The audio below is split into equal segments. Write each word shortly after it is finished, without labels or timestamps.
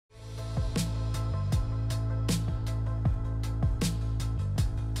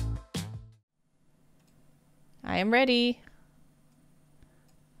am ready.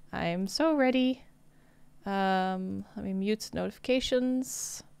 I am so ready. Let me mute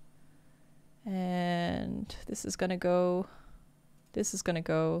notifications. And this is gonna go. This is gonna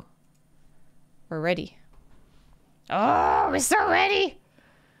go. We're ready. Oh, we're so ready!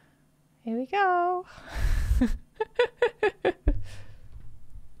 Here we go.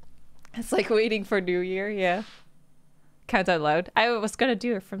 It's like waiting for New Year, yeah. Count out loud. I was gonna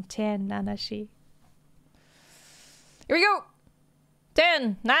do it from 10, Nanashi. Here we go!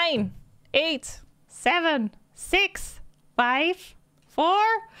 10, 9, 8, 7, 6, 5, 4,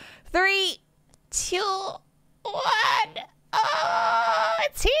 3, 2, 1. Oh,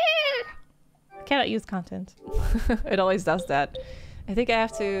 it's here! Cannot use content. It always does that. I think I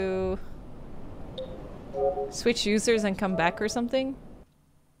have to switch users and come back or something.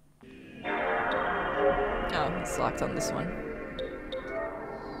 Oh, it's locked on this one.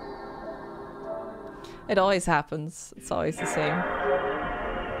 It always happens. It's always the same.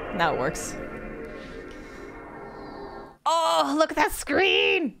 Now it works. Oh, look at that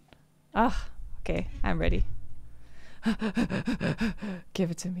screen! Oh, okay, I'm ready.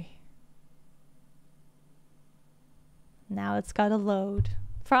 Give it to me. Now it's gotta load.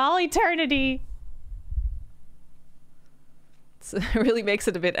 For all eternity! It really makes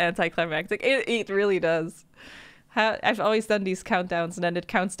it a bit anticlimactic. It really does. I've always done these countdowns and then it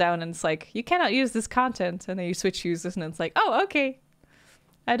counts down and it's like, you cannot use this content. And then you switch users and it's like, oh, okay.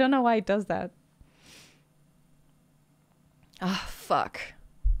 I don't know why it does that. Ah, fuck.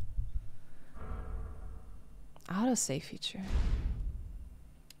 Autosave feature.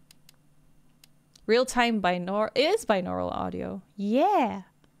 Real-time binaural is binaural audio. Yeah.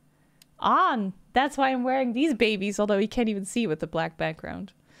 On. That's why I'm wearing these babies, although you can't even see with the black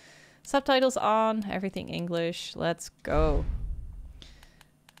background. Subtitles on, everything English. Let's go.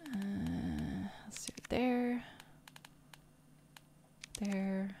 Let's do it there.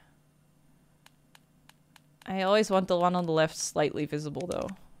 There. I always want the one on the left slightly visible though.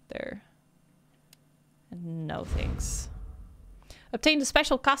 There. And no thanks. Obtain the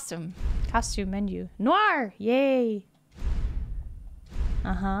special costume. Costume menu. Noir! Yay!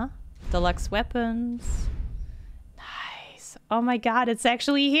 Uh-huh. Deluxe weapons. Nice. Oh my god, it's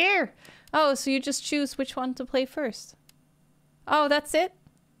actually here! Oh, so you just choose which one to play first. Oh, that's it?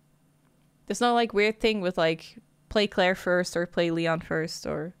 There's no like weird thing with like play Claire first or play Leon first,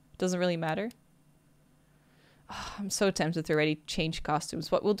 or it doesn't really matter? Oh, I'm so tempted to already change costumes,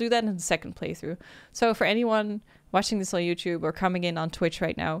 but we'll do that in the second playthrough. So for anyone watching this on YouTube or coming in on Twitch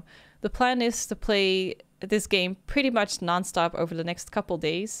right now, the plan is to play this game pretty much non-stop over the next couple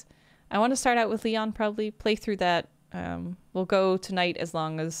days. I want to start out with Leon, probably play through that. We'll go tonight as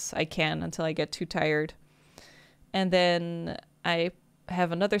long as I can until I get too tired. And then I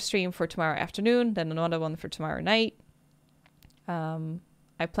have another stream for tomorrow afternoon, then another one for tomorrow night.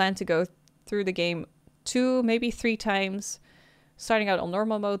 I plan to go through the game 2, maybe 3 times, starting out on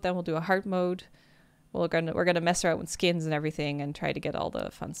normal mode, then we'll do a hard mode. We're gonna mess around with skins and everything and try to get all the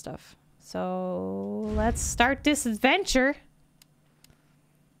fun stuff. So let's start this adventure.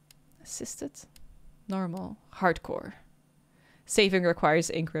 Assisted, normal, hardcore. Saving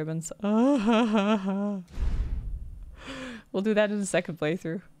requires ink ribbons. We'll do that in the second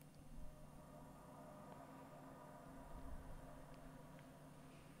playthrough.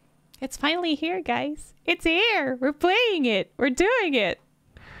 It's finally here, guys. It's here. We're playing it. We're doing it.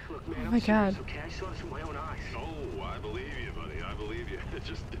 Look, man, oh my god. Okay, I saw this with my own eyes. Oh, I believe you, buddy. I believe you.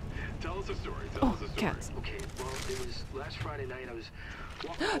 Just tell us a story. Tell us a story. Cats. Okay, well, it was last Friday night. I was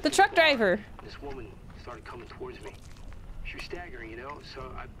walking The truck driver. This woman started coming towards me. She was staggering, you know, so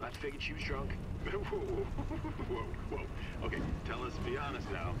I figured she was drunk. Whoa. Okay, tell us, be honest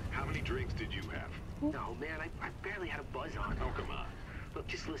now. How many drinks did you have? No, man, I barely had a buzz on. Oh, come on. Look,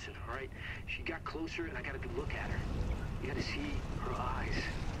 just listen, all right? She got closer, and I got a good look at her. You got to see her eyes,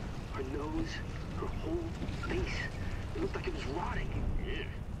 her nose, her whole face. It looked like it was rotting. Yeah.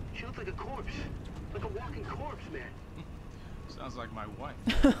 She looked like a corpse. Like a walking corpse, man. Sounds like my wife.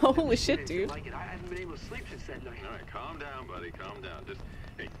 Holy shit, dude. Like it. I haven't been able to sleep since that night. All right, calm down, buddy. Calm down. Just,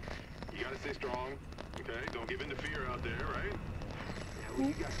 hey, you gotta stay strong, okay? Don't give in to fear out there, right? Yeah, well,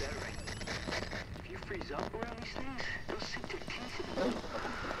 you got that right. If you freeze up around these things, they'll sink their teeth in the middle.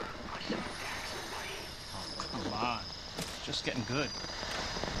 I should attack somebody. Oh, come on. It's just getting good.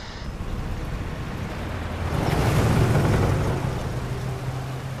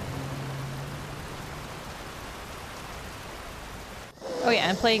 Oh yeah,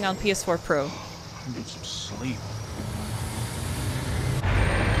 I'm playing on PS4 Pro. I need some sleep.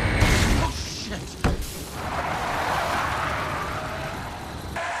 Oh, shit.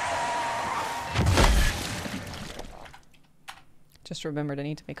 Just remembered I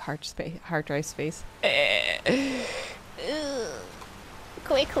need to make hard drive space.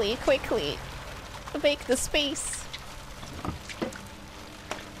 Quickly, quickly. Make the space.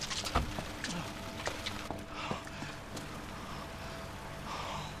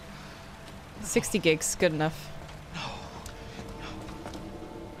 $60 gigs, good enough.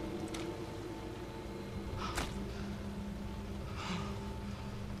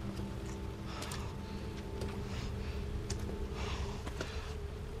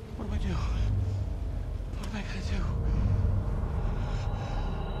 What do I do? What am I gonna do?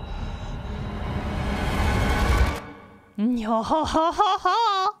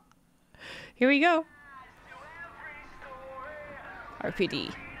 Here we go.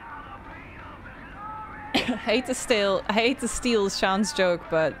 RPD. I hate to steal Sean's joke,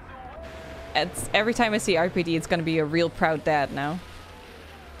 but every time I see RPD, it's gonna be a real proud dad now.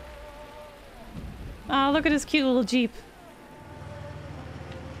 Oh, look at his cute little Jeep.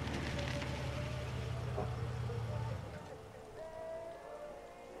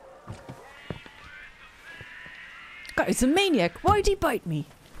 Guy's a maniac. Why'd he bite me?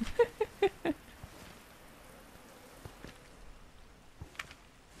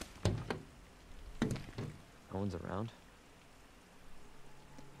 No one's around.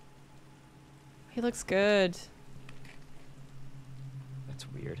 He looks good. That's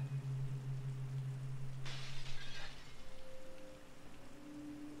weird.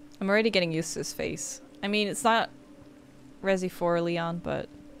 I'm already getting used to his face. I mean, it's not Resi 4 Leon, but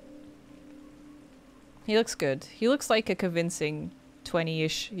he looks good. He looks like a convincing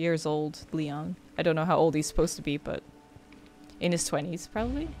 20-ish years old Leon. I don't know how old he's supposed to be, but in his 20s,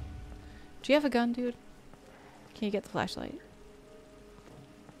 probably. Do you have a gun, dude? Can you get the flashlight?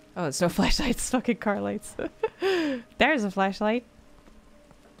 Oh, it's no flashlight, it's fucking car lights. There's a flashlight.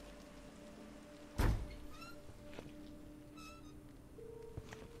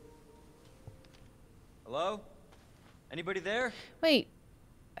 Hello? Anybody there? Wait,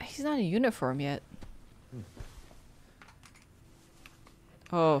 he's not in uniform yet.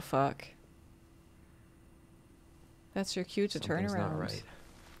 Oh, fuck. That's your cue to turn Something's around. not right.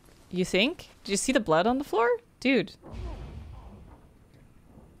 You think? Did you see the blood on the floor? Dude.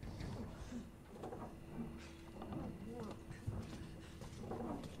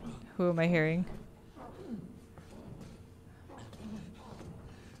 Who am I hearing?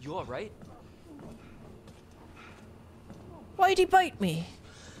 You alright? Why'd he bite me?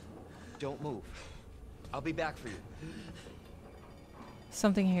 Don't move. I'll be back for you.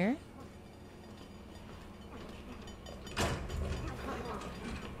 Something here?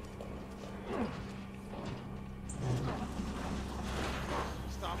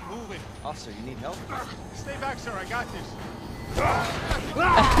 Stop moving. Officer, you need help? Stay back, sir. I got this.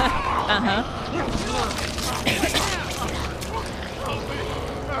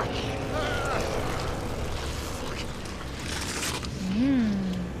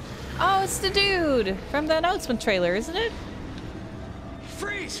 Oh, it's the dude from the announcement trailer, isn't it?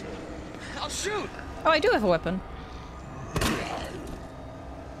 Freeze! I'll shoot! Oh, I do have a weapon.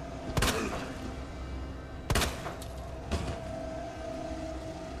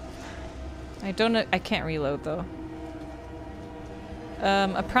 I can't reload though.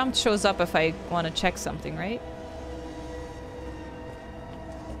 A prompt shows up if I want to check something, right?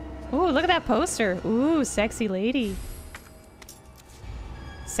 Ooh, look at that poster. Ooh, sexy lady.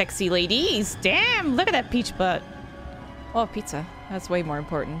 Sexy ladies. Damn, look at that peach butt. Oh, pizza. That's way more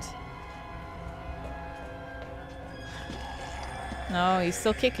important. No, he's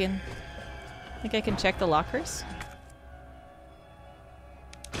still kicking. Think I can check the lockers?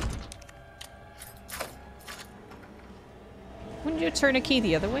 Wouldn't you turn a key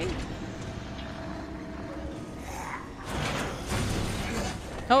the other way?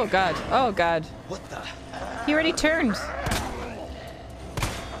 Oh god. Oh god. What the? He already turned.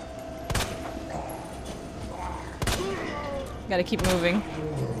 Gotta keep moving.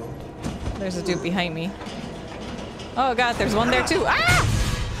 There's a dude behind me. Oh god, there's one there too. Ah!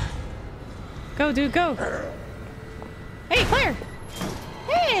 Go, dude, go. Hey, Claire!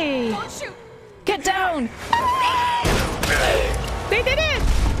 Hey! Don't shoot! Get down! They did it!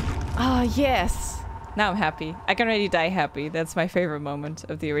 Oh, yes. Now I'm happy. I can already die happy. That's my favorite moment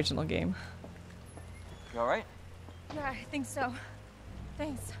of the original game. You alright? Yeah, I think so.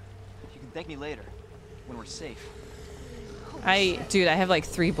 Thanks. You can thank me later, when we're safe. Dude, I have like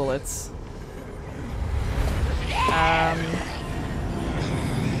 3 bullets.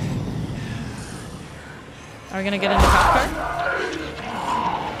 Are we gonna get in the cop car?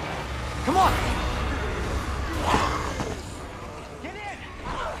 Come on!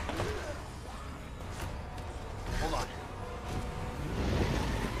 Hold on.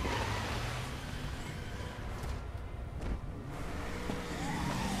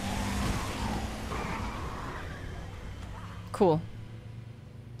 Cool.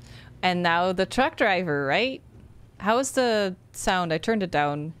 And now the truck driver, right? How is the sound? I turned it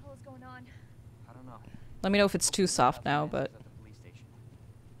down. What was going on? I don't know. Let me know if it's too soft now, but... At the police station.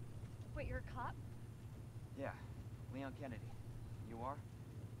 Wait, you're a cop? Yeah, Leon Kennedy. You are?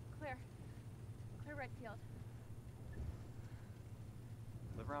 Claire. Claire Redfield.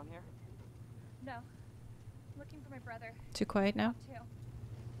 Live around here? No. I'm looking for my brother. Too quiet now? Too.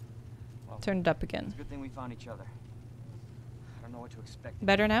 Well, Turn it up again. it's a good thing we found each other. I don't know what to expect.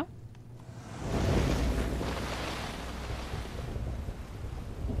 Better now?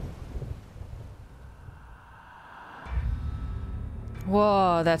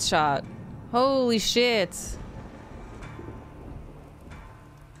 Whoa, that shot. Holy shit.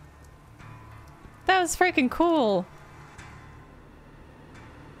 That was freaking cool.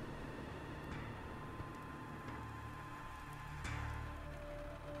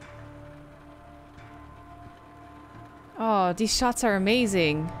 Oh, these shots are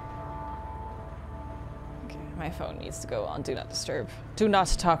amazing. Okay, my phone needs to go on Do Not Disturb. Do not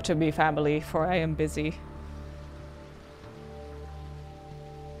talk to me, family, for I am busy.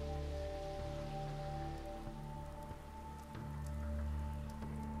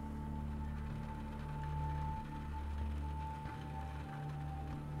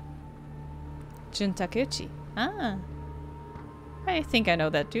 Jun Takeuchi. Ah. I think I know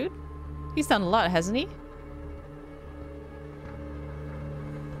that dude. He's done a lot, hasn't he?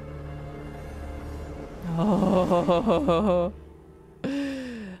 Oh.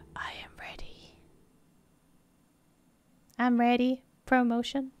 I am ready. I'm ready.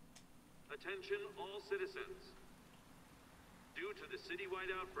 Promotion. Attention all citizens. Due to the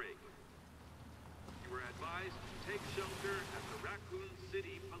citywide outbreak, you are advised to take shelter at the Raccoon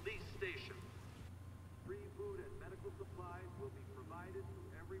City Police Station. Free food and medical supplies will be provided to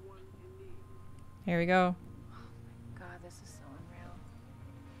everyone in need. Here we go. God, this is so unreal.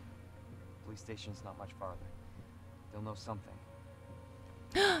 Police station's not much farther. They'll know something.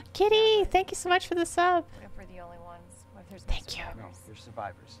 Kitty, thank you so much for the sub. What if we're the only ones? What if there's Thank you. No, they're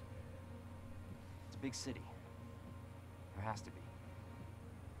survivors. It's a big city. There has to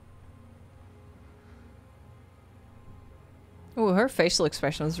be. Ooh, her facial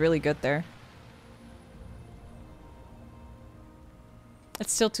expression was really good there.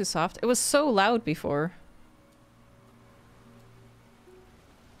 It's still too soft. It was so loud before.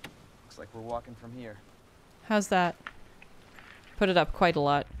 Looks like we're walking from here. How's that? Put it up quite a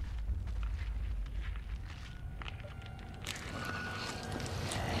lot.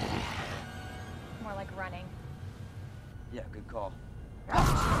 More like running. Yeah, good call.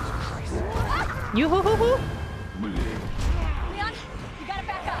 You hoo hoo hoo! Leon, you gotta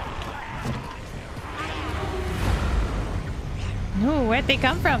back up. No, where'd they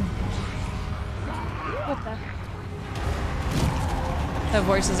come from? What the? The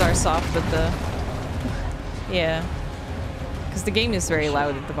voices are soft, but the... Yeah. Because the game is very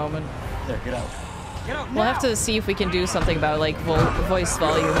loud at the moment. There, get out. Get out We'll have to see if we can do something about, like, voice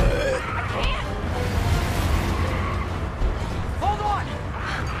volume. Hold on!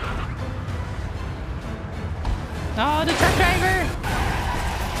 Oh, the truck driver!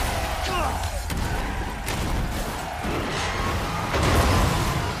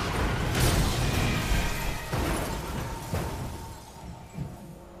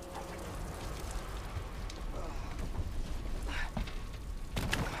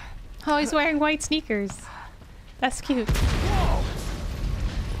 Oh, he's wearing white sneakers. That's cute.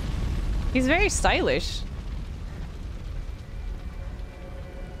 He's very stylish.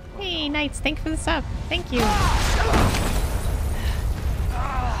 Hey, Knights, thank you for the sub. Thank you.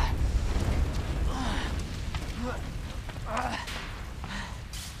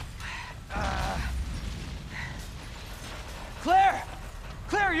 Claire!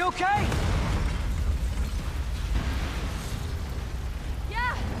 Claire, are you okay?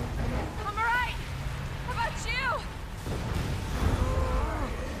 Yeah, I'm alright. How about you?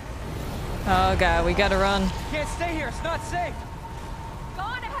 Oh god, we gotta run. Can't stay here, it's not safe. Go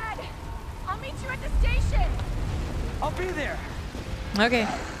on ahead. I'll meet you at the station. I'll be there. Okay,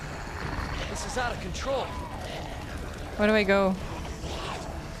 This is out of control. where do I go?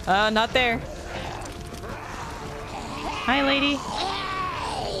 Not there. Hi, lady.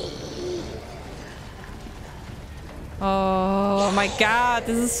 Oh my god,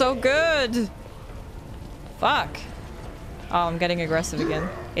 this is so good. Fuck. Oh, I'm getting aggressive again.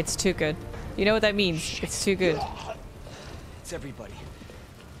 It's too good. You know what that means? It's too good. It's everybody.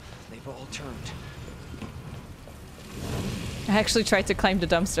 They've all turned. I actually tried to climb the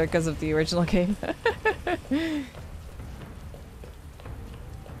dumpster because of the original game. There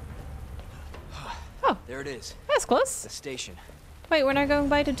Oh, There it is. That's close. The station. Wait, we're not going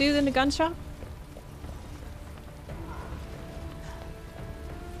by the dude in the gun shop?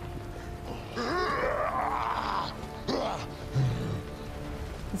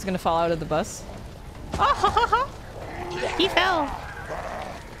 He's gonna fall out of the bus. Oh, ha, ha, ha. He fell.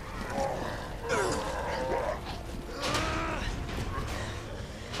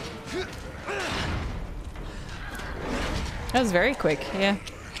 That was very quick, yeah.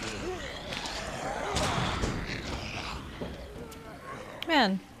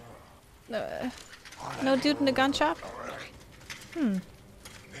 Man. No dude in the gun shop?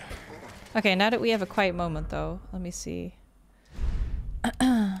 Okay, now that we have a quiet moment though, let me see.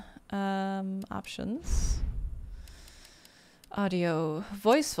 Options. Audio,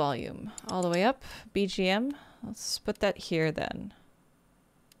 voice volume, all the way up. BGM. Let's put that here then.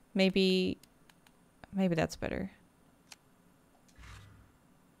 Maybe that's better.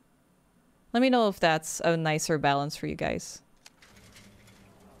 Let me know if that's a nicer balance for you guys.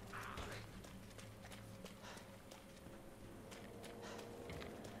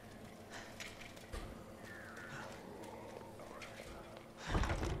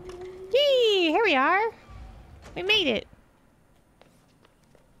 Yee! Here we are! We made it!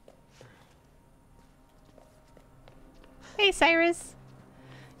 Hey, Cyrus!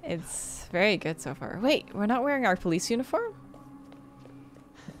 It's very good so far. Wait, we're not wearing our police uniform?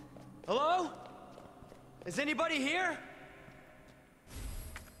 Hello? Is anybody here?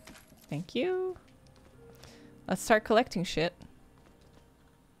 Thank you. Let's start collecting shit.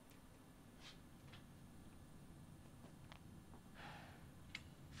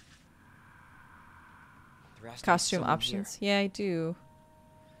 Costume options. Yeah, I do.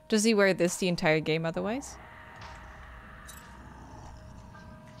 Does he wear this the entire game otherwise?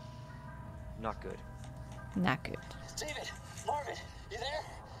 Not good. Not good. David, Marvin, you there?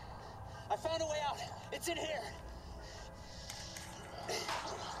 I found a way out. It's in here.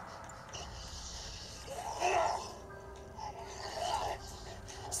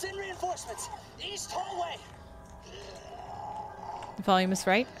 Send reinforcements. East hallway. The volume is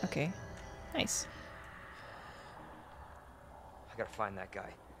right? Okay. Nice. I gotta find that guy.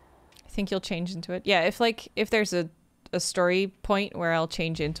 I think you'll change into it. Yeah, if there's a story point where I'll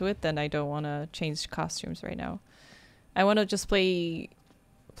change into it, then I don't want to change costumes right now. I want to just play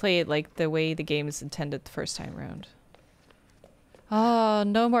it like the way the game is intended the first time around. Oh,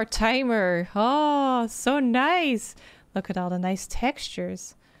 no more timer. Oh, so nice. Look at all the nice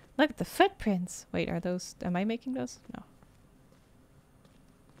textures. Look at the footprints. Wait, are those... Am I making those? No.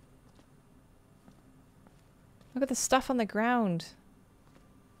 Look at the stuff on the ground.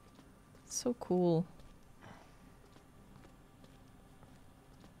 It's so cool.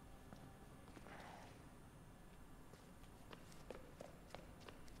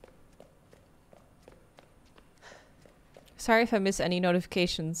 Sorry if I miss any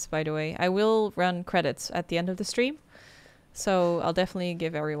notifications, by the way. I will run credits at the end of the stream. So I'll definitely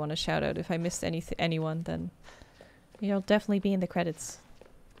give everyone a shout out. If I missed anyone, then you'll definitely be in the credits.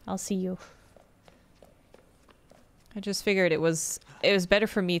 I'll see you. I just figured it was better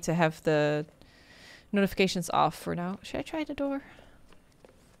for me to have the notifications off for now. Should I try the door?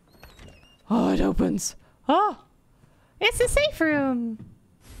 Oh, it opens. Oh! It's the safe room!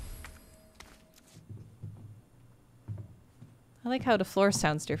 I like how the floor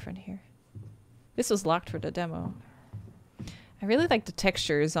sounds different here. This was locked for the demo. I really like the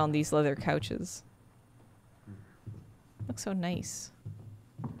textures on these leather couches. Looks so nice.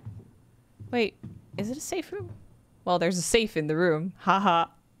 Wait, is it a safe room? Well, there's a safe in the room. Haha.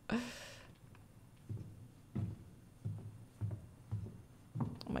 Oh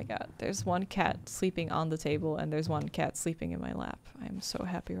my god. There's one cat sleeping on the table and there's one cat sleeping in my lap. I'm so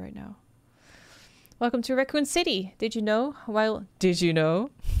happy right now. Welcome to Raccoon City. Did you know? Did you know?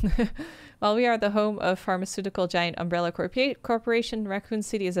 While we are the home of pharmaceutical giant Umbrella Corporation, Raccoon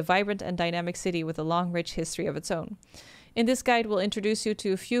City is a vibrant and dynamic city with a long, rich history of its own. In this guide, we'll introduce you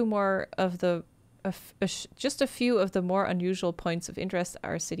to a few more of the just a few of the more unusual points of interest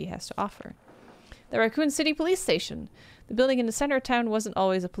our city has to offer. The Raccoon City Police Station. The building in the center of town wasn't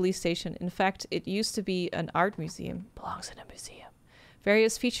always a police station. In fact, it used to be an art museum. Belongs in a museum.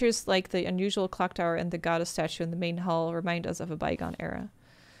 Various features like the unusual clock tower and the goddess statue in the main hall remind us of a bygone era.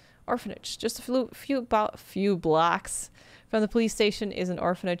 Orphanage. Just a few blocks from the police station is an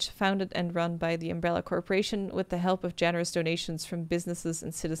orphanage founded and run by the Umbrella Corporation with the help of generous donations from businesses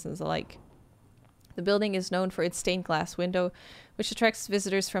and citizens alike. The building is known for its stained glass window, which attracts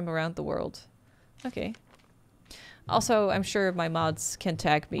visitors from around the world. Okay. Also, I'm sure my mods can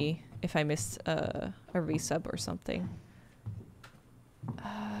tag me if I missed a resub or something.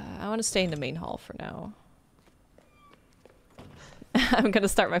 I want to stay in the main hall for now. I'm gonna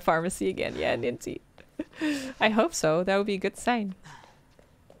start my pharmacy again. Yeah, Ninty. I hope so. That would be a good sign.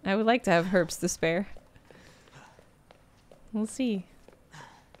 I would like to have herbs to spare. We'll see.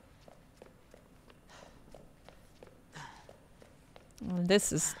 Well,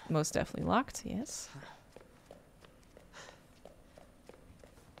 this is most definitely locked, yes.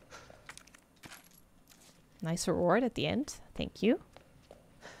 Nice reward at the end. Thank you.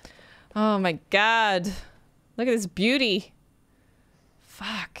 Oh my god. Look at this beauty.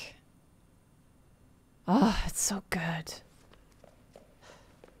 Fuck. Oh, it's so good.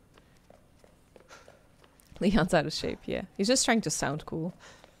 Leon's out of shape, yeah. He's just trying to sound cool.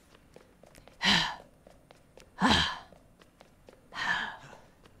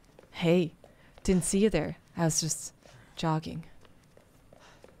 Hey, didn't see you there. I was just jogging.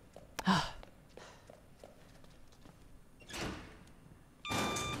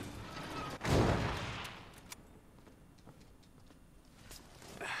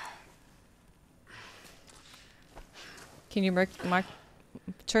 Can you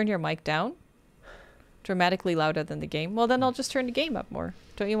turn your mic down? Dramatically louder than the game? Well, then I'll just turn the game up more.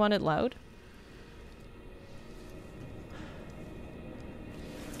 Don't you want it loud?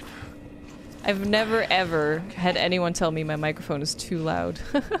 I've never ever had anyone tell me my microphone is too loud.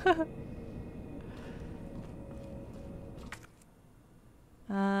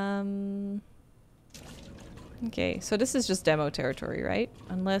 Okay, so this is just demo territory, right?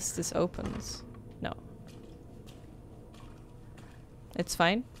 Unless this opens. No. It's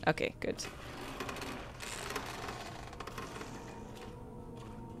fine? Okay, good.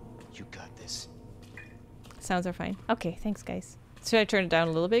 You got this. Sounds are fine. Okay, thanks guys. Should I turn it down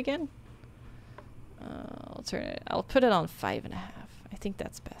a little bit again? I'll put it on 5.5. I think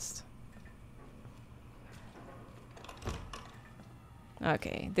that's best.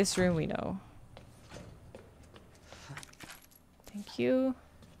 Okay, this room we know. Thank you.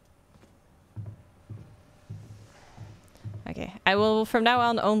 Okay, I will from now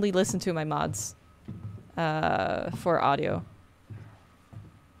on only listen to my mods for audio.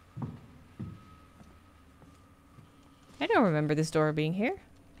 I don't remember this door being here.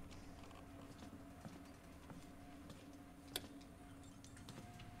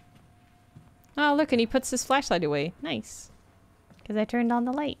 Oh, look, and he puts his flashlight away. Nice. Because I turned on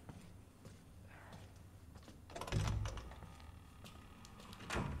the light.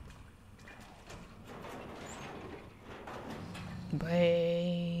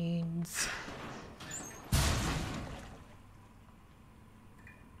 Brains.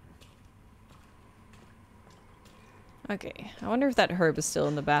 Okay, I wonder if that herb is still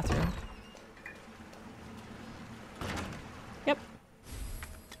in the bathroom. Yep.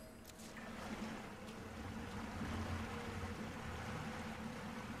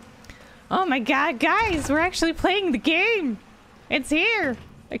 Oh my god, guys, we're actually playing the game! It's here!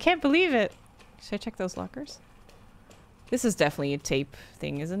 I can't believe it. Should I check those lockers? This is definitely a tape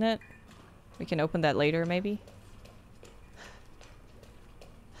thing, isn't it? We can open that later, maybe?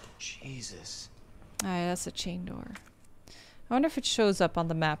 Jesus. Alright, that's a chain door. I wonder if it shows up on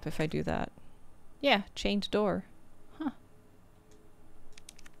the map if I do that. Yeah, chained door. Huh.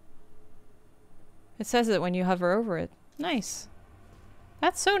 It says it when you hover over it. Nice.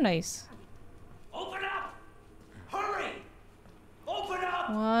 That's so nice. Open up! Hurry! Open up!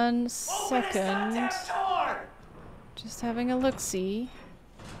 1 second. Door! Just having a look-see.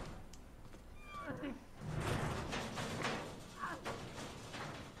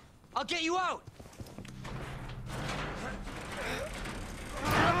 I'll get you out.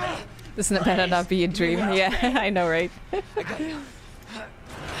 This better not be a dream. Yeah, I know, right? I got you.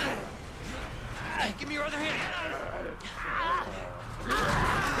 Give me your other hand.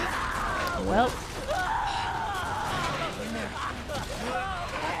 Well.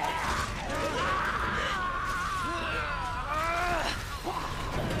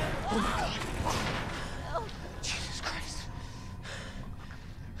 Jesus Christ.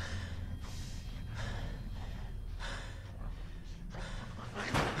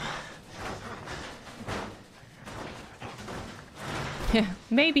 Yeah,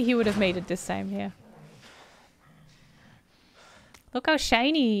 maybe he would have made it this time, yeah. Look how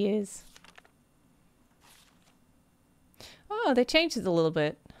shiny he is. Oh, they changed it a little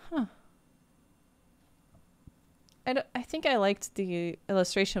bit. Huh. I think I liked the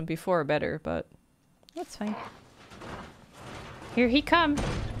illustration before better, but that's fine. Here he come.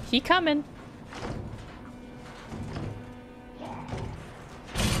 He coming.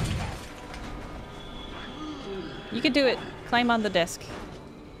 You can do it. Climb on the desk.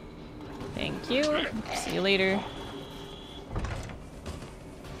 Thank you. See you later.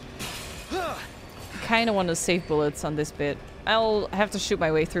 Kind of want to save bullets on this bit. I'll have to shoot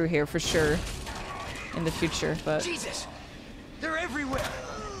my way through here for sure in the future, but... Jesus! They're everywhere!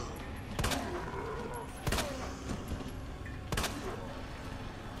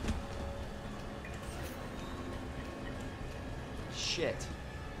 Shit.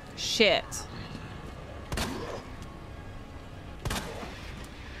 Shit.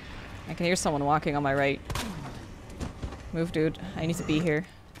 I can hear someone walking on my right. Move, dude. I need to be here.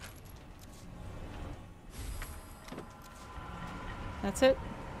 That's it?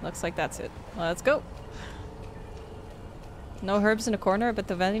 Looks like that's it. Well, let's go. No herbs in the corner, but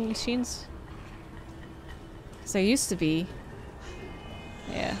the vending machines? Because there used to be.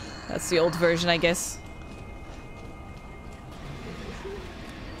 Yeah, that's the old version, I guess.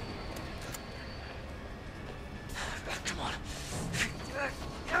 Come on.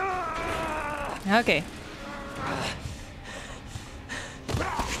 Okay.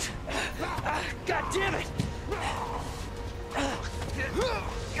 God damn it!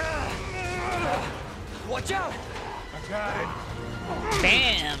 Watch out! I got it.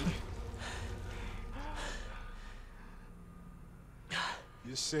 Bam!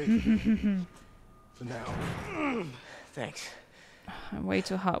 You're safe. For now. Thanks. I'm way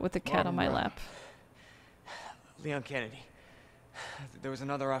too hot with the cat on my lap. Leon Kennedy. There was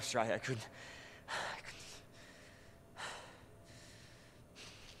another off strike. I couldn't...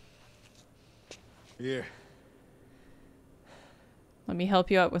 Here. Let me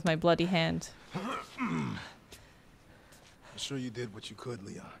help you out with my bloody hand. I'm sure you did what you could,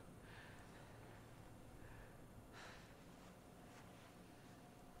 Leon.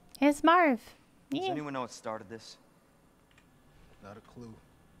 Here's Marv. Does Yeah. anyone know what started this? Not a clue.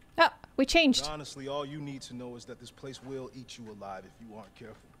 Oh, we changed. But honestly, all you need to know is that this place will eat you alive if you aren't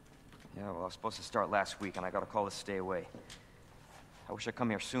careful. Yeah, well, I was supposed to start last week, and I got a call to stay away. I wish I'd come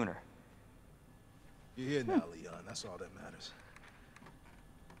here sooner. You're here now, Leon. That's all that matters.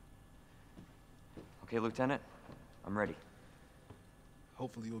 Okay, Lieutenant? I'm ready.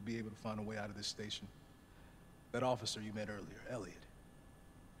 Hopefully you'll be able to find a way out of this station. That officer you met earlier, Elliot.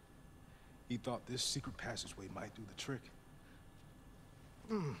 He thought this secret passageway might do the trick.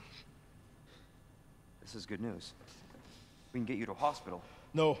 This is good news. We can get you to a hospital.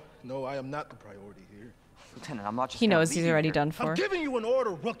 No, I am not the priority here. Lieutenant, I'm not just He gonna knows leave he's you already here. done for. I'm giving you an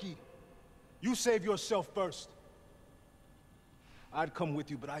order, rookie. You save yourself first. I'd come with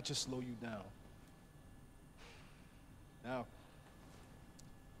you, but I'd just slow you down. Now,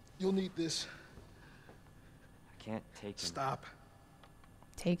 you'll need this. I can't take him. Stop,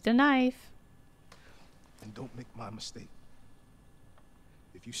 Take the knife. and don't make my mistake.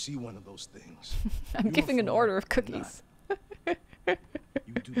 If you see one of those things, I'm giving an order of cookies. you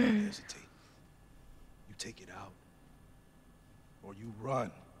do not hesitate. You take it out, or you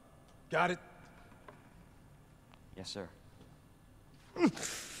run. Got it? Yes, sir.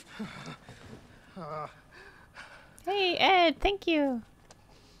 Hey, Ed, thank you.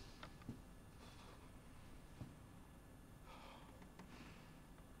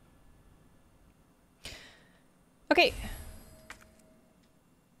 Okay.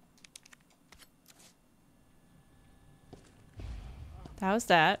 That was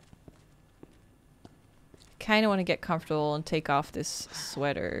that. Kind of want to get comfortable and take off this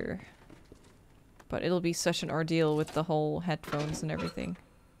sweater. But it'll be such an ordeal with the whole headphones and everything.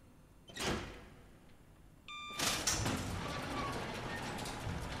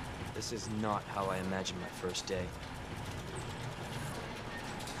 This is not how I imagined my first day.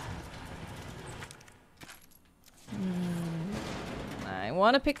 I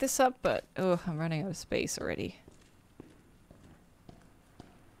want to pick this up, but oh, I'm running out of space already.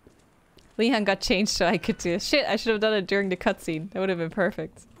 Leon got changed so I could do it. Shit, I should have done it during the cutscene. That would have been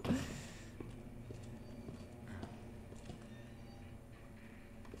perfect.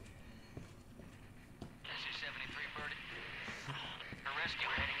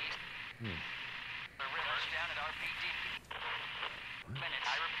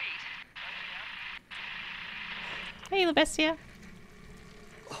 Hey, Lebestia.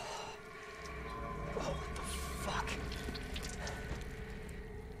 Fuck.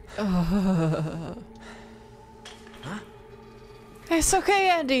 Huh? It's okay,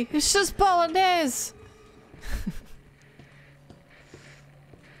 Andy. It's just Bolognese.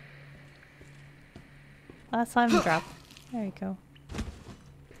 Last time drop. There you go.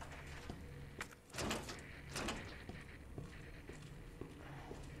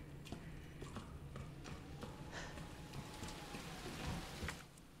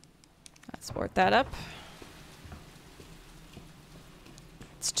 Let's board that up.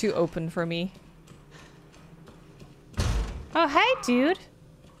 It's too open for me. Oh, hi, dude.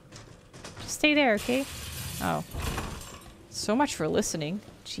 stay there, okay? Oh. So much for listening.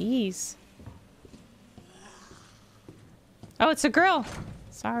 Jeez. Oh, it's a girl!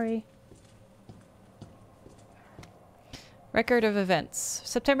 Sorry. Record of events.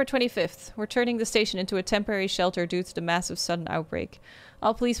 September 25th. We're turning the station into a temporary shelter due to the massive sudden outbreak.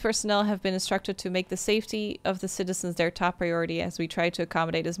 All police personnel have been instructed to make the safety of the citizens their top priority as we try to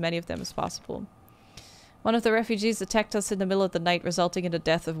accommodate as many of them as possible. One of the refugees attacked us in the middle of the night, resulting in the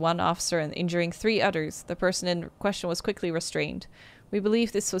death of one officer and injuring 3 others. The person in question was quickly restrained. We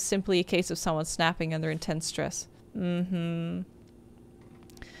believe this was simply a case of someone snapping under intense stress. A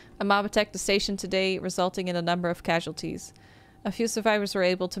mob attacked the station today, resulting in a number of casualties. A few survivors were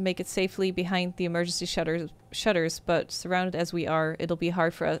able to make it safely behind the emergency shutters, but surrounded as we are, it'll be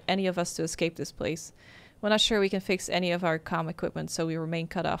hard for any of us to escape this place. We're not sure we can fix any of our comm equipment, so we remain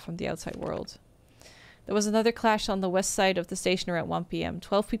cut off from the outside world. There was another clash on the west side of the station around 1 p.m.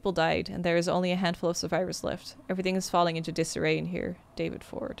 12 people died, and there is only a handful of survivors left. Everything is falling into disarray in here. David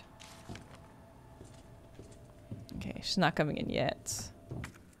Ford. Okay, she's not coming in yet.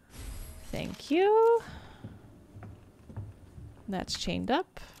 Thank you. That's chained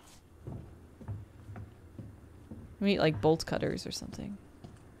up. We need like bolt cutters or something.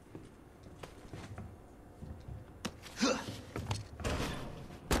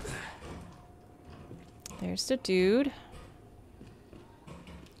 There's the dude.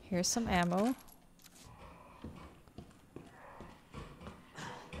 Here's some ammo.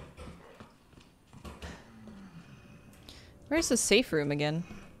 Where's the safe room again?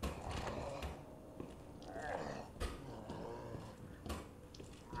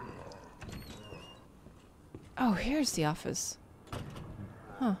 Oh, here's the office.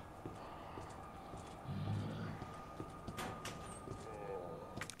 Huh.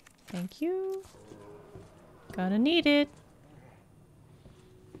 Thank you. Gonna need it.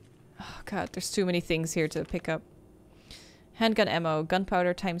 Oh god, there's too many things here to pick up. Handgun ammo,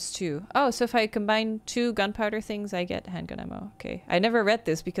 gunpowder ×2. Oh, so if I combine 2 gunpowder things, I get handgun ammo. Okay. I never read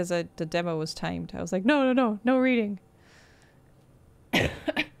this because the demo was timed. I was like, no reading. If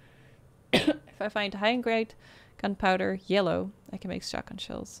I find high-grade gunpowder, yellow, I can make shotgun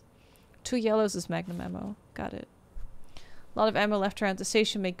shells. 2 yellows is magnum ammo. Got it. A lot of ammo left around the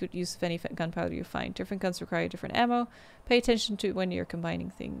station. Make good use of any gunpowder you find. Different guns require different ammo. Pay attention to when you're combining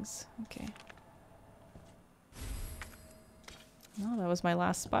things. Okay. Well, that was my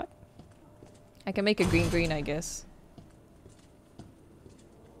last spot. I can make a green, I guess.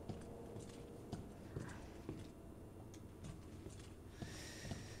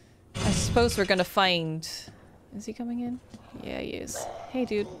 I suppose we're gonna find... Is he coming in? Yeah, he is. Hey,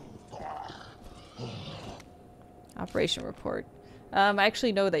 dude. Operation report. I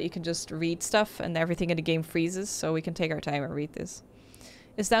actually know that you can just read stuff and everything in the game freezes, so we can take our time and read this.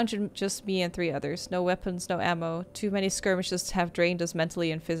 It's down to just me and 3 others. No weapons, no ammo. Too many skirmishes have drained us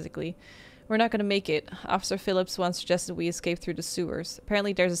mentally and physically. We're not gonna make it. Officer Phillips once suggested we escape through the sewers.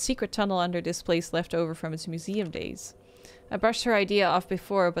 Apparently there's a secret tunnel under this place left over from its museum days. I brushed her idea off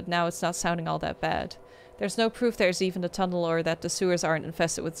before, but now it's not sounding all that bad. There's no proof there's even a tunnel or that the sewers aren't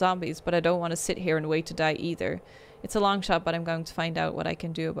infested with zombies, but I don't want to sit here and wait to die either. It's a long shot, but I'm going to find out what I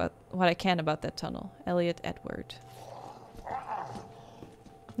can about that tunnel. Elliot Edward.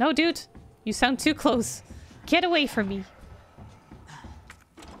 No, dude! You sound too close. Get away from me.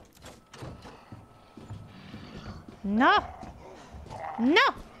 No! No!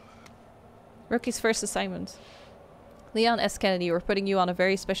 Rookie's first assignment. Leon S. Kennedy, we're putting you on a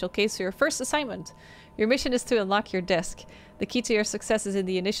very special case for your first assignment. Your mission is to unlock your desk. The key to your success is in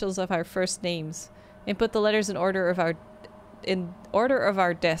the initials of our first names. Input the letters in order of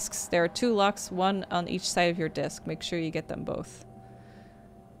our desks. There are 2 locks, 1 on each side of your desk. Make sure you get them both.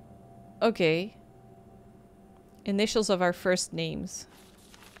 Okay. Initials of our first names.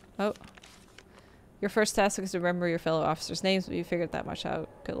 Oh. Your first task is to remember your fellow officers' names, but you figured that much out.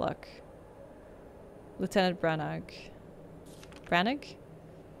 Good luck. Lieutenant Branagh. Branagh?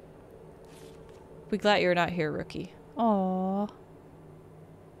 We're glad you're not here, Rookie. Aww.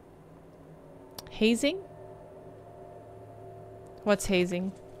 Hazing? What's hazing?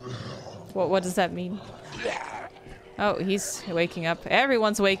 What does that mean? Oh, he's waking up.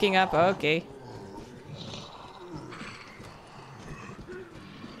 Everyone's waking up. Okay.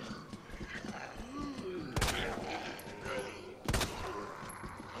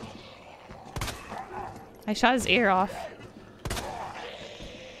 I shot his ear off.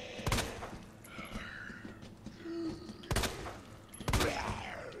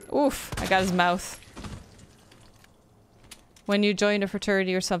 Oof, I got his mouth. When you join a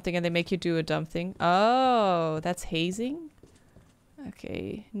fraternity or something and they make you do a dumb thing. Oh, that's hazing?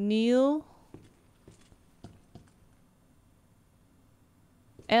 Okay. Neil.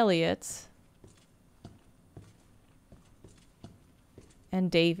 Elliot.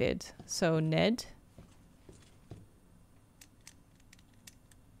 And David. So Ned.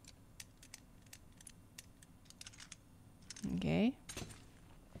 Okay.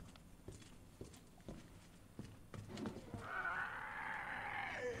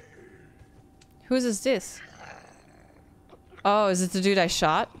 Whose is this? Oh, is it the dude I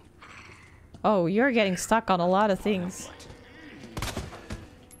shot? Oh, you're getting stuck on a lot of things.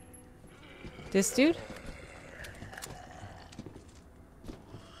 This dude?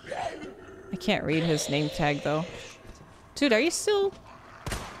 I can't read his name tag though. Dude, are you still...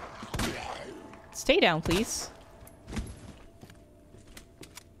 Stay down, please.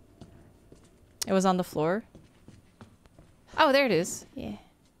 It was on the floor. Oh, there it is. Yeah.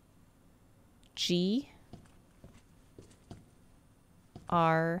 G.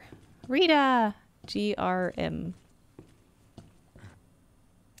 R. Rita! GRM.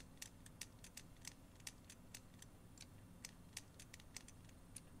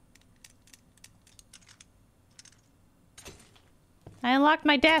 I unlocked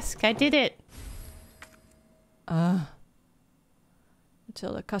my desk. I did it. Until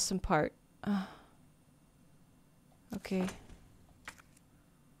the custom part. Okay.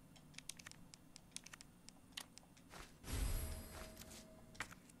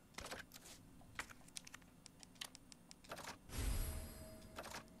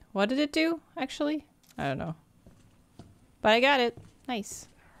 What did it do, actually? I don't know. But I got it. Nice.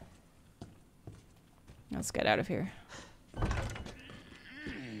 Let's get out of here.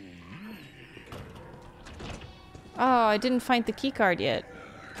 Oh, I didn't find the keycard yet.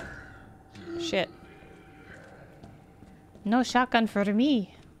 Shit. No shotgun for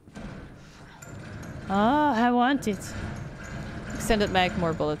me. Oh, I want it. Extended mag,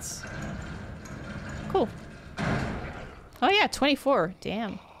 more bullets. Cool. Oh yeah, 24.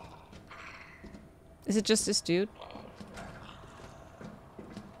 Damn. Is it just this dude?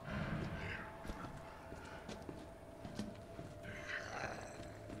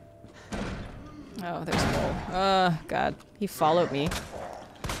 Oh, there's Mole. Oh, God. He followed me.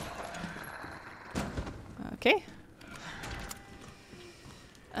 Okay.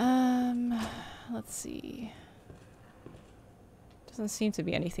 Let's see. Doesn't seem to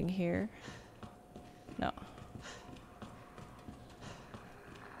be anything here. No.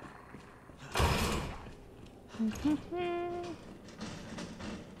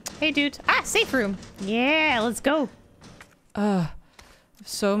 Hey, dude. Ah, safe room. Yeah, let's go.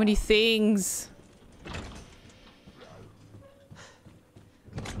 So many things.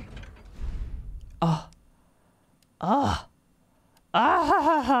 Oh. Oh.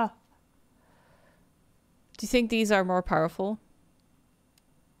 Ah. Do you think these are more powerful?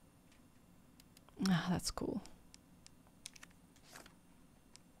 Ah, that's cool.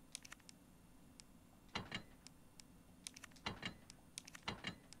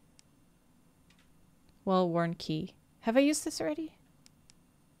 Well-worn key. Have I used this already?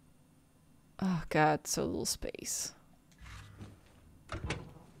 Oh god, so little space.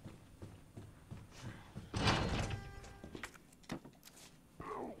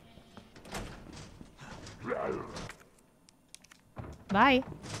 Bye.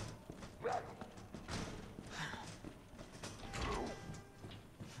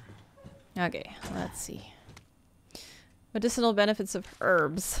 Okay, let's see. Medicinal benefits of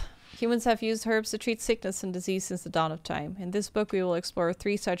herbs. Humans have used herbs to treat sickness and disease since the dawn of time. In this book, we will explore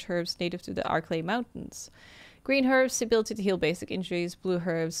 3 such herbs native to the Arklay Mountains. Green herbs, the ability to heal basic injuries. Blue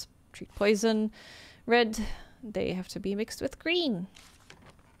herbs, treat poison. Red, they have to be mixed with green.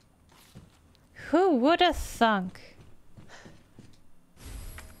 Who would have thunk?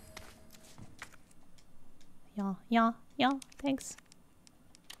 Yeah, thanks.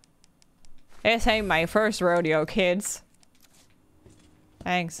 This ain't my first rodeo, kids.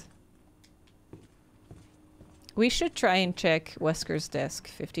 Thanks. We should try and check Wesker's desk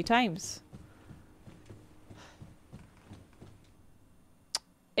 50 times.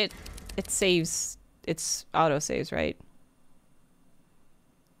 It saves, it's auto saves, right?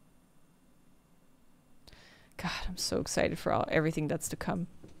 God, I'm so excited for everything that's to come.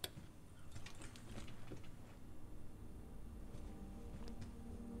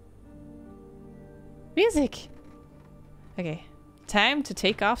 Music! Okay, time to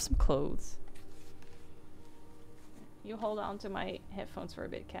take off some clothes. You hold on to my headphones for a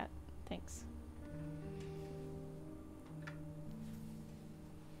bit, Kat. Thanks.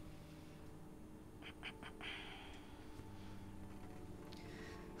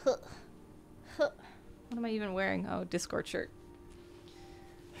 What am I even wearing? Oh, Discord shirt.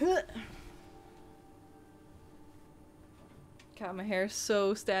 God, my hair is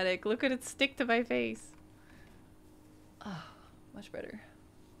so static. Look at it stick to my face. Oh, much better.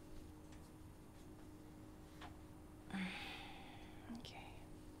 Okay.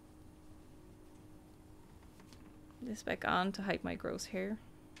 This back on to hide my gross hair.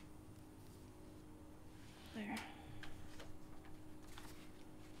 There.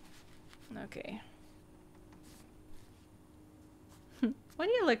 Okay. What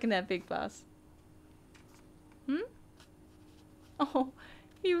are you looking at, Big Boss? Hmm? Oh,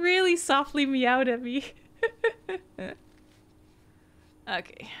 he really softly meowed at me.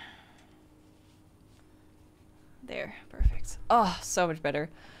 Okay. There, perfect. Oh, so much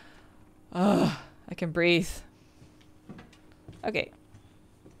better. Oh, I can breathe. Okay.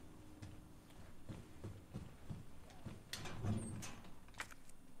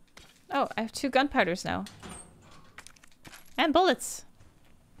 Oh, I have 2 gunpowders now. And bullets.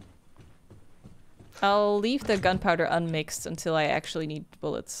 I'll leave the gunpowder unmixed until I actually need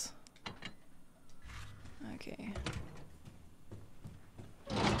bullets. Okay.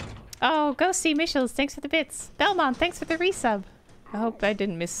 Oh, go see Michels. Thanks for the bits. Belmont, thanks for the resub. I hope I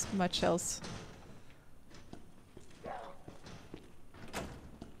didn't miss much else.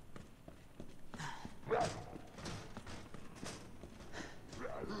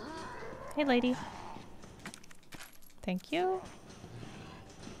 Hey, lady. Thank you.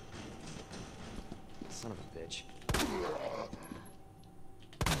 Son of a bitch.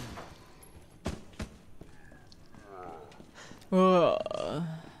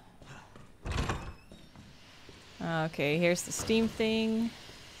 Okay, here's the steam thing.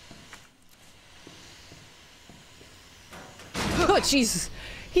 Oh, Jesus!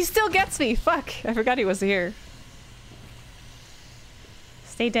 He still gets me! Fuck! I forgot he was here.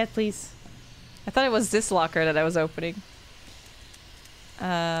 Stay dead, please. I thought it was this locker that I was opening.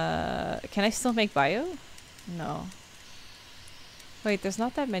 Can I still make bio? No. Wait, there's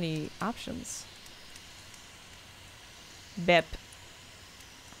not that many options. Bep.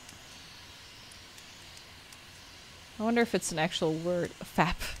 I wonder if it's an actual word.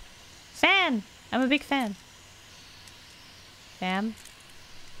 Fap. Fan! I'm a big fan. Fam.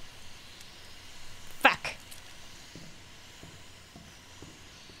 Fuck!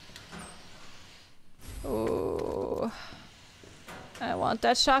 Oh. I want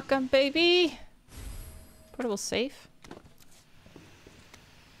that shotgun, baby! Portable safe.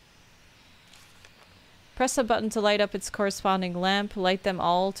 Press a button to light up its corresponding lamp. Light them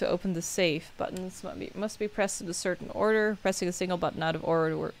all to open the safe. Buttons must be pressed in a certain order. Pressing a single button out of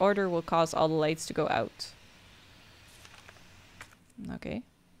order will cause all the lights to go out. Okay.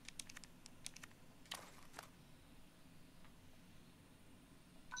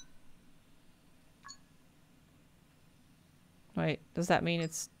 Wait, does that mean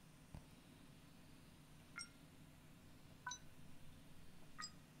it's...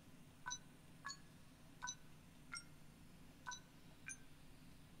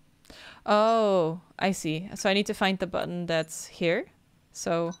 Oh, I see. So I need to find the button that's here.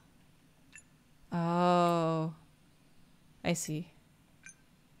 So... Oh. I see.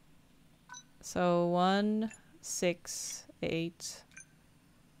 So 1, 6, 8...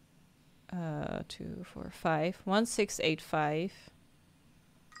 2, 4, 5. 1, 6, 8, 5.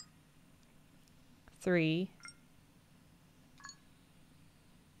 3.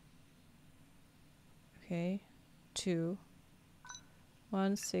 Okay. 2.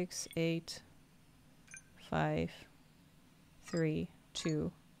 1, 6, 8, 5. 3,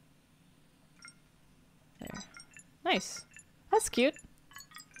 2. There. Nice. That's cute.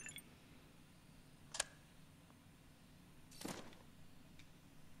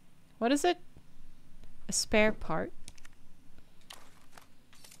 What is it? A spare part?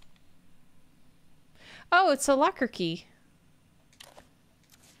 Oh, it's a locker key.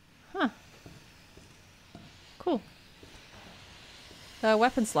 Huh. Cool. The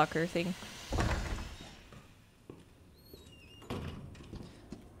weapons locker thing.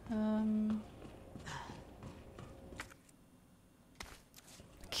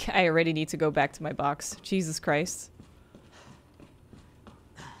 I already need to go back to my box. Jesus Christ.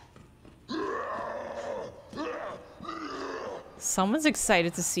 Someone's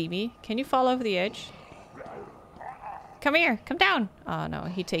excited to see me. Can you fall over the edge? Come here. Come down. Oh no,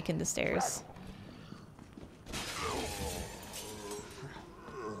 he taken the stairs.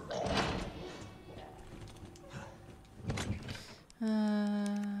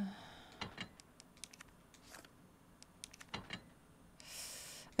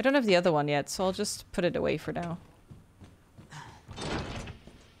 I don't have the other one yet, so I'll just put it away for now.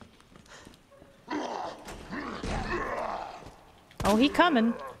 Oh, he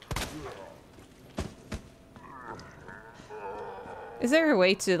coming. Is there a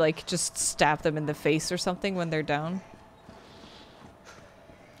way to, like, just stab them in the face or something when they're down?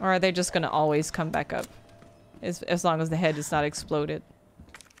 Or are they just gonna always come back up? As long as the head is not exploded.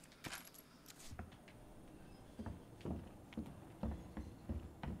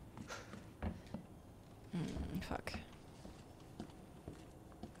 Fuck.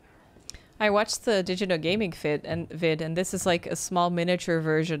 I watched the Digital Gaming vid, and this is like a small miniature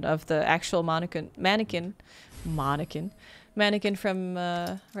version of the actual mannequin from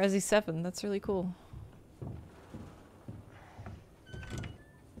Resi 7. That's really cool.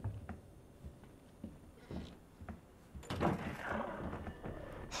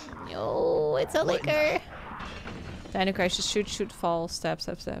 Yo, it's a licker. Dino Crash, just shoot, shoot, fall, stab,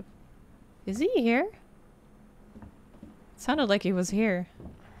 stab, stab. Is he here? It sounded like he was here.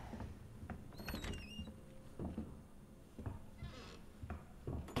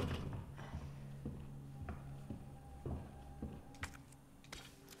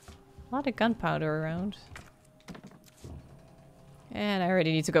 A lot of gunpowder around. And I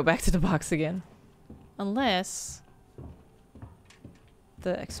already need to go back to the box again. Unless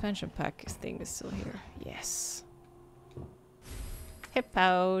the expansion pack thing is still here. Yes. Hip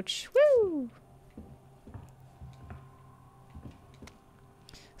pouch. Woo!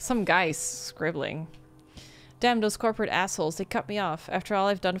 Some guy's scribbling. Damn those corporate assholes. They cut me off after all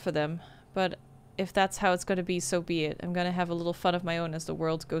I've done for them. But if that's how it's gonna be, so be it. I'm gonna have a little fun of my own as the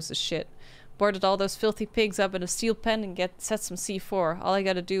world goes to shit. Boarded all those filthy pigs up in a steel pen and set some C4. All I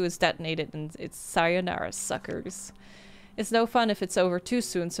gotta do is detonate it and it's sayonara, suckers. It's no fun if it's over too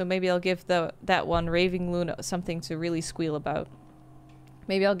soon, so maybe I'll give that one raving loon something to really squeal about.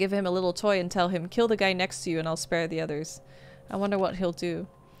 Maybe I'll give him a little toy and tell him, kill the guy next to you and I'll spare the others. I wonder what he'll do.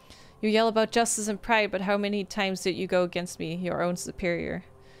 You yell about justice and pride, but how many times did you go against me, your own superior?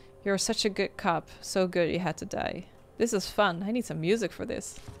 You're such a good cop. So good you had to die. This is fun. I need some music for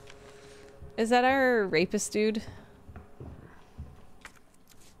this. Is that our rapist dude?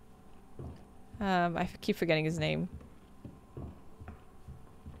 I keep forgetting his name.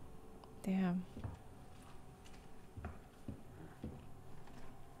 Damn.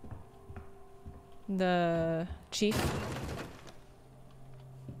 The chief?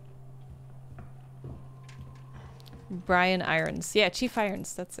 Brian Irons. Yeah, Chief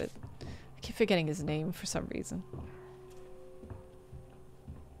Irons, that's it. I keep forgetting his name for some reason.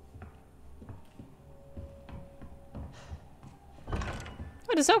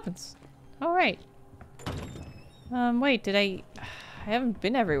 Oh, this opens. Alright. Wait, I haven't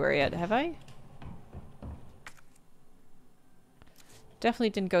been everywhere yet, have I?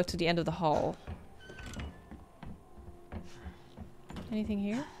 Definitely didn't go to the end of the hall. Anything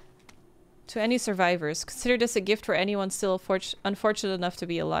here? To any survivors, consider this a gift for anyone still unfortunate enough to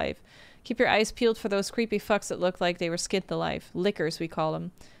be alive. Keep your eyes peeled for those creepy fucks that look like they were skinned alive. Lickers, we call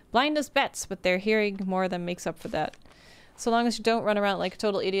them. Blind as bats, but their hearing more than makes up for that. So long as you don't run around like a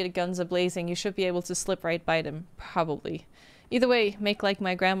total idiot, guns a-blazing, you should be able to slip right by them. Probably. Either way, make like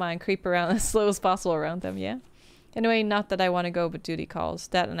my grandma and creep around as slow as possible around them, yeah? Anyway, not that I want to go, but duty calls.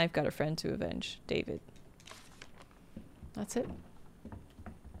 That and I've got a friend to avenge. David. That's it.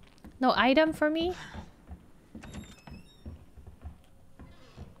 No item for me?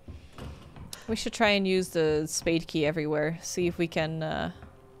 We should try and use the spade key everywhere. See if we can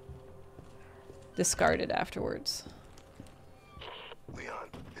discard it afterwards. Leon,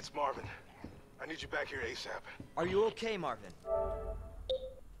 it's Marvin. I need you back here ASAP. Are you okay, Marvin?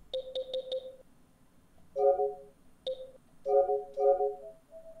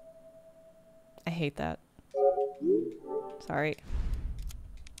 I hate that. Sorry.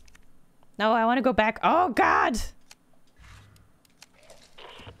 No, I want to go back. Oh, God!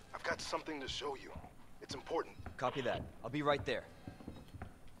 I've got something to show you. It's important. Copy that. I'll be right there.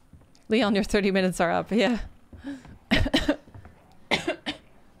 Leon, your 30 minutes are up. Yeah.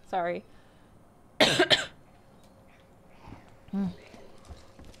 Sorry.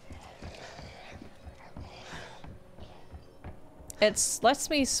 It lets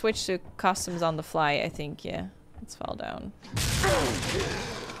me switch to costumes on the fly, I think. Yeah. Let's fall down.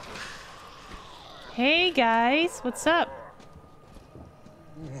 Hey guys, what's up?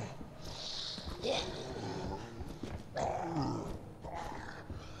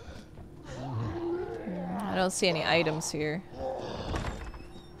 I don't see any items here.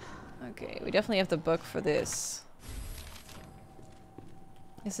 Okay, we definitely have the book for this.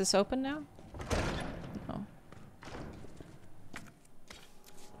 Is this open now? No.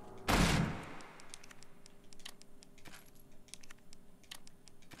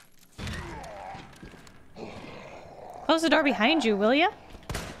 Close the door behind you, will ya?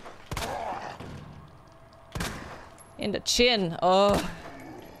 In the chin. Oh.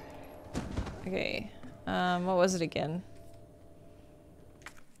 Okay. What was it again?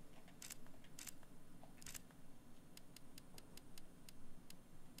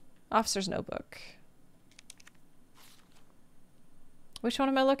 Officer's notebook. Which one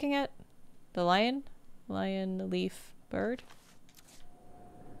am I looking at? The lion? Lion, leaf, bird?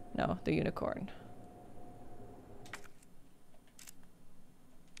 No, the unicorn.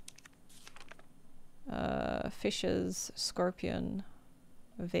 Fishes, scorpion,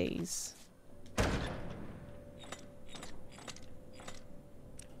 vase.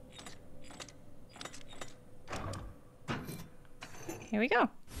 Here we go.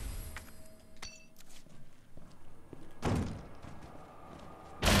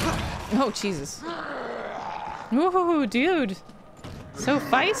 Oh, Jesus. Ooh, dude. So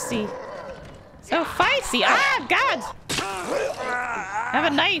feisty. So feisty. Ah, God! I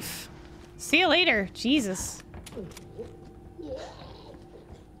have a knife. See you later. Jesus.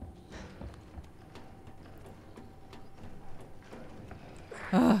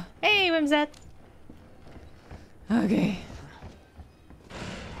 Hey, Wimzette. Okay.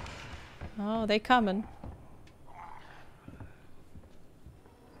 Oh, they coming.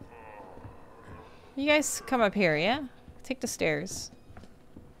 You guys come up here, yeah? Take the stairs.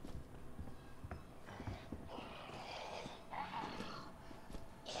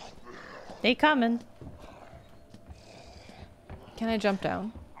 They coming. Can I jump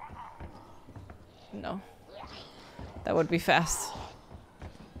down? No. That would be fast.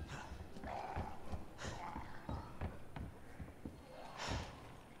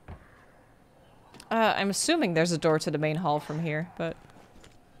 I'm assuming there's a door to the main hall from here, but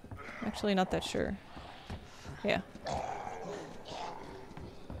I'm actually not that sure. Yeah.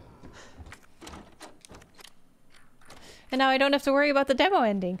 And now I don't have to worry about the demo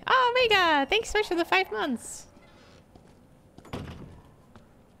ending. Oh, Omega! Thanks so much for the 5 months.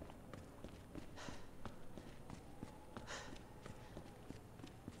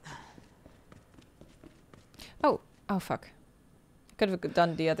 Oh fuck. Could have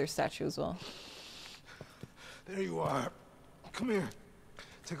done the other statue as well. There you are. Come here.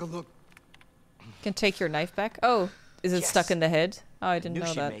 Take a look. Can take your knife back? Oh, is it stuck in the head? Oh, I didn't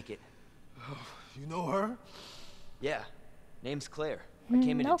know that. Make it. Oh, you know her? Yeah. Name's Claire. I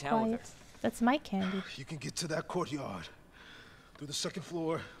came into town with her. That's my candy. You can get to that courtyard. Through the second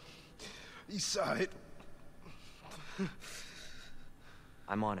floor. East side.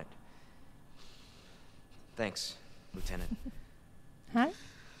 I'm on it. Thanks, Lieutenant. Huh?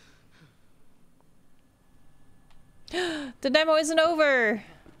 The demo isn't over!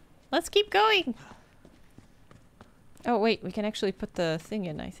 Let's keep going! Oh wait, we can actually put the thing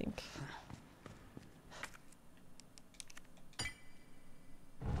in, I think.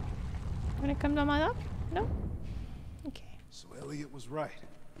 Wanna come down my up? No? Okay. So Elliot was right.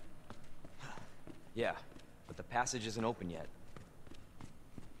 Yeah, but the passage isn't open yet.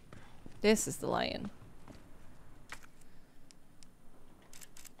 This is the lion.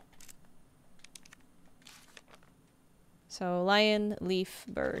 So, lion, leaf,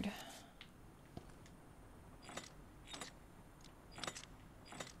 bird.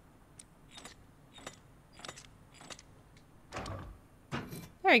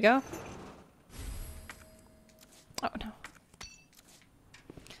 There you go. Oh no.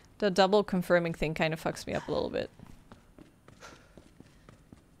 The double confirming thing kind of fucks me up a little bit.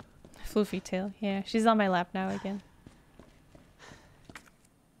 Floofy tail. Yeah, she's on my lap now again.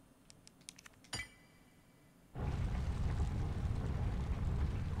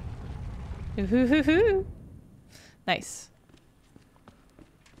 Ooh-hoo-hoo-hoo. Nice.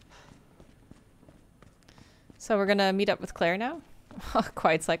 So we're gonna meet up with Claire now?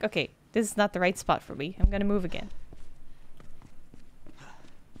 Quiet's like, okay, this is not the right spot for me. I'm gonna move again.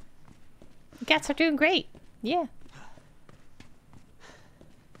 The cats are doing great. Yeah.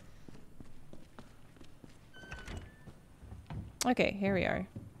 Okay, here we are.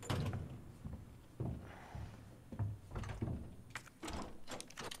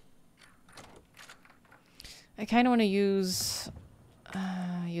 I kind of want to use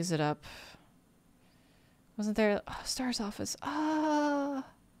it up. Wasn't there Star's office? Ah,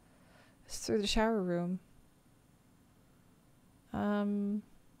 it's through the shower room.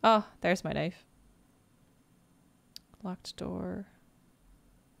 Oh, there's my knife. Locked door.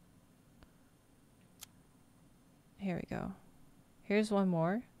 Here we go. Here's one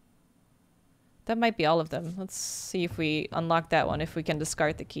more. That might be all of them. Let's see if we unlock that one, if we can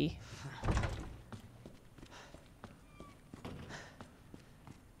discard the key.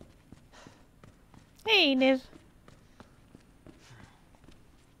 Hey, Niv.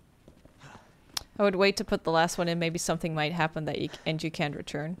 I would wait to put the last one in. Maybe something might happen that you can't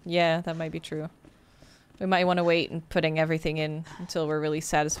return. Yeah, that might be true. We might want to wait and putting everything in until we're really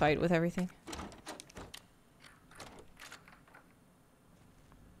satisfied with everything.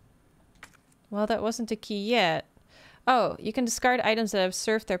 Well, that wasn't a key yet. Oh, you can discard items that have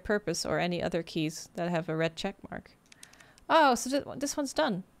served their purpose or any other keys that have a red check mark. Oh, so this one's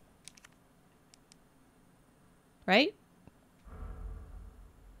done. Right?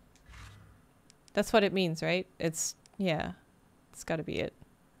 That's what it means, right? It's, yeah. It's gotta be it.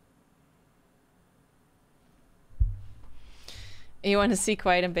 You want to see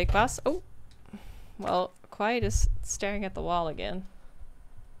Quiet and Big Boss? Oh! Well, Quiet is staring at the wall again.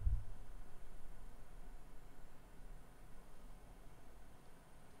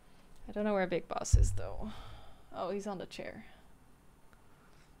 I don't know where Big Boss is, though. Oh, he's on the chair.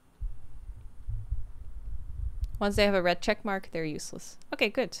 Once they have a red check mark, they're useless. Okay,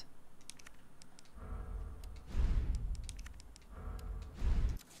 good.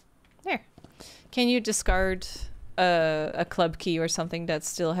 There. Can you discard a club key or something that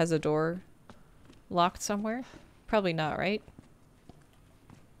still has a door locked somewhere? Probably not, right?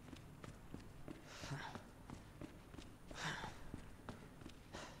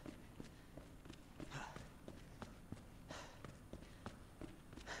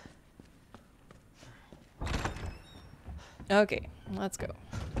 Okay, let's go.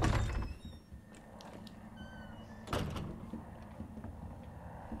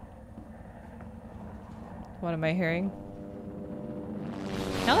 What am I hearing?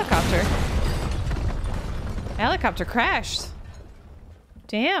 Helicopter. Helicopter crashed.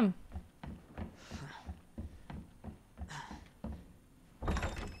 Damn.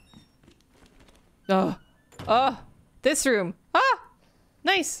 Oh. Oh. This room. Ah!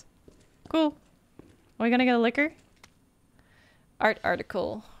 Nice. Cool. Are we gonna get a liquor? Art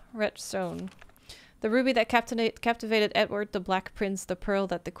article. Redstone. The ruby that captivated Edward the Black Prince, the pearl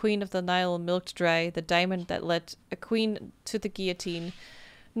that the Queen of the Nile milked dry, the diamond that led a queen to the guillotine.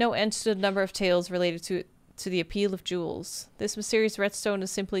 No end to the number of tales related to the appeal of jewels. This mysterious redstone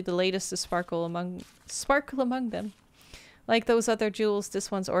is simply the latest to sparkle among them. Like those other jewels, this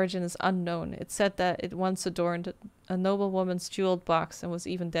one's origin is unknown. It's said that it once adorned a noble woman's jeweled box and was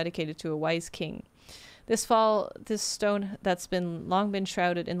even dedicated to a wise king. This fall, this stone that's long been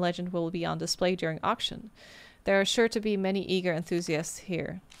shrouded in legend will be on display during auction. There are sure to be many eager enthusiasts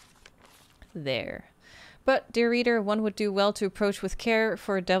here. There. But, dear reader, one would do well to approach with care,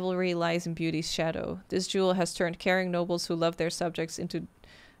 for devilry lies in beauty's shadow. This jewel has turned caring nobles who love their subjects into...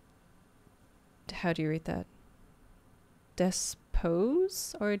 How do you read that?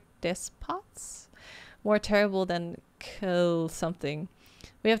 Despots? Or despots? More terrible than kill something.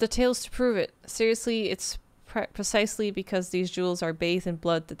 We have the tales to prove it. Seriously, it's precisely because these jewels are bathed in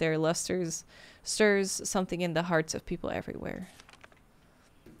blood that their lusters stirs something in the hearts of people everywhere.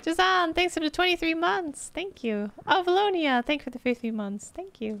 Jazan, thanks for the 23 months. Thank you. Oh, Valonia, thanks for the 50 months.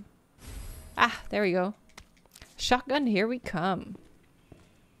 Thank you. Ah, there we go. Shotgun, here we come.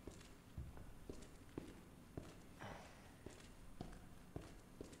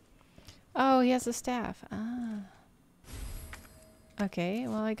 Oh, he has a staff. Ah. Okay,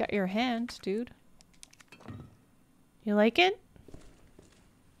 well, I got your hand, dude. You like it?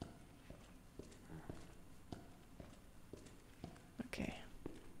 Okay.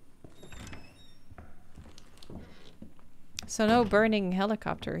 So no burning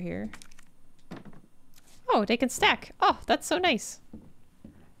helicopter here. Oh, they can stack. Oh, that's so nice.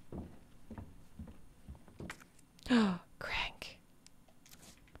 Oh, crank.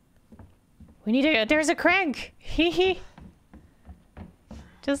 We need a... There's a crank! Hee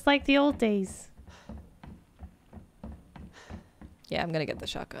Just like the old days. Yeah, I'm gonna get the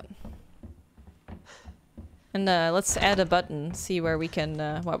shotgun. And let's add a button, see where we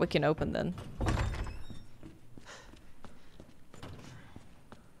can, what we can open then.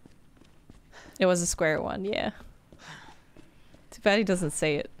 It was a square one, yeah. Too bad he doesn't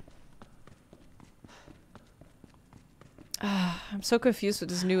say it. I'm so confused with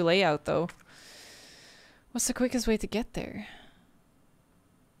this new layout though. What's the quickest way to get there?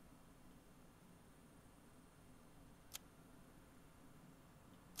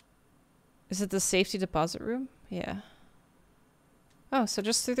 Is it the safety deposit room? Yeah. Oh, so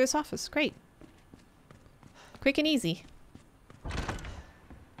just through this office. Great. Quick and easy.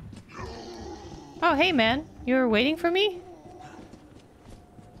 Oh, hey man. You were waiting for me?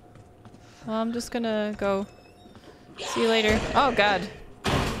 Well, I'm just gonna go. See you later. Oh god.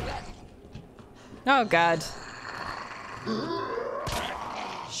 Oh god.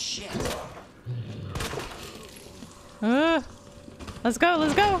 Shit. Let's go,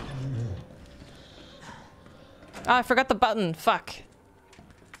 let's go! Oh, I forgot the button. Fuck.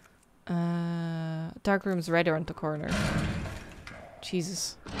 Dark room's right around the corner.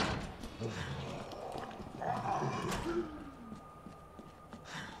 Jesus.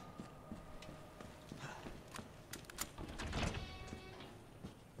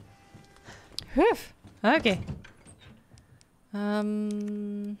 Whew. Okay.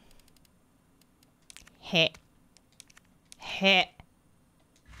 Heh. Heh.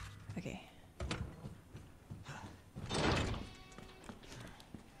 Okay.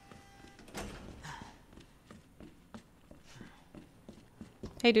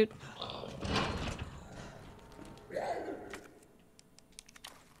 Hey, dude.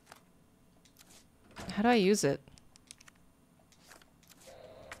 How do I use it?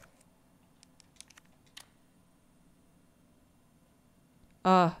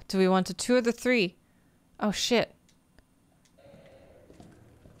 Do we want the 2 or the 3? Oh, shit.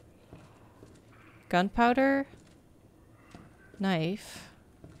 Gunpowder. Knife.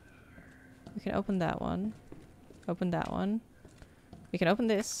 We can open that one. Open that one. We can open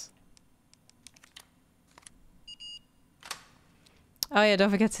this. Oh yeah, don't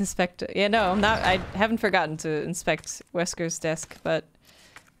forget to inspect. Yeah, no, I'm not. I haven't forgotten to inspect Wesker's desk, but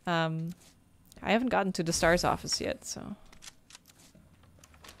I haven't gotten to the STARS office yet, so.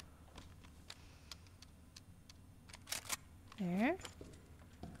 There.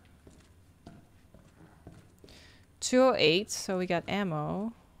 208, so we got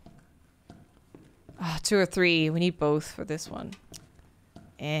ammo. Ah, 2 or 3. We need both for this one.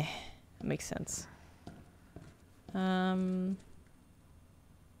 That makes sense.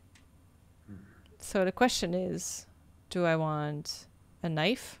 So the question is, do I want a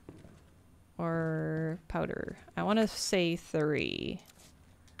knife or powder? I want to say 3.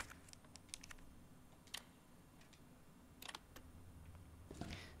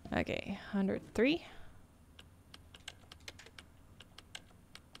 Okay, 103.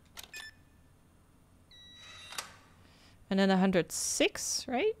 And then 106,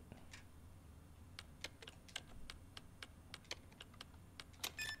 right?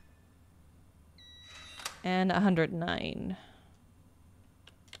 And 109.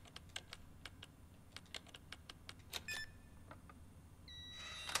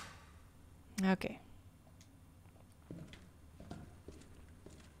 Okay.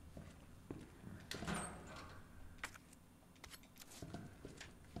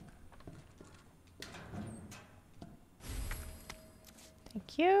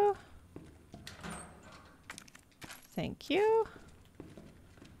 Thank you. Thank you.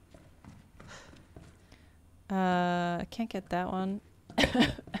 I can't get that one.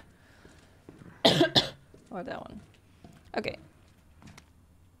 Or that one. Okay.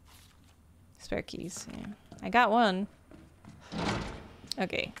 Spare keys. Yeah. I got one.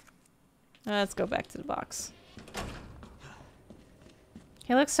 Okay. Let's go back to the box.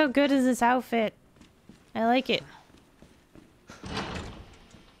 He looks so good as this outfit. I like it.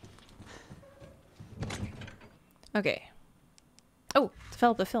 Okay. Oh,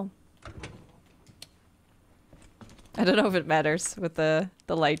 develop the film. I don't know if it matters with the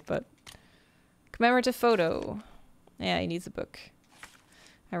light, but commemorative photo. Yeah, he needs a book.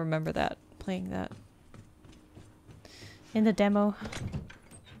 I remember that, playing that in the demo.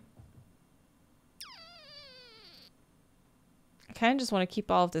 I kind of just want to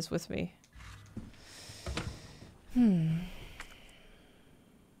keep all of this with me.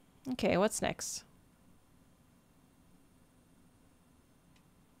 Okay, what's next?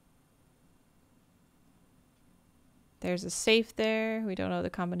 There's a safe there. We don't know the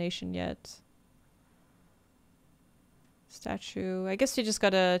combination yet. Statue. I guess we just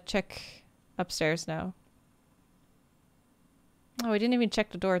gotta check upstairs now. Oh, we didn't even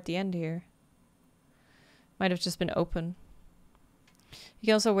check the door at the end here. Might have just been open. You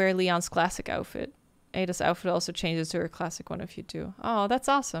can also wear Leon's classic outfit. Ada's outfit also changes to her classic one if you do. Oh, that's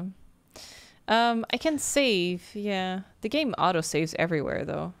awesome. I can save. Yeah. The game auto-saves everywhere,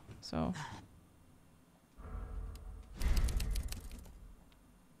 though. So...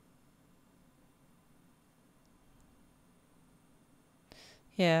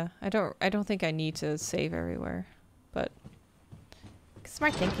 yeah, I don't think I need to save everywhere, but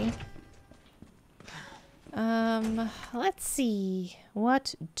smart thinking. Let's see.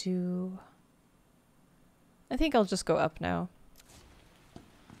 What do... I think I'll just go up now.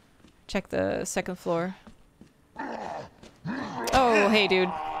 Check the second floor. Oh, hey,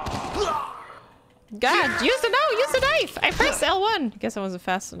 dude. God, use the knife! I pressed L1! Guess I wasn't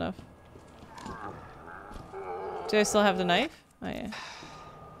fast enough. Do I still have the knife? Oh, yeah.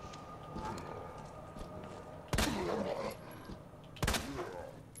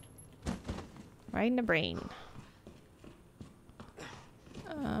 Right in the brain.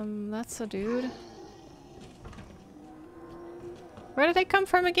 That's a dude. Where did they come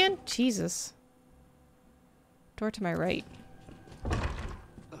from again? Jesus. Door to my right.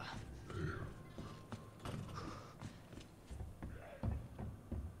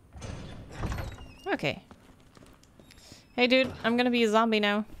 Okay. Hey dude, I'm gonna be a zombie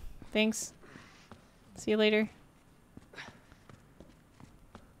now. Thanks. See you later.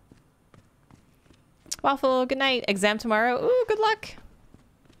 Waffle, good night. Exam tomorrow. Ooh, good luck.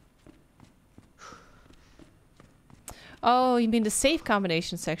 Oh, you mean the safe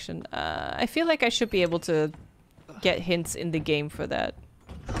combination section? I feel like I should be able to get hints in the game for that.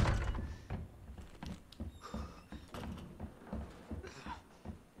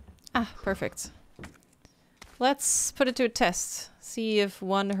 Ah, perfect. Let's put it to a test. See if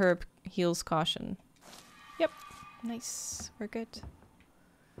one herb heals caution. Yep. Nice. We're good.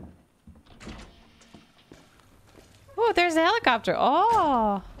 Oh, there's a helicopter.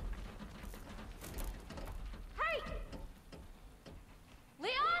 Oh. Hey!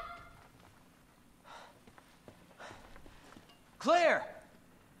 Leon? Claire!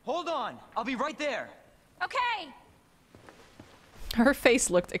 Hold on! I'll be right there! Okay! Her face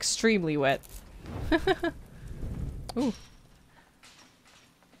looked extremely wet. Ooh.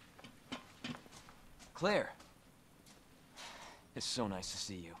 Claire. It's so nice to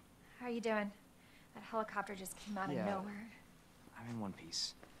see you. How are you doing? That helicopter just came out of nowhere. I'm in one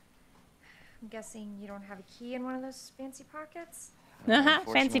piece. I'm guessing you don't have a key in one of those fancy pockets? Fancy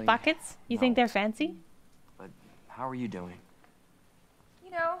Unfortunately, pockets? You think no. they're fancy? But how are you doing?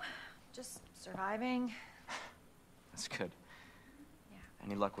 You know, just surviving. That's good. Yeah.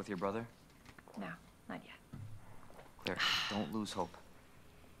 Any luck with your brother? No, not yet. Claire, don't lose hope.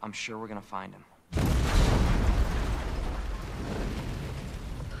 I'm sure we're gonna find him.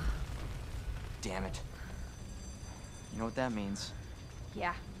 Damn it. You know what that means?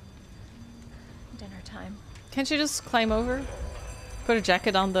 Yeah. Dinner time. Can't you just climb over? Put a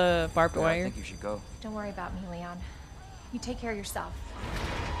jacket on the barbed Claire, I wire? think you should go. Don't worry about me, Leon. You take care of yourself.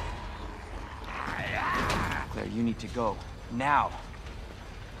 Claire, you need to go. Now!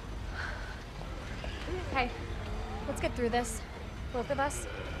 Hey, let's get through this. Both of us.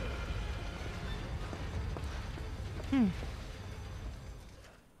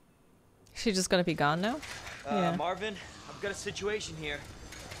 She just gonna be gone now? Yeah. Marvin, I've got a situation here.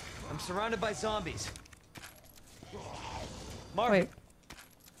 I'm surrounded by zombies. Marvin, Wait.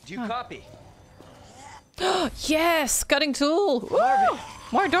 do you copy? Yes! Cutting tool! Woo! Marvin!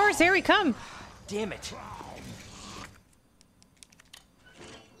 More doors, here we come! Damn it.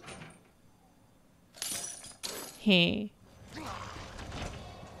 Hey.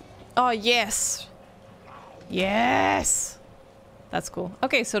 Oh, yes! Yes! That's cool.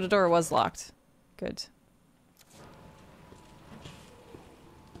 Okay, so the door was locked. Good.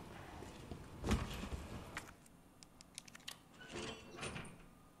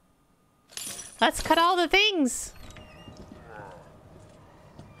 Let's cut all the things!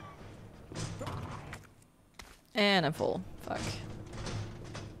 And I'm full. Fuck.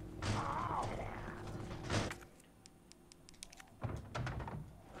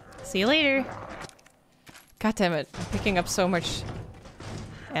 See you later. God damn it. I'm picking up so much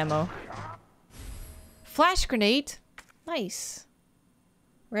ammo. Flash grenade. Nice.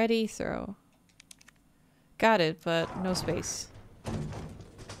 Ready, throw. Got it, but no space.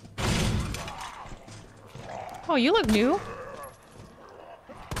 Oh, you look new.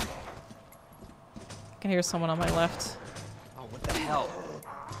 I can hear someone on my left. Oh, what the hell?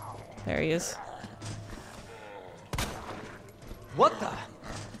 There he is. What the?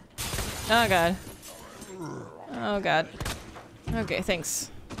 Oh god. Oh god. Okay, thanks.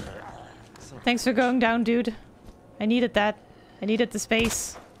 Thanks for going down, dude. I needed that. I needed the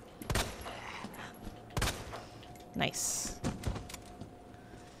space. Nice.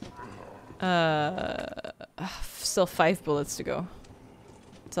 Still 5 bullets to go.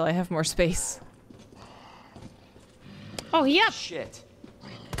 Until I have more space. Oh, yep! Shit.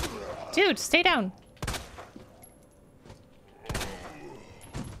 Dude, stay down.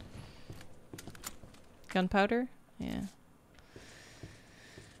 Gunpowder? Yeah.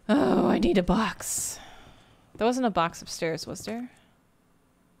 Oh, I need a box. There wasn't a box upstairs, was there?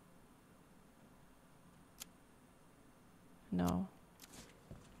 No.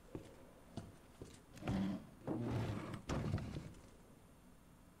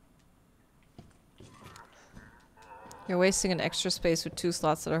 You're wasting an extra space with 2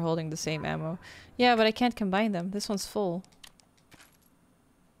 slots that are holding the same ammo. Yeah, but I can't combine them. This one's full.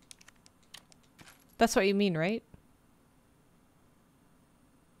 That's what you mean, right?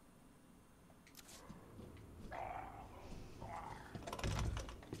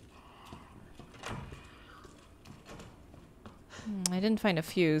 didn't find a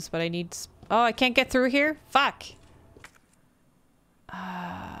fuse, but I need... Oh, I can't get through here? Fuck!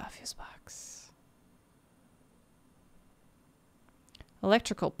 Fuse box.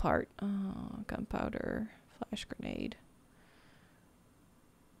 Electrical part. Oh, gunpowder. Flash grenade.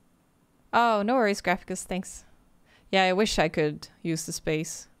 Oh, no worries, Graphicus. Thanks. Yeah, I wish I could use the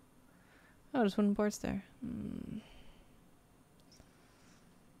space. Oh, there's wooden boards there.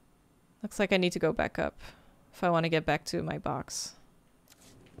 Looks like I need to go back up if I want to get back to my box.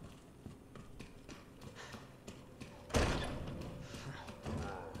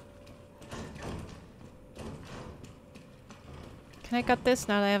 Can I cut this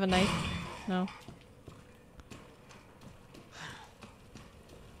now that I have a knife? No.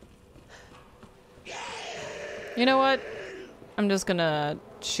 You know what? I'm just gonna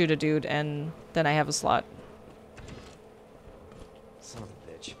shoot a dude and then I have a slot. Son of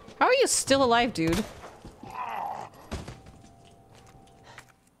a bitch. How are you still alive, dude?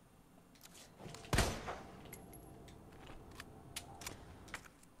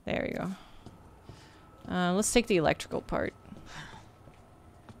 There you go. Let's take the electrical part.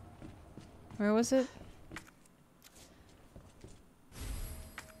 Where was it?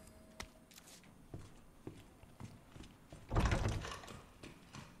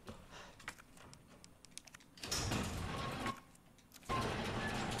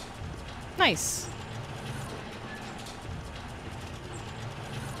 Nice.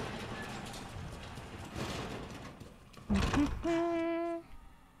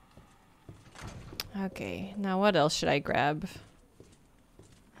 Okay, now what else should I grab?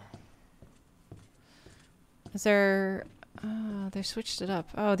 Is there... they switched it up.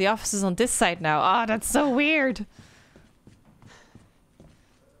 Oh, the office is on this side now. Oh, that's so weird.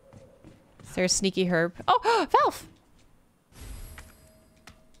 Is there a sneaky herb? Oh, Valve!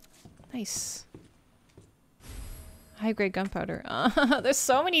 Nice. High-grade gunpowder. There's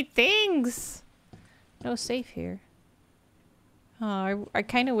so many things! No safe here. Oh, I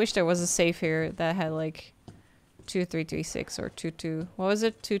kind of wish there was a safe here that had like 2336 or 22... What was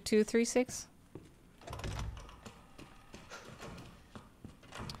it? 2236?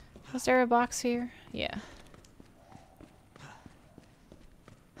 Was there a box here? Yeah.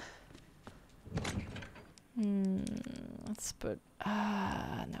 Let's put...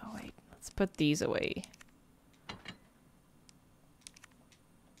 no, wait. Let's put these away.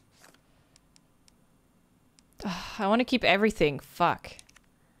 I want to keep everything. Fuck.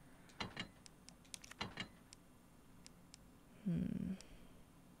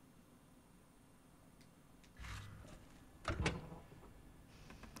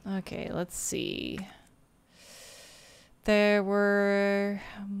 Okay, let's see. There were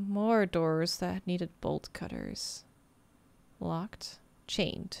more doors that needed bolt cutters. Locked.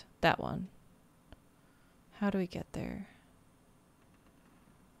 Chained. That one. How do we get there?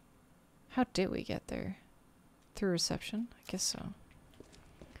 How did we get there? Through reception? I guess so.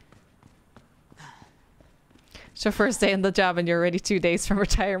 So first day on the job and you're already 2 days from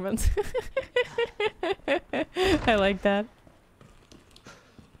retirement. I like that.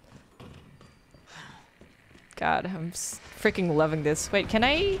 God, I'm freaking loving this. Wait, can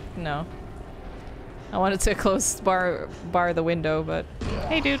I? No. I wanted to close bar the window, but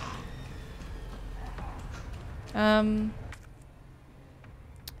hey, dude.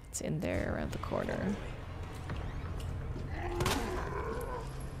 It's in there around the corner.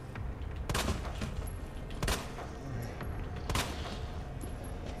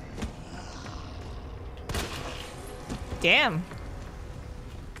 Damn.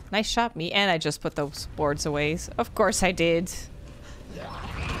 Nice shot, me. And I just put those boards away. Of course I did.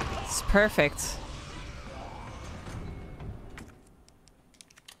 It's perfect.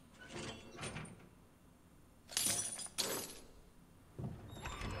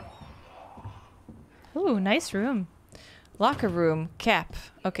 Ooh, nice room. Locker room. Cap.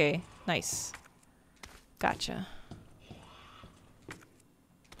 Okay, nice. Gotcha.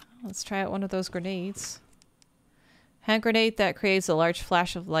 Let's try out one of those grenades. Hand grenade that creates a large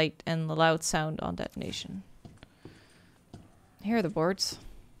flash of light and a loud sound on detonation. Here are the boards.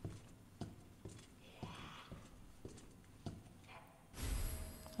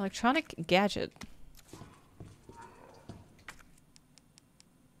 Electronic gadget.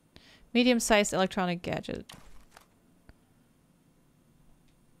 Medium-sized electronic gadget.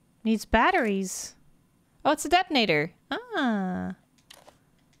 Needs batteries. Oh, it's a detonator. Ah.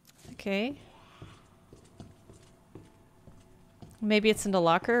 Okay. Maybe it's in the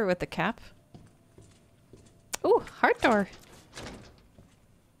locker with the cap. Ooh, heart door.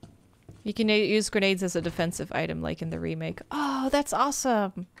 You can use grenades as a defensive item like in the remake. Oh, that's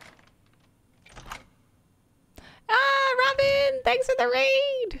awesome. Ah, Robin! thanks for the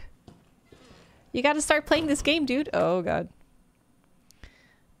raid! You gotta start playing this game, dude. Oh, God.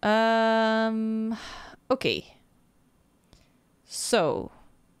 Okay. So,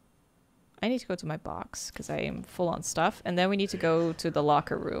 I need to go to my box because I am full on stuff. And then we need to go to the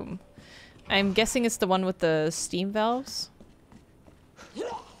locker room. I'm guessing it's the one with the steam valves.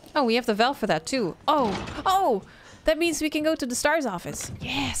 Oh, we have the valve for that too. Oh! That means we can go to the STARS office.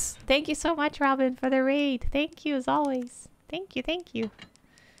 Yes! Thank you so much, Robin, for the raid. Thank you, as always. Thank you, thank you.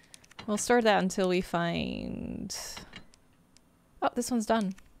 We'll store that until we find... Oh, this one's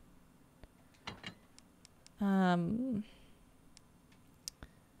done. Until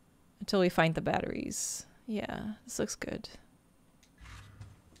we find the batteries. Yeah, this looks good.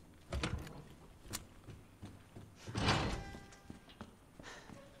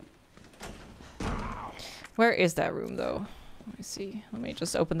 Where is that room, though? Let me see. Let me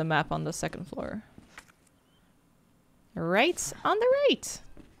just open the map on the second floor. Right on the right.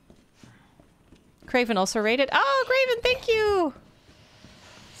 Craven also raided. Oh, Craven, thank you!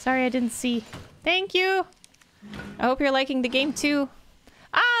 Sorry I didn't see. Thank you! I hope you're liking the game, too.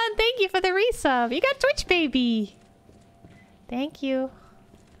 Ah, and thank you for the resub! You got Twitch, baby! Thank you.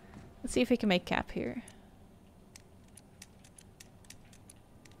 Let's see if we can make cap here.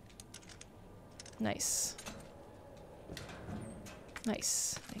 Nice.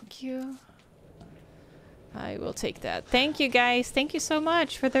 Nice. Thank you. I will take that. Thank you, guys. Thank you so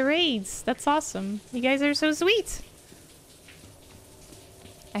much for the raids. That's awesome. You guys are so sweet.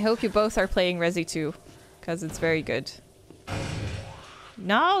 I hope you both are playing Resi 2, because it's very good.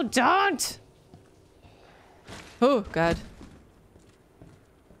 No, don't! Oh, God.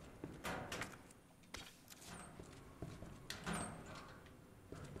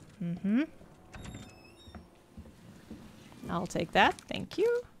 Mm-hmm. I'll take that. Thank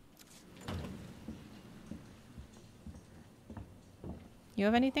you. You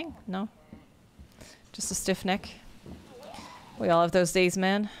have anything? No? Just a stiff neck? We all have those days,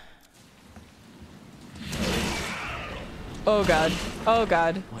 man. Oh, God. Oh,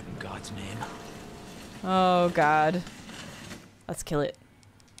 God. What in God's name? Oh, God. Let's kill it.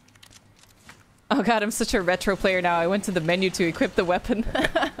 Oh, God, I'm such a retro player now. I went to the menu to equip the weapon.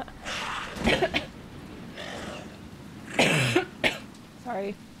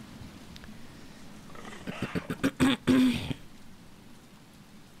 Sorry.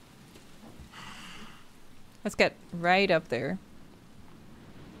 Let's get right up there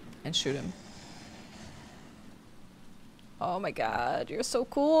and shoot him. Oh my God, you're so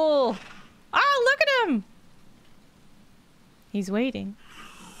cool. Ah, look at him. He's waiting.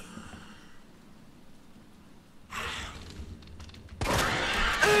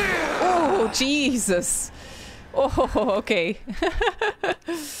 Oh, Jesus. Oh, okay.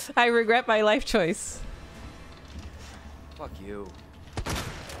 I regret my life choice. Fuck you.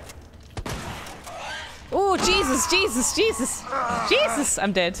 Oh, Jesus, Jesus, Jesus. Jesus,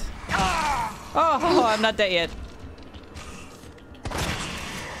 I'm dead. Oh, I'm not dead yet.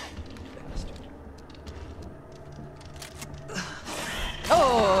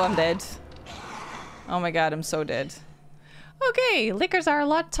 Oh, I'm dead. Oh my God, I'm so dead. Okay, lickers are a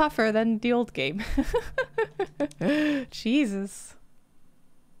lot tougher than the old game. Jesus.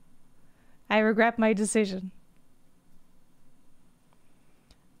 I regret my decision.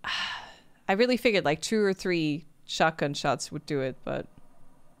 I really figured like 2 or 3 shotgun shots would do it, but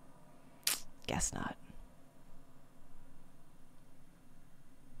guess not.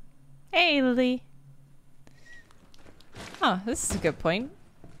 Hey, Lily. Oh, this is a good point.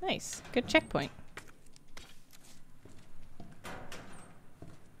 Nice. Good checkpoint.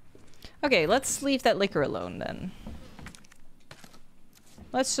 Okay, let's leave that liquor alone then.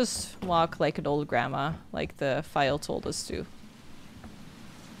 Let's just walk like an old grandma, like the file told us to.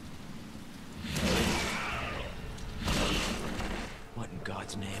 What in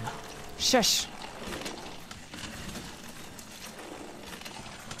God's name? Shush.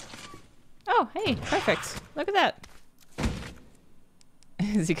 Oh, hey, perfect. Look at that.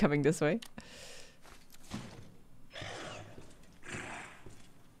 Is he coming this way?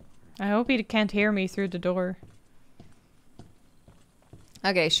 I hope he can't hear me through the door.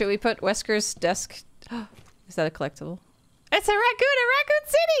 Okay, should we put Wesker's desk? Is that a collectible? It's a Raccoon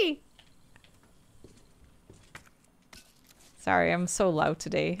City! Sorry, I'm so loud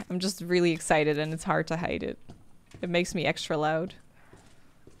today. I'm just really excited and it's hard to hide it. It makes me extra loud.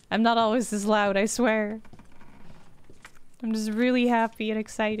 I'm not always this loud, I swear. I'm just really happy and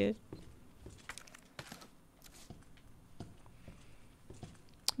excited.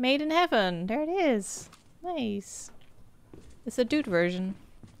 Made in heaven. There it is. Nice. It's a dude version.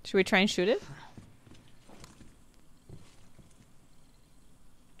 Should we try and shoot it?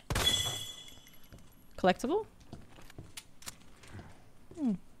 Collectible?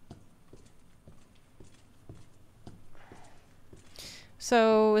 Hmm.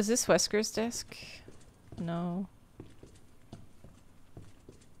 So, is this Wesker's desk? No.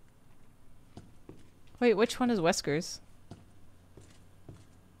 Wait, which one is Wesker's?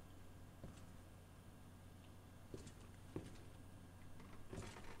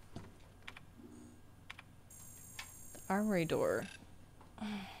 The armory door.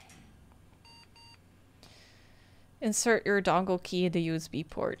 Insert your dongle key in the USB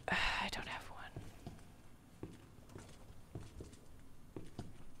port. I don't have one.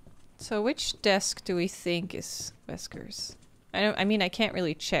 So which desk do we think is Wesker's? I mean, I can't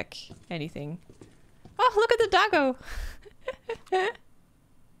really check anything. Oh, look at the doggo!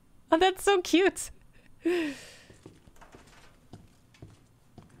 Oh, that's so cute!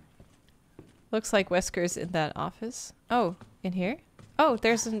 Looks like Wesker's in that office. Oh, in here? Oh,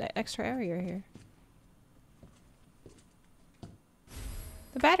 there's an extra area here.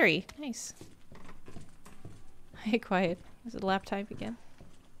 The battery! Nice. Hey, quiet. Is it lap time again?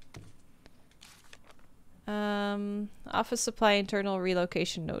 Office supply internal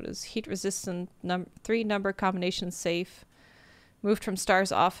relocation notice. Heat resistant 3 number combination safe. Moved from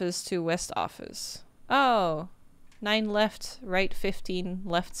Star's office to West office. Oh. 9 left, right 15,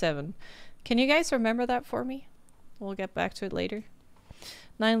 left 7. Can you guys remember that for me? We'll get back to it later.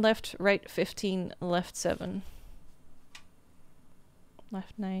 9 left, right 15, left 7.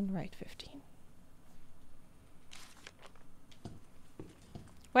 Left 9, right 15.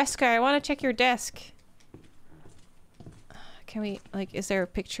 Wesker, I want to check your desk. Can we, like, is there a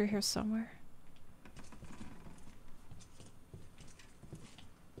picture here somewhere?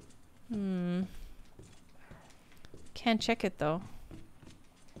 Can't check it though.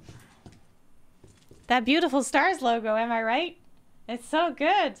 That beautiful stars logo, am I right? It's so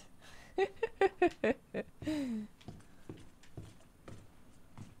good.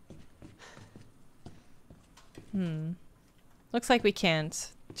 Looks like we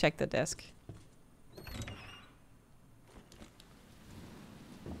can't check the desk.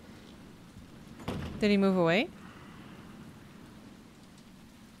 Did he move away?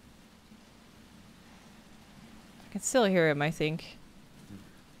 I can still hear him, I think.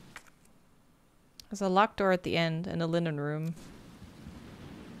 There's a locked door at the end and a linen room.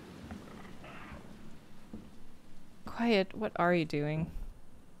 Quiet, what are you doing?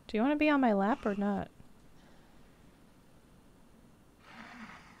 Do you want to be on my lap or not?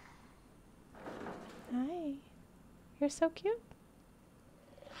 Hi. You're so cute.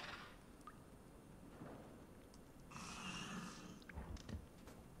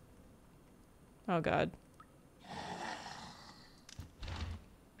 Oh god.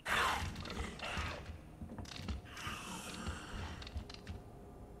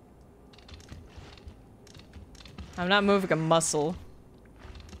 I'm not moving a muscle.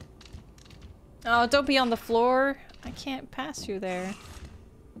 Oh, don't be on the floor. I can't pass you there.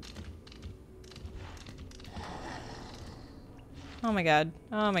 Oh my god.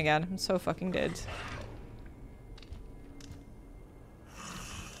 Oh my god. I'm so fucking dead.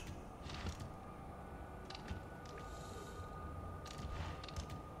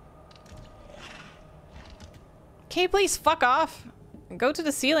 Can you please fuck off? Go to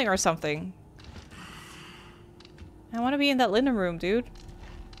the ceiling or something. I want to be in that linen room, dude.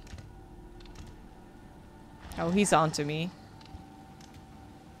 Oh, he's onto me.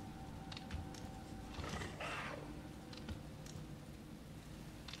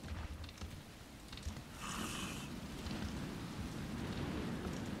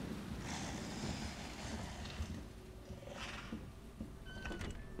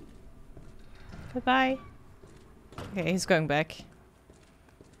 Goodbye. Okay, he's going back.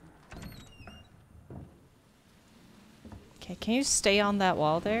 Okay, can you stay on that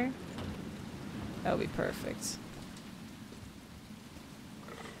wall there? That would be perfect.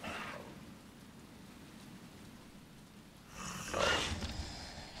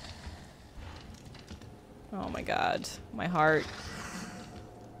 Oh my god, my heart.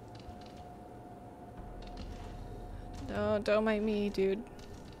 No, don't mind me, dude.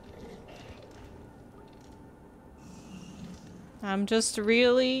 I'm just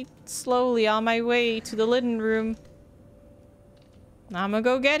really slowly on my way to the linen room. I'm gonna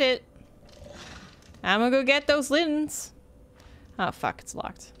go get it. I'm gonna go get those linens. Oh fuck, it's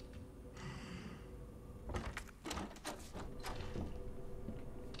locked.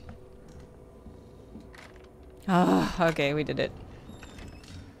 Oh, okay, we did it.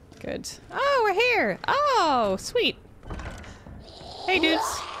 Good. Oh, we're here! Oh, sweet. Hey,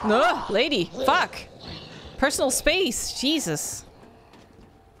 dudes. Ugh, lady, fuck. Personal space, Jesus.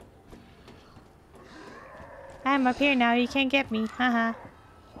 I'm up here now. You can't get me. Haha.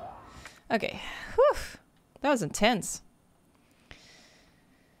 Okay. Whew. That was intense.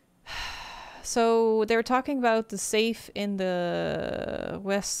 So they were talking about the safe in the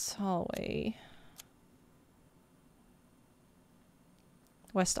west hallway.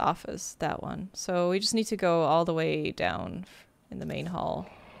 West office, that one. So we just need to go all the way down in the main hall.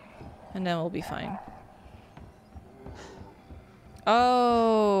 And then we'll be fine.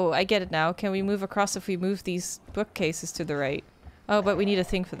 Oh, I get it now. Can we move across if we move these bookcases to the right? Oh, but we need a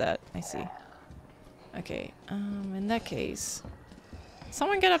thing for that. I see. Okay, in that case...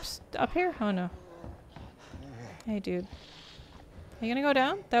 Someone get up here? Oh no. Hey dude. Are you gonna go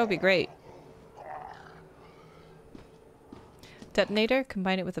down? That would be great. Detonator?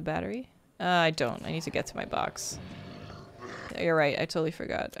 Combine it with a battery? I don't. I need to get to my box. You're right. I totally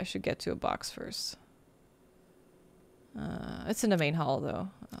forgot. I should get to a box first. It's in the main hall though.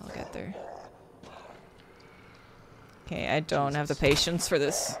 I'll get there. Okay, I don't have the patience for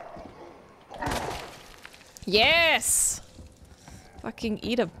this. Yes! Fucking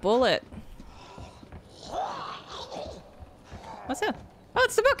eat a bullet. What's that? Oh,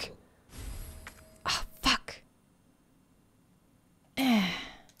 it's the book! Oh, fuck.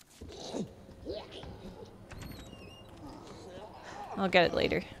 I'll get it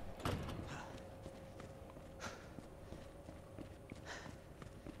later.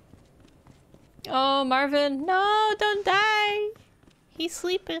 Oh, Marvin. No, don't die. He's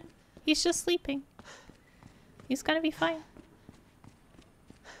sleeping. He's just sleeping. He's gonna be fine.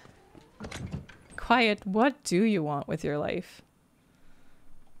 Quiet, what do you want with your life?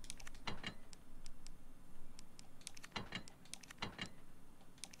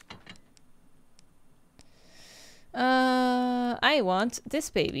 I want this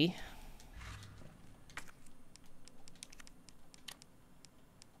baby.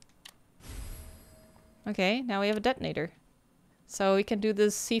 Okay, now we have a detonator. So we can do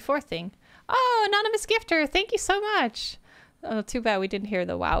this C4 thing. Oh, anonymous gifter, thank you so much. Oh, too bad we didn't hear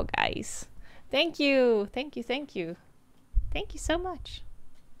the wow, guys. Thank you, thank you, thank you. Thank you so much.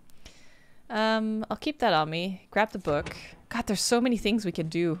 I'll keep that on me. Grab the book. God, there's so many things we can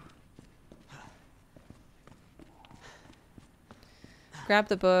do. Grab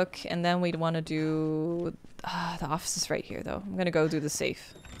the book, and then we'd want to do... the office is right here, though. I'm gonna go do the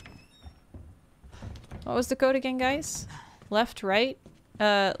safe. What was the code again, guys? Left, right?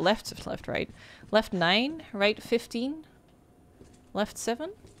 Left, right. Left 9, right 15, left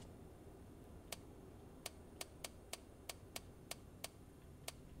 7?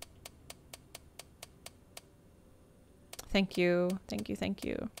 Thank you, thank you, thank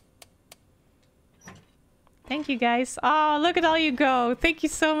you. Thank you, guys. Oh, look at all you go. Thank you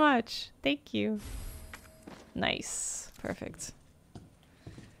so much. Thank you. Nice. Perfect.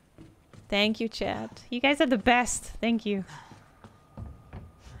 Thank you, chat. You guys are the best. Thank you.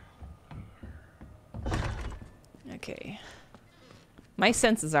 Okay. My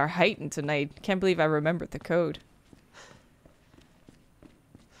senses are heightened tonight. Can't believe I remembered the code.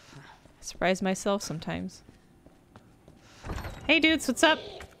 I surprise myself sometimes. Hey dudes, what's up?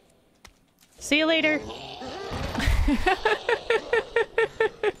 See you later.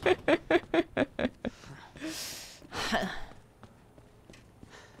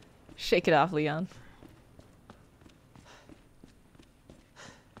 Shake it off, Leon.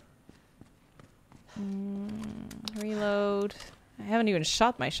 Reload. I haven't even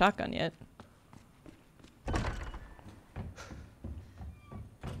shot my shotgun yet.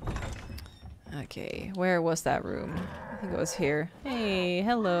 Okay, where was that room? I think it was here. Hey,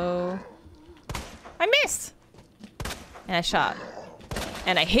 hello. I missed! And I shot.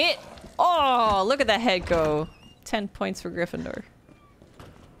 And I hit! Oh, look at that head go. 10 points for Gryffindor.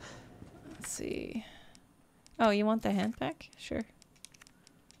 Let's see. Oh, you want the hand back? Sure.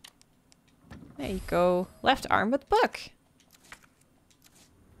 There you go. Left arm with book.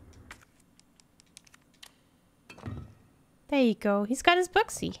 There you go. He's got his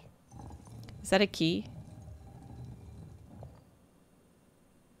booksy. Is that a key?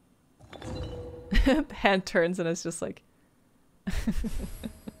 The hand turns and it's just like...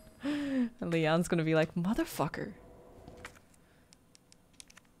 And Leon's gonna be like, motherfucker.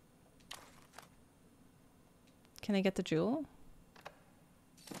 Can I get the jewel?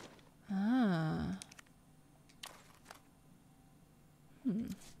 Ah.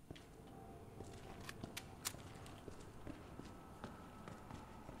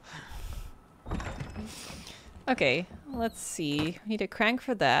 Okay, let's see. We need a crank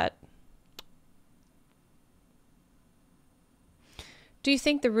for that. Do you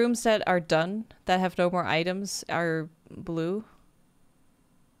think the rooms that are done, that have no more items, are blue?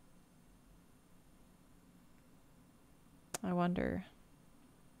 I wonder.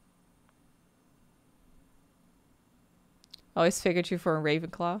 Always figured you for a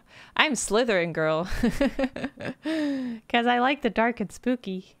Ravenclaw. I'm Slytherin, girl. Because I like the dark and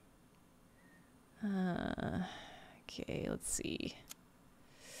spooky. Okay, let's see.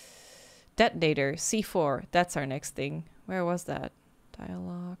 Detonator, C4. That's our next thing. Where was that?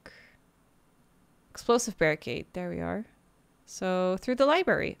 Dialogue. Explosive barricade. There we are. So, through the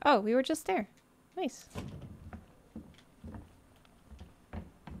library. Oh, we were just there. Nice.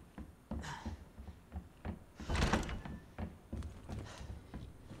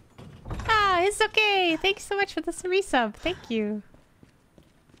 Ah, it's okay. Thanks so much for the resub. Thank you.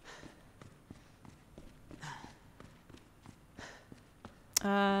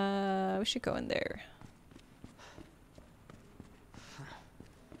 We should go in there.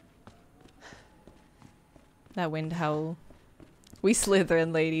 That wind howl. We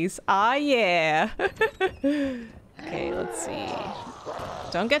Slytherin ladies. Ah, yeah. Okay, let's see.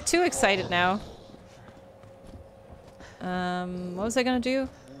 Don't get too excited now. What was I gonna do?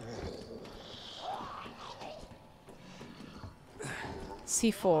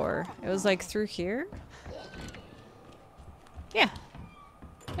 C4. It was like through here? Yeah.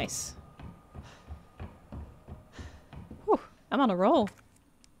 Nice. Whew, I'm on a roll.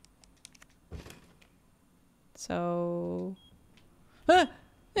 So...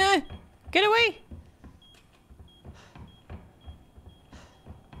 get away!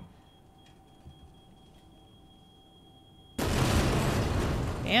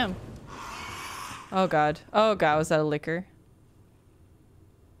 Damn. Oh god. Oh god, was that a liquor?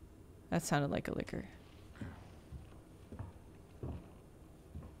 That sounded like a liquor.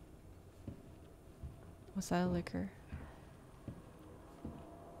 Was that a liquor?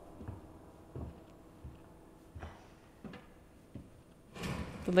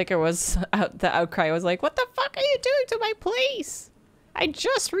 The liquor was out. The outcry was like, "What the fuck are you doing to my place? I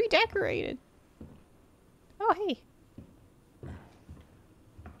just redecorated." Oh hey.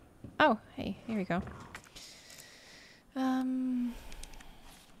 Oh hey, here we go.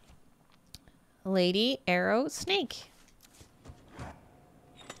 Lady, arrow, snake.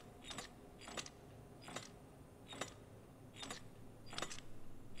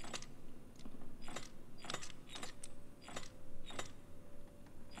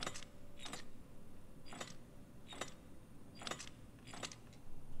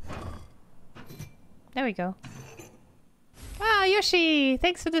 There we go. Ah, Yoshi!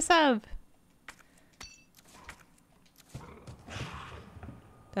 Thanks for the sub!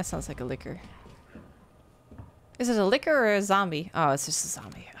 That sounds like a liquor. Is it a liquor or a zombie? Oh, it's just a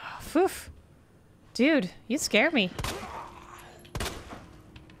zombie. Oh, phew. Dude, you scare me.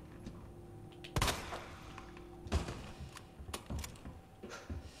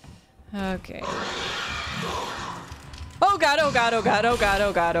 Okay. Oh god, oh god, oh god, oh god,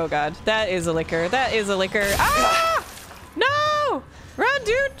 oh god, oh god. That is a liquor. That is a liquor. Ah! No! Run,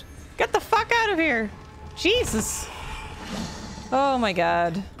 dude! Get the fuck out of here! Jesus! Oh my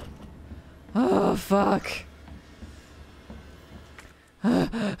god. Oh, fuck.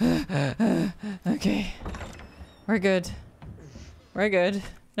 Okay. We're good. We're good.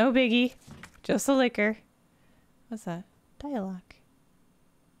 No biggie. Just a liquor. What's that? Dialogue.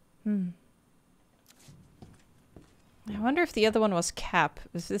 I wonder if the other one was cap.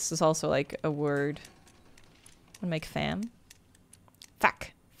 If this is also like a word. I'll make fam.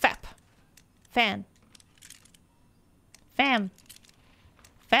 Fuck. Fap. Fan. Fam.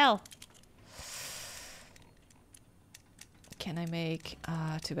 Fell. Can I make...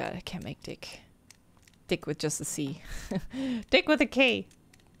 too bad I can't make dick. Dick with just a C. Dick with a K.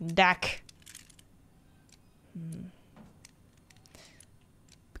 Dak.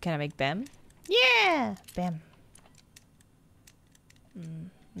 Can I make Bam? Yeah! Bam.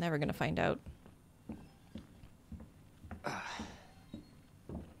 Never gonna find out.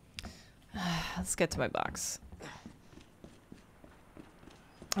 Let's get to my box.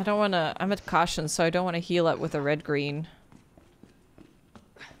 I don't wanna... I'm at caution, so I don't want to heal up with a red-green.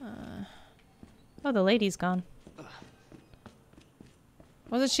 Oh, the lady's gone.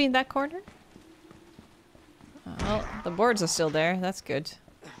 Wasn't she in that corner? Well, the boards are still there. That's good.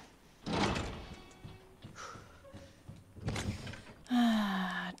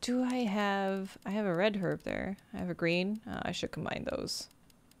 Do I have... I have a red herb there. I have a green. I should combine those.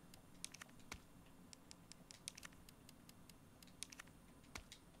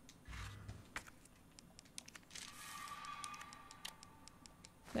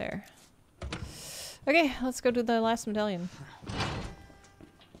 There. Okay, let's go to the last medallion.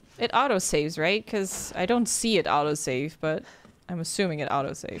 It auto-saves, right? Because I don't see it auto-save, but I'm assuming it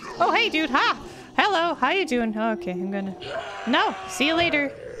auto-saves. Oh, hey, dude! Ha! hello. How you doing? Oh, okay, I'm gonna... No, see you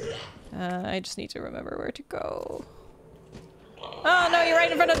later. I just need to remember where to go. Oh, no, you're right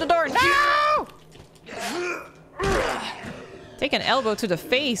in front of the door. No! Take an elbow to the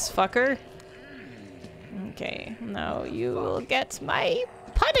face, fucker. Okay, now you will get my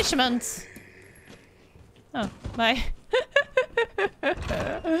punishment. Oh, my...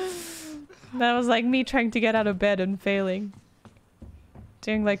 That was like me trying to get out of bed and failing.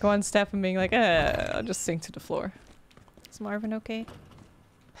 Doing like one step and being like, I'll just sink to the floor. Is Marvin okay?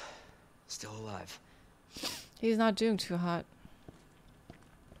 Still alive. He's not doing too hot.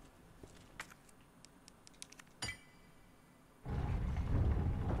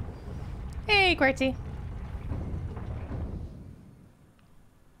 Hey, Quarty.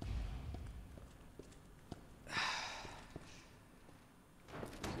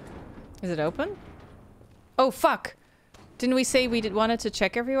 Is it open? Oh, fuck! Didn't we say we wanted to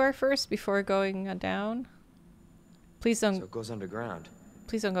check everywhere first before going down? Please don't... So it goes underground.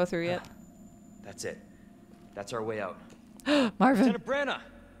 Please don't go through yet. That's it. That's our way out. Marvin! Lieutenant Branna!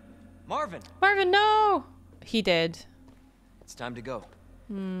 Marvin! Marvin, no! He did. It's time to go.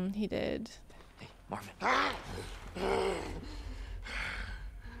 He did. Hey, Marvin.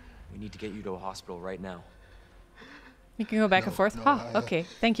 We need to get you to a hospital right now. You can go back and forth? No, okay.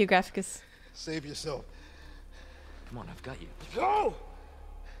 Thank you, Graphicus. Save yourself. Come on, I've got you. No!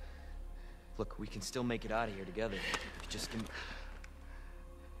 Look, we can still make it out of here together. Just give me...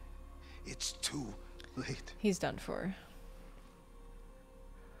 It's too late. He's done for.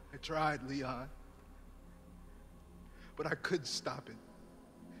 I tried, Leon. But I couldn't stop it.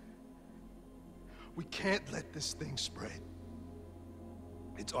 We can't let this thing spread.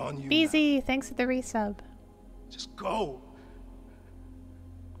 It's on you. Easy, thanks for the resub. Just go.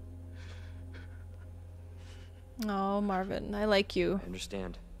 Oh, Marvin, I like you. I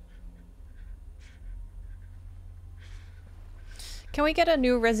understand. Can we get a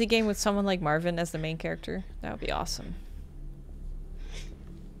new Resi game with someone like Marvin as the main character? That would be awesome.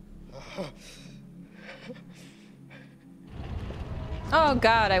 Oh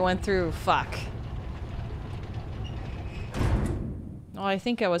god, I went through. Fuck. Oh, I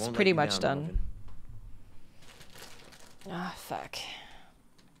think I was Won't let pretty you much down, done. Marvin. Ah, fuck.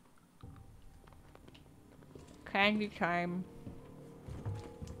 Candy time.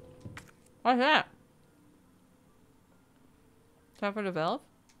 What's that? Is that for the valve?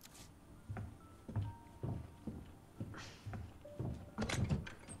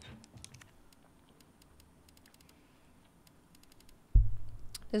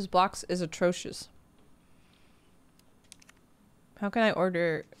 This box is atrocious. How can I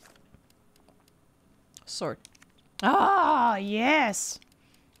order sword? Ah, yes!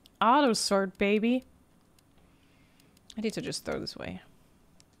 Auto sword, baby. I need to just throw this away.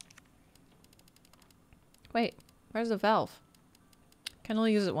 Wait, where's the valve? Can I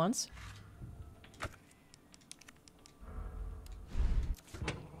only use it once?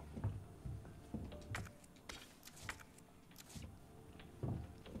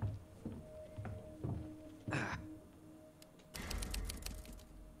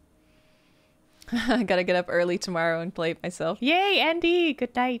 I gotta get up early tomorrow and play it myself. Yay, Andy!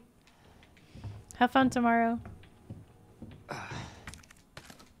 Good night. Have fun tomorrow.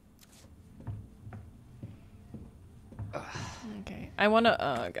 Okay. I wanna...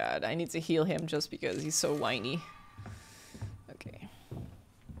 Oh god, I need to heal him just because he's so whiny. Okay.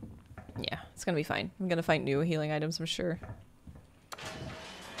 Yeah, it's gonna be fine. I'm gonna find new healing items, I'm sure.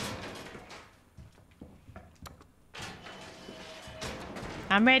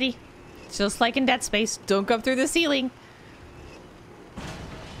 I'm ready. Just like in Dead Space, don't come through the ceiling.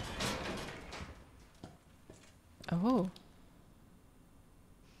 Oh.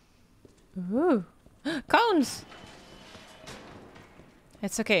 Ooh. Cones!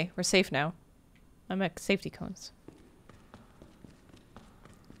 It's okay. We're safe now. I'm at safety cones.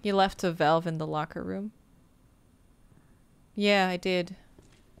 You left a valve in the locker room? Yeah, I did.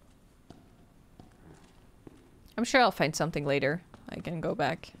 I'm sure I'll find something later. I can go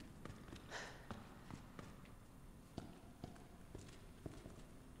back.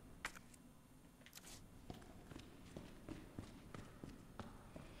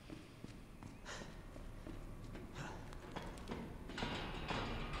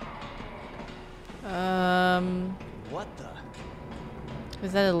 What the?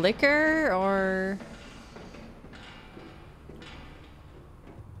 Is that a liquor or...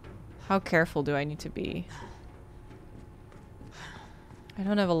 How careful do I need to be? I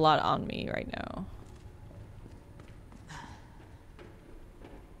don't have a lot on me right now.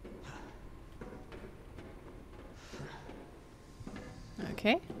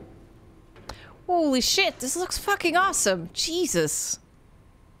 Okay. Holy shit, this looks fucking awesome. Jesus.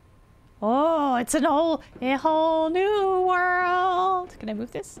 Oh, it's a whole new world. Can I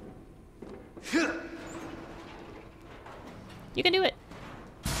move this? You can do it.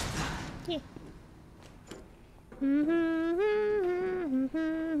 Yeah.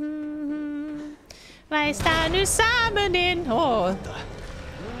 Wij staan nu samen in. Oh.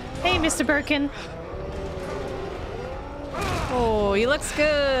 Hey, Mr. Birkin. Oh, he looks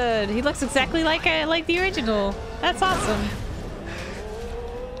good. He looks exactly like the original. That's awesome.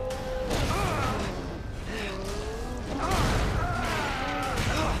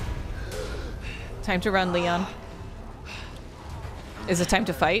 Time to run, Leon. Is it time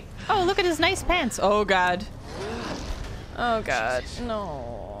to fight? Oh, look at his nice pants. Oh, God. Oh, God.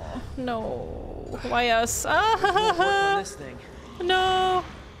 No. No. Why us? Ah, This thing. no.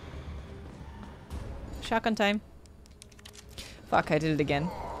 Shotgun time. Fuck, I did it again.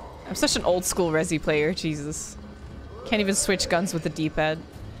 I'm such an old school Resi player. Jesus. Can't even switch guns with the D-pad.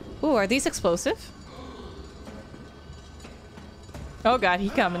 Ooh, are these explosive? Oh, God, he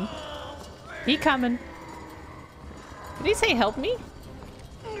coming. He coming. Did he say help me?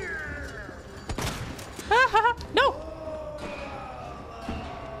 No!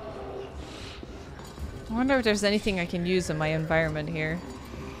 I wonder if there's anything I can use in my environment here.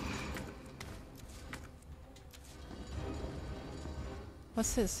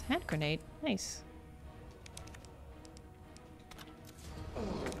 What's this? Hand grenade. Nice.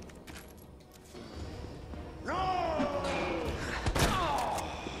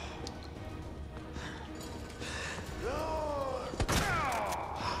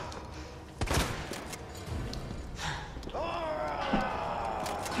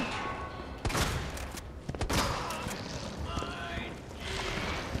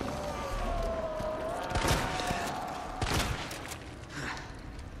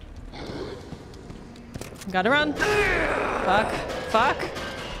 Gotta run. Fuck. Fuck.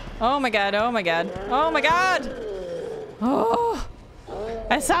 Oh my god. Oh my god. Oh my god. Oh.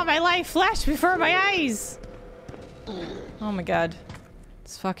 I saw my life flash before my eyes. Oh my god.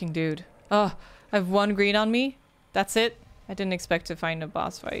 This fucking dude. Oh, I have 1 green on me. That's it. I didn't expect to find a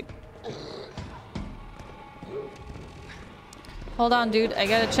boss fight. Hold on, dude. I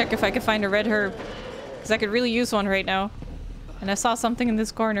gotta check if I can find a red herb. Because I could really use one right now. And I saw something in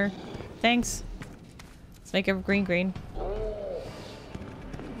this corner. Thanks. Make it green.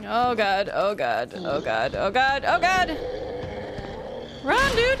 Oh god, oh god, oh god, oh god, oh god!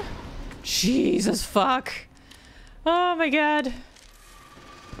 Run, dude! Jesus fuck. Oh my god.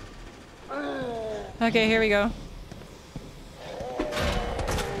 Okay, here we go.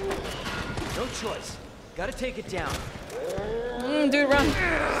 No choice. Gotta take it down. Dude, run.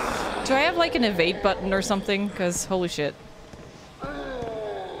 Do I have like an evade button or something? Because holy shit.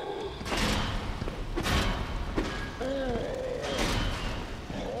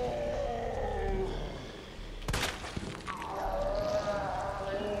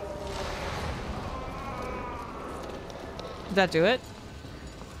 Did that do it?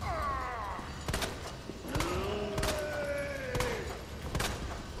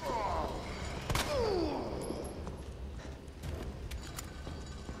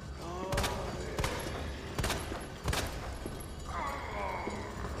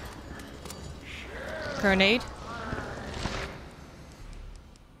 Grenade?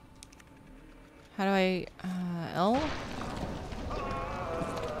 How do I... L?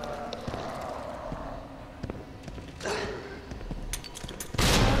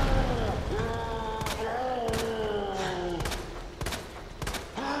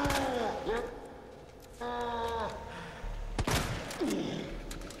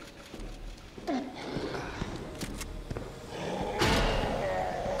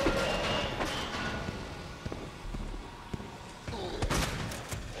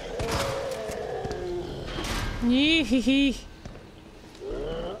 Yee-hee-hee.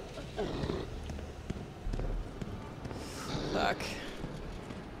 Fuck.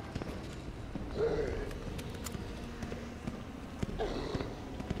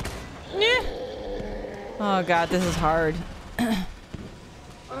 Yeah. Oh god, this is hard.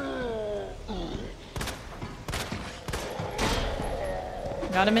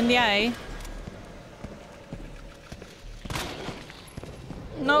 Got him in the eye.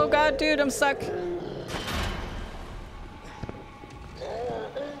 No, god, dude, I'm stuck.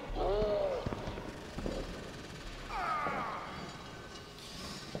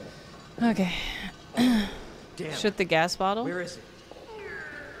 Okay. Damn. Shoot the gas bottle? Where is it?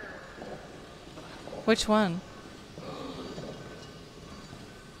 Which one?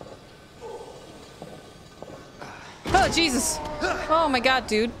 Oh, Jesus! Oh my god,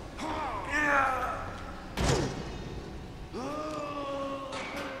 dude.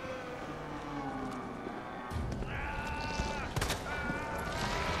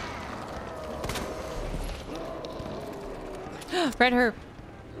 Red herb.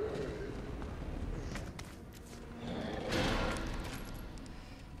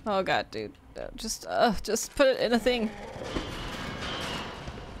 Oh god, dude. Just put it in a thing.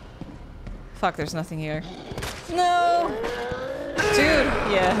 Fuck, there's nothing here. No! Dude,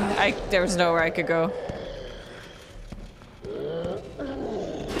 yeah, there was nowhere I could go.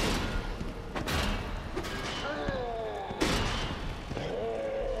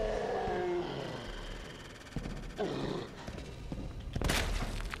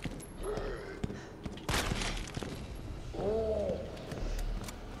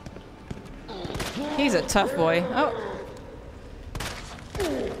 He's a tough boy. Oh.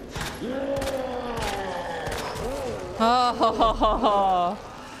 Oh, ho, ho, ho, ho.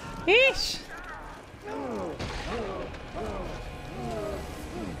 Eesh.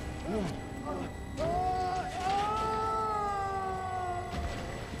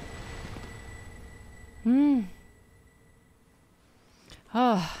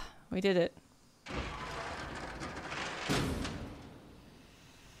 Oh, we did it.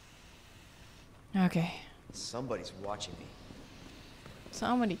 Okay. Somebody's watching me.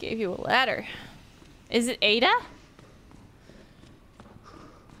 Somebody gave you a ladder. Is it Ada?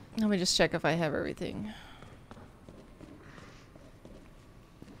 Let me just check if I have everything.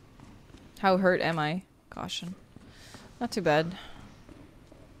 How hurt am I? Caution. Not too bad.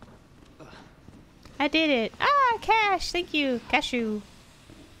 I did it! Ah, cash! Thank you! Cashew!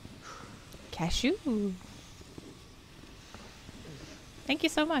 Cashew! Thank you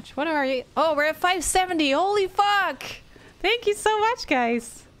so much. What are you? Oh, we're at 570! Holy fuck! Thank you so much,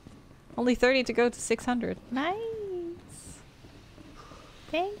 guys! Only 30 to go to 600. Nice!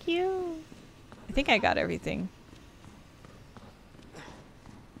 Thank you! I think I got everything.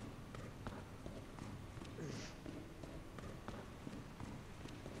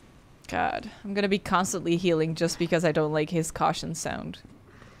 God, I'm gonna be constantly healing just because I don't like his caution sound.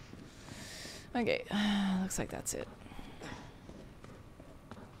 Okay, looks like that's it.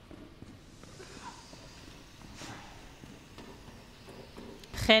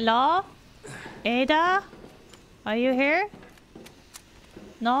 Hello? Ada? Are you here?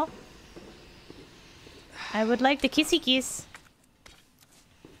 No? I would like the kissy kiss.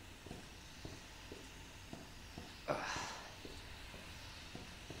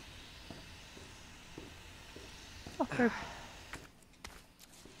 Oh, herb.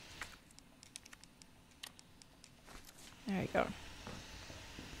 There you go.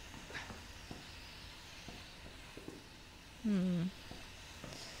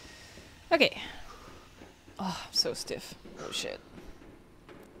 Okay. Oh, I'm so stiff. Oh shit.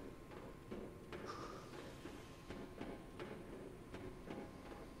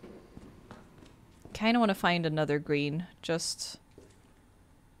 Kinda wanna find another green. Just...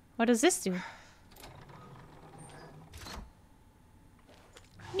 What does this do?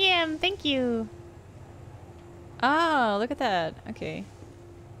 Yeah, thank you. Oh, look at that. Okay.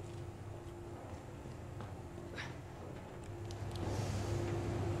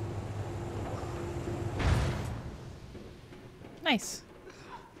 Nice.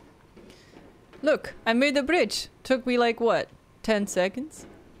 Look, I made the bridge. Took me like what? 10 seconds?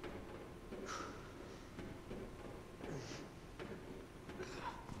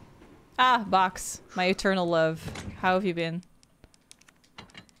 Ah, box. My eternal love. How have you been?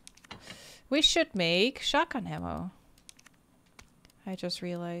 We should make shotgun ammo. I just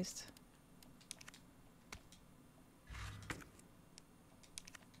realized.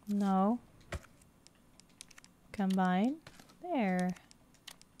 No. Combine. There.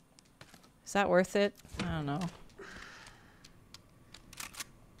 Is that worth it? I don't know.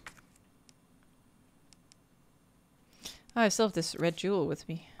 Oh, I still have this red jewel with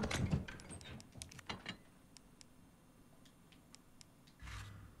me.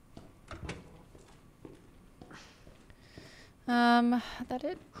 That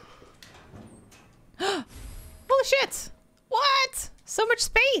it? Holy shit! What? So much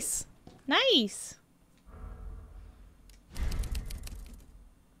space! Nice!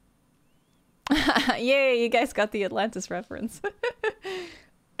 Yay, you guys got the Atlantis reference.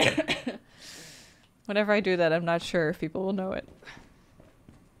 Whenever I do that, I'm not sure if people will know it.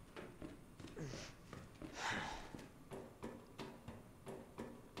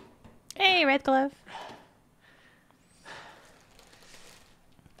 Hey, Red Glove.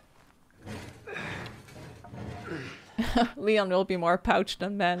 Leon will be more pouch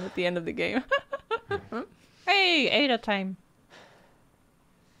than man at the end of the game. Hey, Ada time.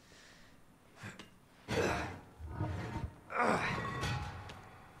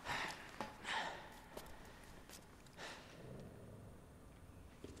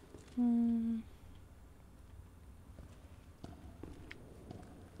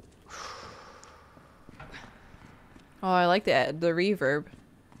 Oh, I like the reverb.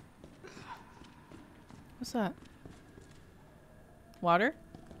 What's that? Water?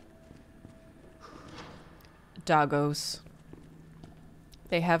 Doggos.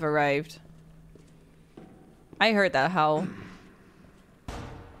 They have arrived. I heard that howl.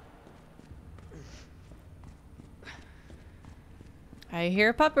 I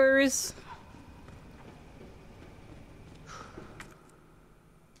hear puppers.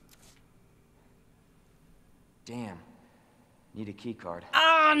 Damn. Need a key card.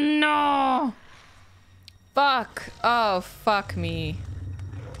 Oh no! Fuck. Oh, fuck me.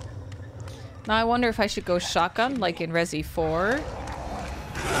 Now I wonder if I should go shotgun like in Resi 4.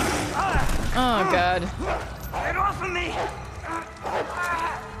 Oh god. Get off of me!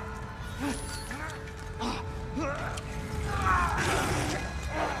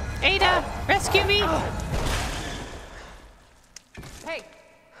 Ada! Rescue me! Hey,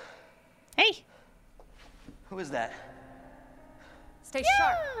 Hey! Who is that? stay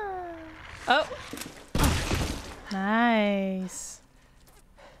sharp. Oh. Nice.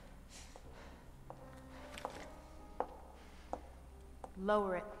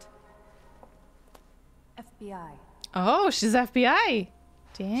 Lower it. FBI. Oh, she's FBI.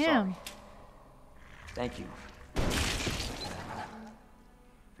 Damn. Sorry. Thank you.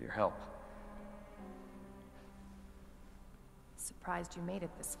 For your help. Surprised you made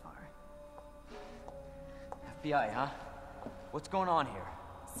it this far. FBI, huh? What's going on here?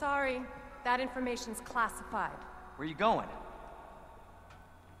 Sorry, that information's classified. Where are you going?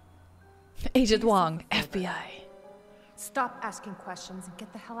 Agent Wong, FBI. Stop asking questions and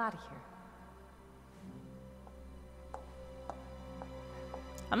get the hell out of here.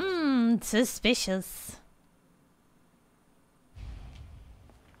 Suspicious.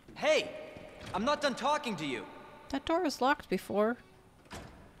 Hey! I'm not done talking to you! That door was locked before.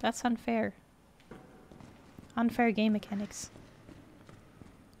 That's unfair. Unfair game mechanics.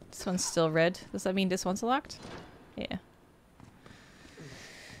 This one's still red. Does that mean this one's locked? Yeah.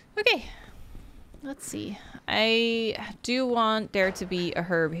 Okay. Let's see. I do want there to be a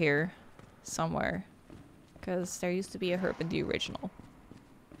herb here somewhere. Because there used to be a herb in the original.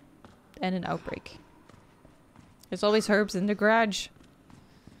 And an outbreak. There's always herbs in the garage.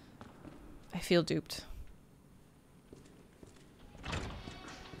 I feel duped.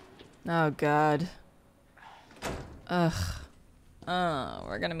 Oh god. Ugh. Oh,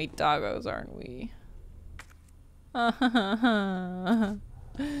 we're gonna meet doggos, aren't we?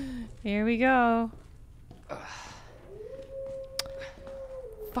 Here we go.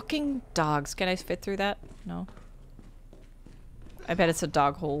 Fucking dogs. Can I fit through that? No. I bet it's a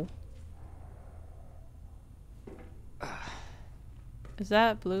dog hole. Is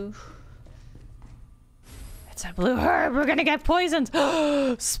that blue? It's a blue herb. We're gonna get poisoned.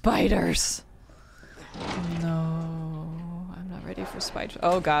 Spiders. No, I'm not ready for spiders.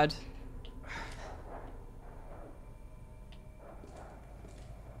 Oh god.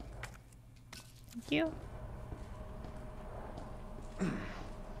 Thank you.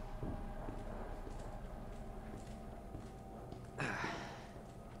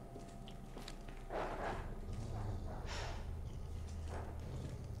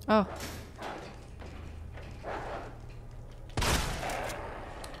 Oh.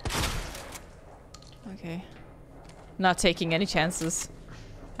 Okay. Not taking any chances.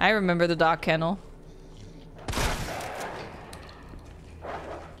 I remember the dog kennel.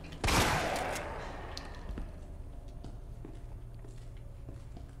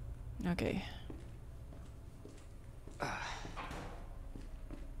 Okay.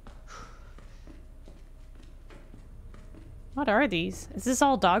 What are these? Is this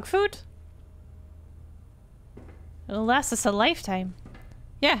all dog food? It'll last us a lifetime.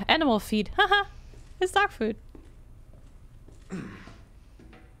 Yeah, animal feed. Haha. It's dog food.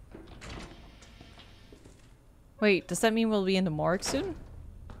 Wait, does that mean we'll be in the morgue soon?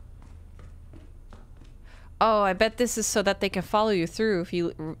 Oh, I bet this is so that they can follow you through if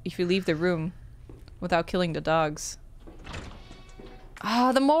you leave the room without killing the dogs.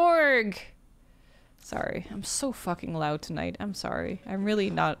 Ah, the morgue! Sorry, I'm so fucking loud tonight. I'm sorry. I'm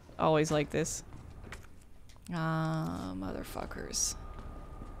really not always like this. Ah, motherfuckers.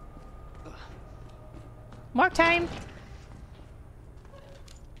 Morgue time!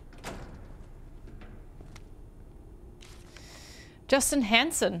 Justin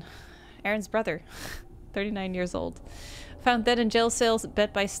Hansen, Aaron's brother, 39 years old. Found dead in jail cells,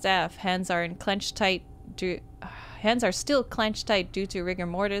 bed by staff. Hands are still clenched tight due to rigor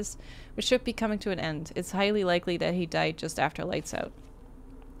mortis, which should be coming to an end. It's highly likely that he died just after lights out.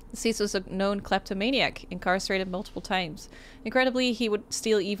 Deceased was a known kleptomaniac, incarcerated multiple times. Incredibly, he would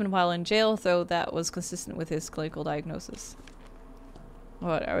steal even while in jail, though that was consistent with his clinical diagnosis.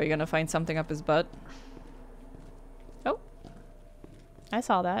 What, are we gonna find something up his butt? Oh. I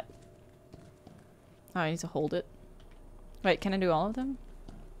saw that. Oh, I need to hold it. Wait, can I do all of them?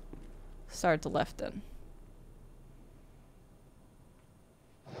 Start at the left then.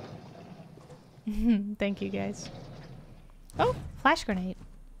 Thank you guys. Oh, flash grenade.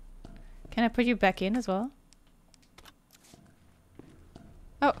 Can I put you back in as well?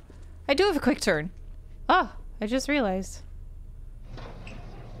 Oh, I do have a quick turn. Oh, I just realized.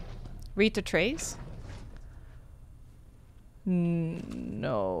 Read the trays?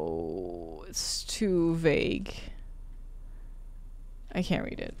 No, it's too vague. I can't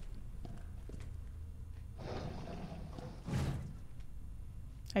read it.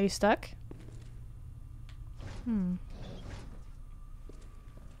 Are you stuck?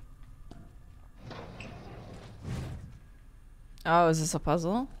 Oh, is this a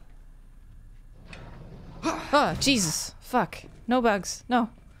puzzle? Oh, Jesus. Fuck. No bugs. No.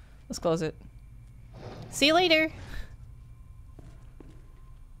 Let's close it. See you later.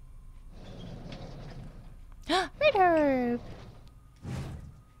 Red herb.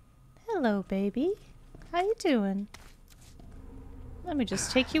 Hello, baby. How you doing? Let me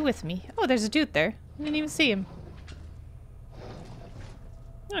just take you with me. Oh, there's a dude there. I didn't even see him.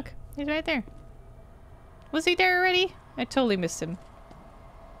 Look, he's right there. Was he there already? I totally missed him.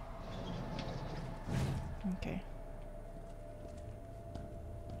 Okay.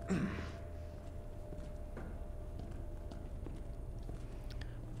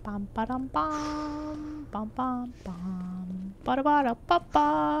 Bum ba dum bum bum bum bum ba da ba da ba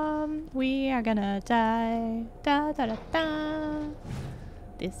bum. We are gonna die. Da da da da.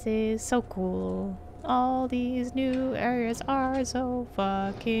 This is so cool. All these new areas are so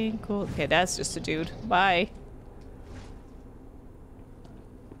fucking cool. Okay, that's just a dude. Bye.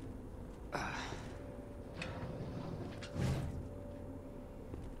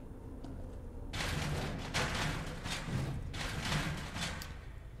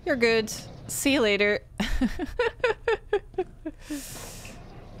 You're good. See you later.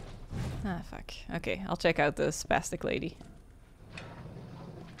 Ah, fuck. Okay, I'll check out the spastic lady.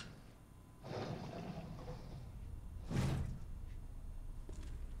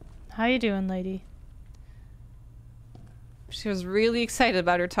 How you doing, lady? She was really excited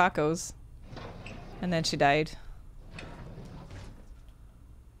about her tacos. And then she died.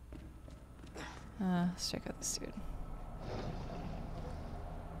 Let's check out this dude.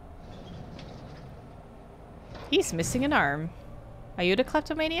 He's missing an arm. Are you the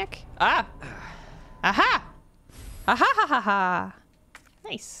kleptomaniac? Ah! Aha! Aha ha ha ha!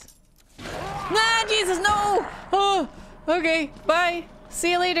 Nice. Nah, Jesus, no! Oh! Okay, bye!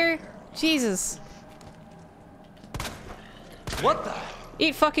 See you later! Jesus. What the?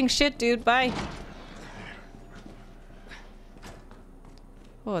 Eat fucking shit, dude. Bye.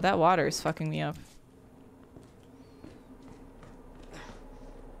 Oh, that water is fucking me up.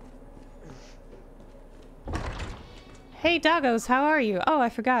 Hey, doggos, how are you? Oh, I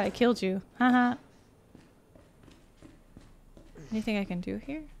forgot. I killed you. Haha. Anything I can do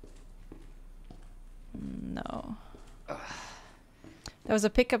here? No. There was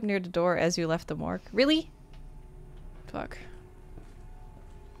a pickup near the door as you left the morgue. Really? Fuck.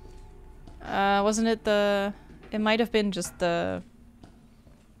 Wasn't it the... It might have been just the...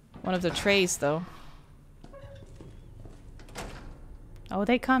 One of the trays, though. Oh,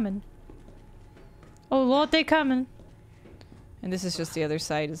 they coming. Oh, Lord, they coming. And this is just the other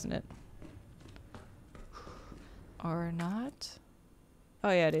side, isn't it? Or not?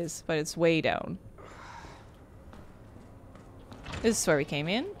 Oh, yeah, it is. But it's way down. This is where we came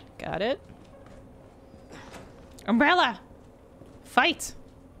in. Got it. Umbrella! Fight!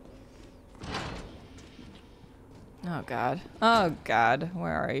 Oh, God. Oh, God.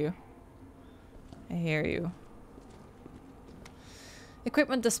 Where are you? I hear you.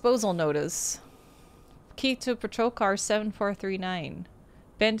 Equipment disposal notice. Key to patrol car 7439.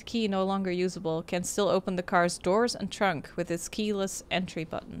 Bent key no longer usable. Can still open the car's doors and trunk with its keyless entry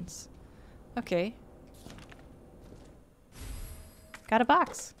buttons. Okay. Got a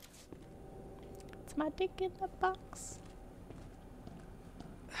box. It's my dick in the box.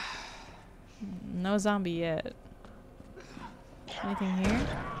 No zombie yet. Anything here?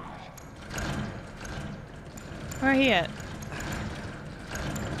 Where are he at?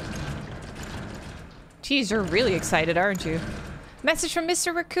 Jeez, you're really excited, aren't you? Message from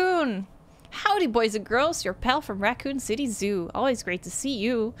Mr. Raccoon. How Howdy, boys and girls. Your pal from Raccoon City Zoo. Always great to see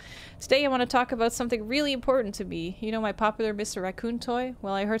you. Today I want to talk about something really important to me. You know my popular Mr. Raccoon toy?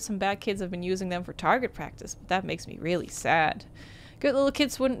 Well, I heard some bad kids have been using them for target practice, but that makes me really sad. Good little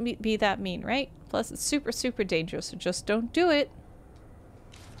kids wouldn't be that mean, right? Plus, it's super, super dangerous, so just don't do it.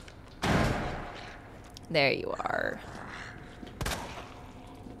 There you are.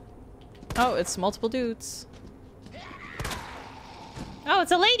 Oh, it's multiple dudes. Oh,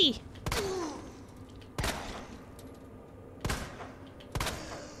 it's a lady!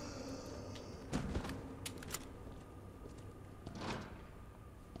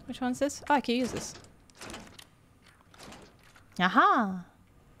 Which one's this? Oh, I can use this. Aha!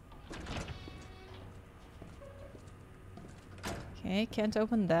 Okay, can't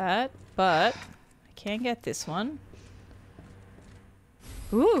open that, but I can get this one.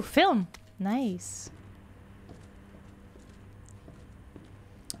 Ooh, film! Nice.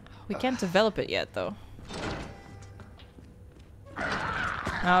 We can't develop it yet, though.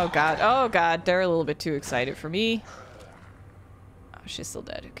 Oh god, they're a little bit too excited for me. Oh, she's still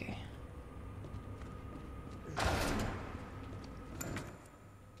dead, okay.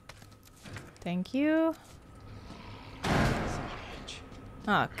 Thank you.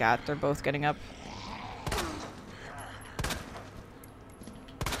 Oh god, they're both getting up.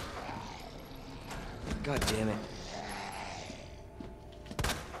 God damn it.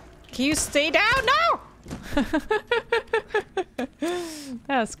 Can you stay down? No!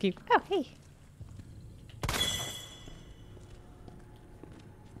 That was cute. Oh, hey.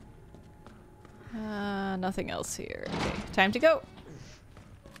 Nothing else here. Okay, time to go.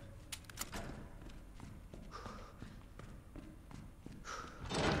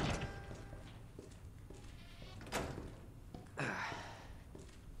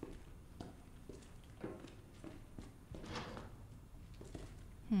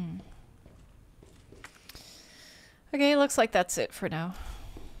 Okay, looks like that's it for now.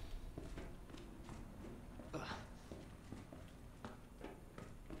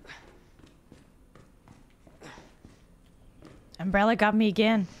 Umbrella got me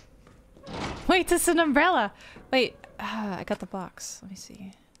again. Wait, this is an umbrella. Wait, I got the box. Let me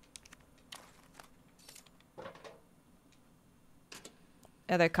see.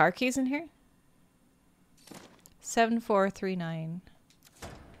 Are there car keys in here? 7439.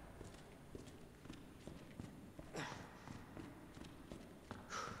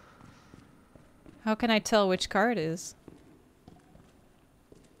 How can I tell which car it is?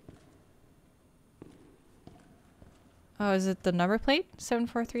 Oh, is it the number plate?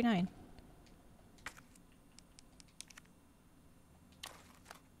 7439.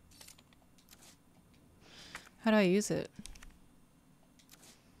 How do I use it?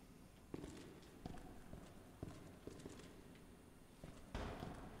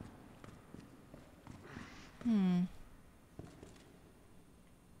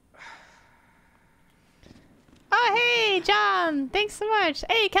 Oh, hey, John! Thanks so much.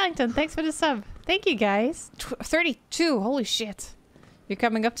 Hey, Kellington, thanks for the sub. Thank you, guys. 32, holy shit. You're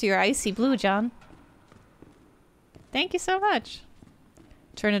coming up to your icy blue, John. Thank you so much.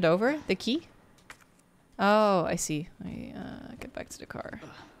 Turn it over? The key? Oh, I see. Let me get back to the car.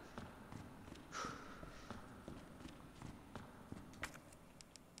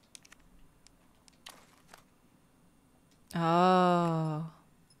 Oh.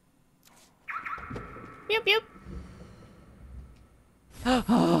 Yep, yep.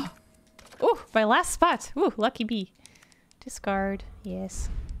 Oh, my last spot. Ooh, lucky bee. Discard. Yes.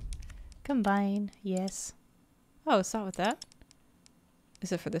 Combine. Yes. Oh, it's not with that.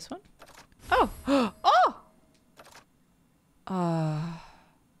 Is it for this one? Oh. Oh.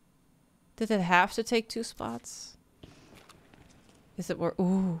 Did it have to take 2 spots? Is it more?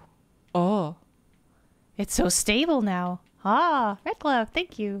 Ooh. Oh. It's so stable now. Ah, Red Glove,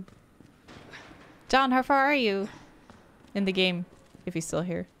 thank you. John, how far are you in the game? If he's still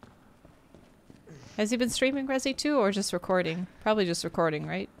here. Has he been streaming Resi 2 or just recording? Probably just recording,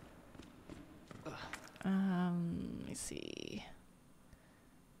 right? Let me see.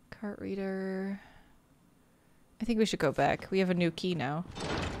 Cart reader. I think we should go back. We have a new key now.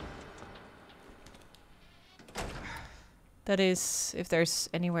 That is, if there's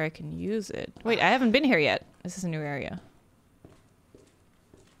anywhere I can use it. Wait, I haven't been here yet. This is a new area.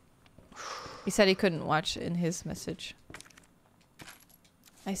 He said he couldn't watch in his message.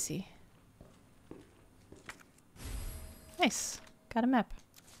 I see. Nice. Got a map.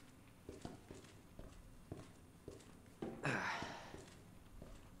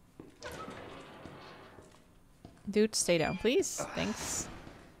 Dude, stay down, please. Thanks.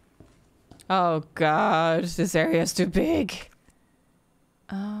 Oh god, this area is too big.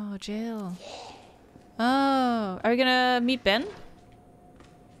 Oh, jail. Oh, are we gonna meet Ben?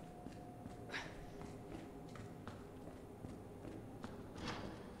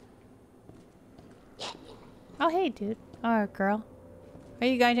 Oh, hey, dude. Oh, girl. Are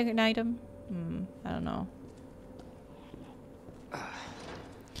you guiding an item? I don't know. I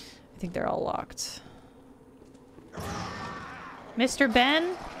think they're all locked. Mr.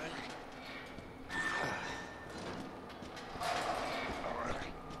 Ben?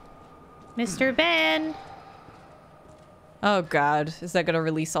 Mr. Ben! Oh god, is that gonna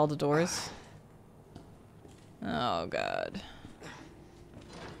release all the doors? Oh god.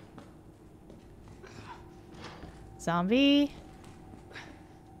 Zombie?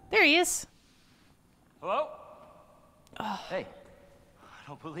 There he is! Hello? Oh. Hey, I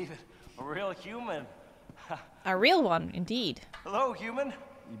don't believe it. A real human. A real one, indeed. Hello, human.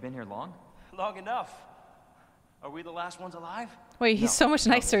 You been here long? Long enough. Are we the last ones alive? Wait, he's so much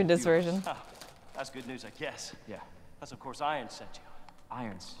nicer in this version. That's good news, I guess. Yeah. That's of course Irons sent you.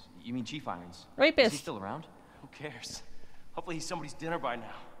 Irons? You mean Chief Irons? Rapist. Is he still around? Who cares? Hopefully he's somebody's dinner by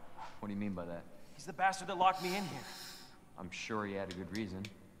now. What do you mean by that? He's the bastard that locked me in here. I'm sure he had a good reason.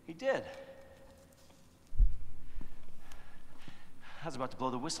 He did. I was about to blow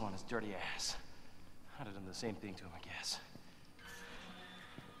the whistle on his dirty ass. I'd have done the same thing to him, I guess.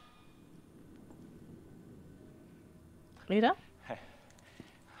 Lita? Hey,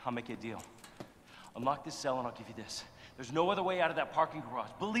 I'll make you a deal. Unlock this cell and I'll give you this. There's no other way out of that parking garage.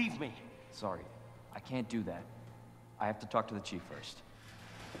 Believe me. Sorry, I can't do that. I have to talk to the chief first.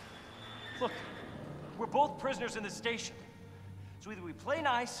 Look, we're both prisoners in this station. So either we play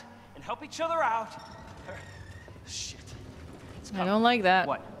nice and help each other out, or... Shit. I don't like that.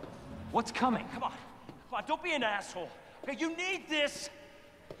 What? What's coming? Come on. Come on, don't be an asshole. Okay, you need this.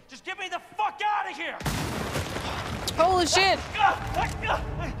 Just get me the fuck out of here! Holy shit!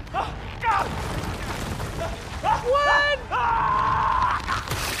 What?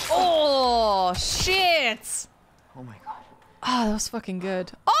 Oh, shit! Oh my god. Oh, that was fucking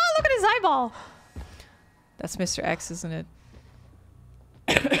good. Oh, look at his eyeball! That's Mr. X, isn't it?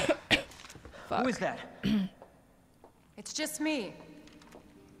 Fuck. Who is that? It's just me.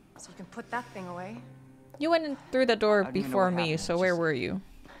 So you can put that thing away. You went in through the door I don't even know before what me, happened. so It's where just- were you?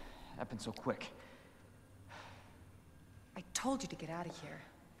 Happened so quick. I told you to get out of here.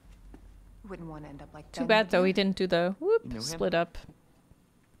 You wouldn't want to end up like Too Ben, bad would though, you? he didn't do the whoop, You knew him? split up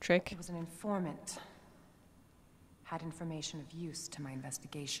trick. He was an informant. Had information of use to my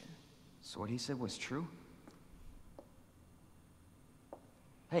investigation. So what he said was true?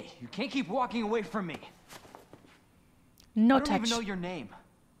 Hey, you can't keep walking away from me. No I don't touch. even know your name.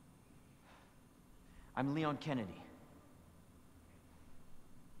 I'm Leon Kennedy.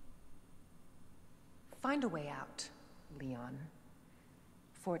 Find a way out, Leon.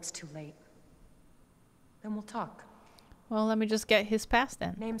 Before it's too late. Then we'll talk. Well, let me just get his pass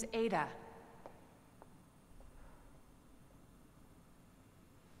then. Name's Ada.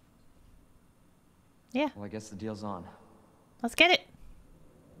 Yeah, Well, I guess the deal's on. let's get it.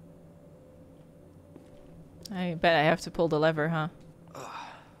 I bet I have to pull the lever, huh?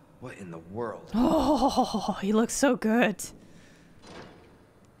 What in the world? Oh, he looks so good.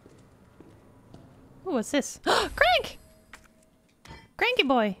 Ooh, what's this? Crank! Cranky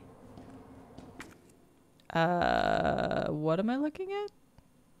boy. What am I looking at?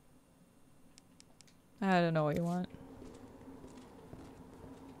 I don't know what you want.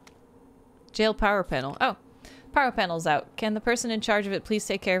 Jail power panel. Oh, power panel's out. Can the person in charge of it please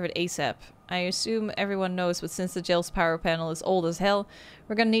take care of it ASAP? I assume everyone knows, but since the jail's power panel is old as hell,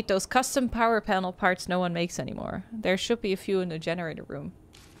 we're gonna need those custom power panel parts no one makes anymore. There should be a few in the generator room.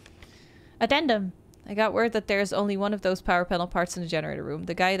 Addendum. I got word that there's only one of those power panel parts in the generator room.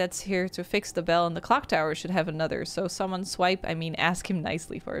 The guy that's here to fix the bell and the clock tower should have another, so someone ask him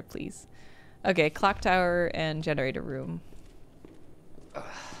nicely for it, please. Okay, clock tower and generator room.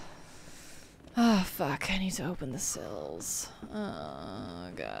 Oh, fuck. I need to open the cells. Oh,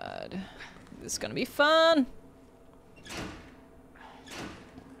 God. This is gonna be fun.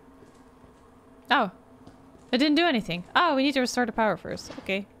 Oh. It didn't do anything. Oh, we need to restore the power first.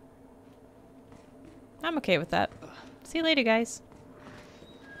 Okay. I'm okay with that. See you later, guys.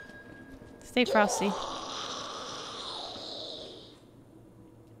 Stay frosty.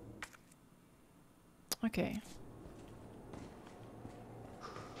 Okay.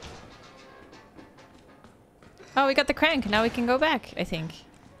 Oh, we got the crank. Now we can go back, I think.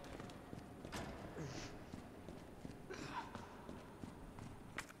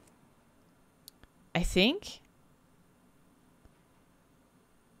 I think?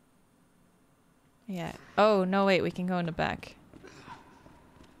 Yeah. Oh, no, wait. We can go in the back.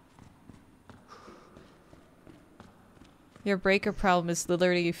 Your breaker problem is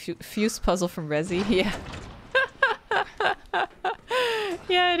literally a fuse puzzle from Resi. Yeah.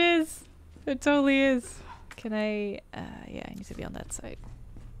 Yeah, it is. It totally is. Can I... yeah, I need to be on that side.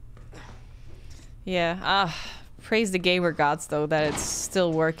 Yeah, praise the gamer gods, though, that it's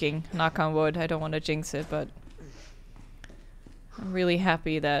still working. Knock on wood. I don't want to jinx it, but... I'm really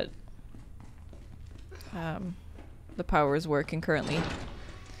happy that... the power is working currently.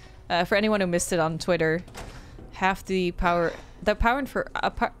 For anyone who missed it on Twitter, half the power... The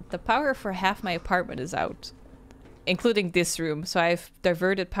power for half my apartment is out. Including this room, so I've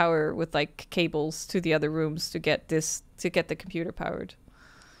diverted power with like cables to the other rooms to get the computer powered.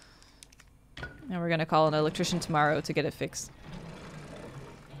 And we're gonna call an electrician tomorrow to get it fixed.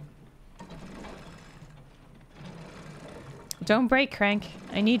 Don't break, Crank.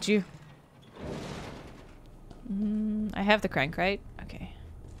 I need you. I have the crank, right? Okay.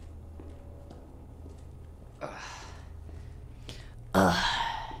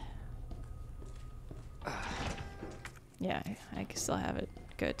 Yeah, I can still have it.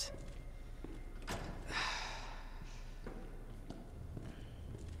 Good.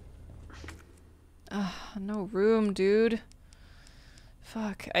 No room, dude.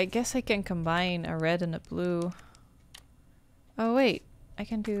 Fuck. I guess I can combine a red and a blue. Oh, wait. I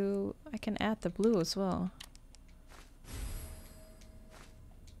can add the blue as well.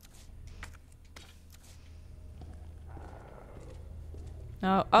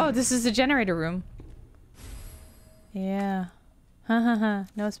 Oh, this is the generator room. Yeah. Ha.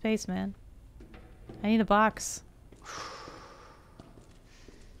 No space, man. I need a box.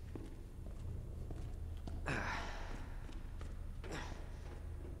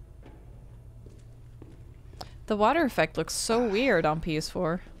 The water effect looks so weird on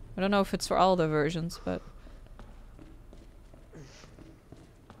PS4. I don't know if it's for all the versions, but...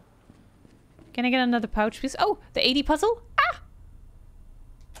 Can I get another pouch, please? Oh, the 80 puzzle? Ah!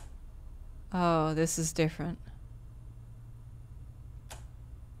 Oh, this is different.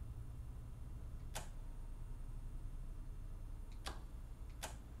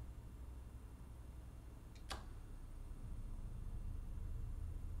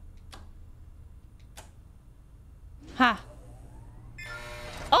 Ha!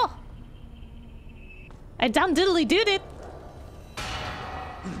 Oh! I done diddly did it!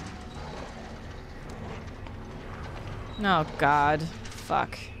 Oh god.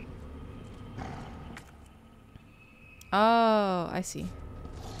 Fuck. Oh, I see.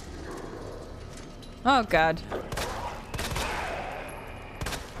 Oh god.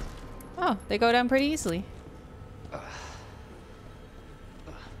 Oh, they go down pretty easily.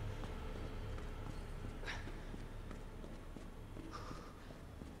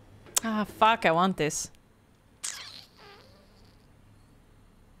 Ah, fuck, I want this.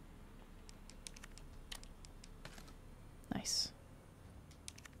 Nice.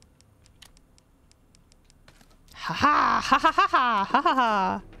 Ha ha ha ha ha ha ha ha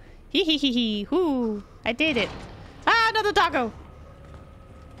ha. Hee hee hee hee. Whoo! I did it. Ah, another doggo.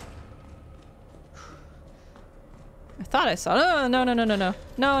 I thought I saw. Oh, no no no no no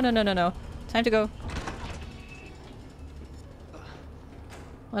no no no no no. Time to go.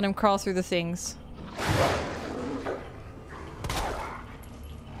 Let him crawl through the things.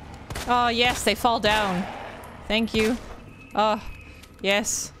 Oh yes, they fall down. Thank you. Oh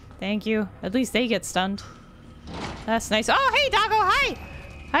yes, thank you. At least they get stunned. That's nice. Oh hey doggo, hi!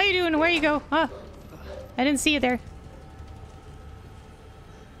 How you doing? Where you go? Oh, I didn't see you there.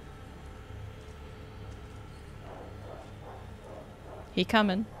 He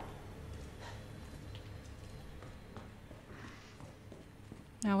coming.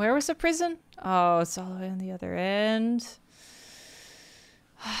 Now, where was the prison? Oh, it's all the way on the other end.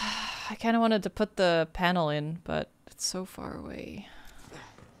 I kind of wanted to put the panel in, but it's so far away.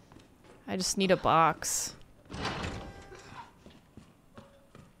 I just need a box.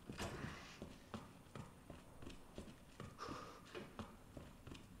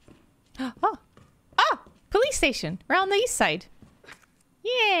 Oh! Oh! Police station! We're on the east side.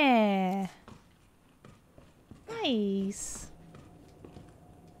 Yeah! Nice.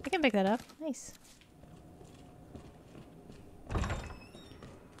 I can pick that up. Nice.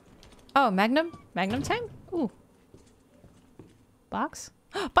 Oh, Magnum? Magnum time? Ooh. Box?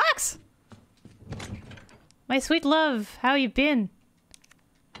 Box! My sweet love, how you been?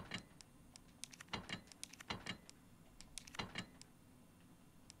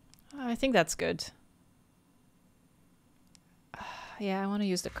 Oh, I think that's good. Yeah, I want to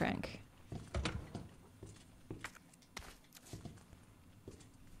use the crank.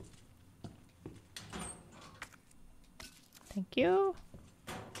 Thank you.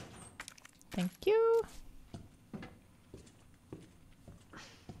 Thank you.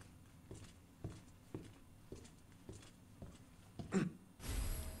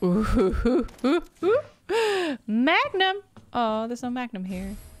 Ooh, Magnum! Oh, there's no Magnum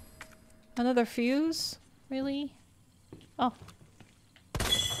here. Another fuse? Really? Oh.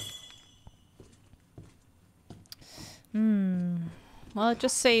 Well, it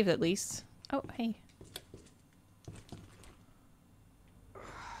just saved at least. Oh, hey.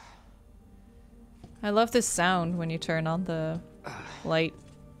 I love this sound when you turn on the light.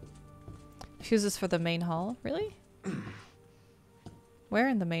 Fuses for the main hall? Really? Where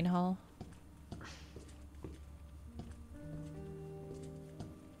in the main hall?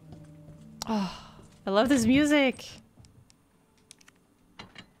 Oh, I love this music!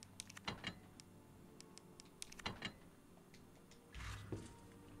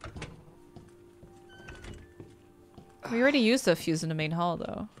 We already used the fuse in the main hall,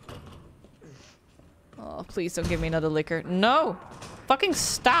 though. Oh, please don't give me another liquor. No! Fucking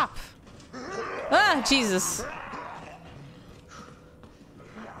stop! Ah, Jesus!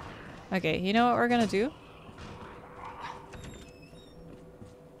 Okay, you know what we're gonna do?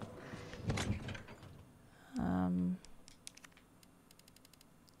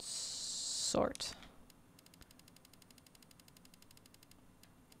 Sort.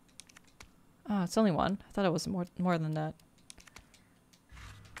 Oh, it's only one. I thought it was more than that.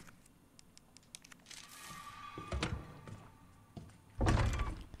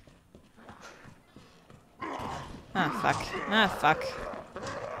 Ah, fuck. Ah, fuck.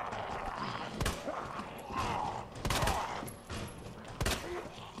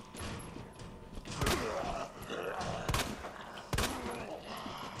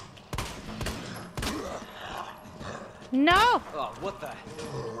 No! Oh, what the?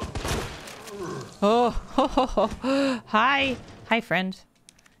 Oh, ho, ho, ho. Hi. Hi, friend.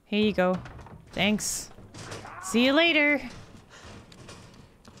 Here you go. Thanks. See you later.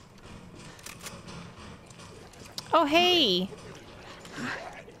 Oh, hey.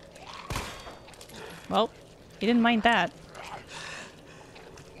 Well, you didn't mind that.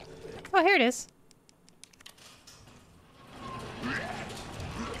 Oh, here it is.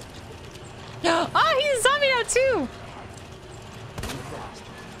 Oh, he's a zombie now, too.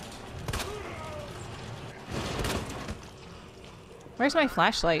 Where's my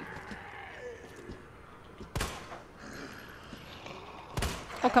flashlight?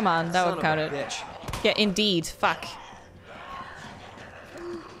 Oh, come on. That would count it. Bitch. Yeah, indeed. Fuck. I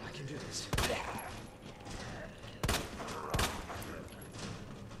can do this.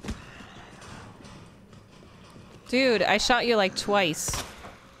 Dude, I shot you like twice.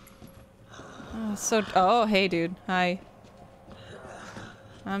 Oh, so... Oh, hey, dude. Hi.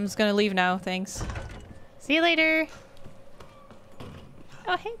 I'm just gonna leave now. Thanks. See you later.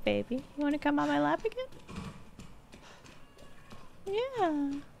 Oh, hey, baby. You want to come on my lap again?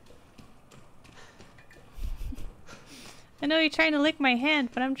 Yeah. I know you're trying to lick my hand,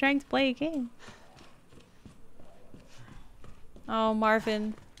 but I'm trying to play a game. Oh,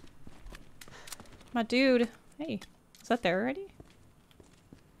 Marvin. My dude. Hey, is that there already?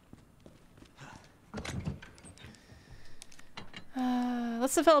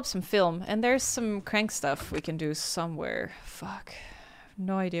 Let's develop some film. And there's some crank stuff we can do somewhere. Fuck.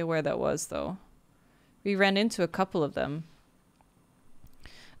 No idea where that was, though. We ran into a couple of them.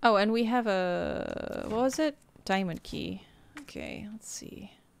 Oh, and we have a... What was it? Diamond key. Okay, let's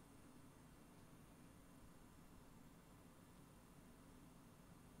see.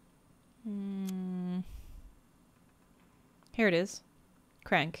 Here it is.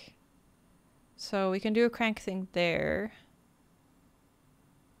 Crank. So we can do a crank thing there.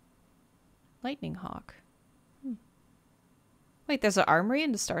 Lightning Hawk. Wait, there's an armory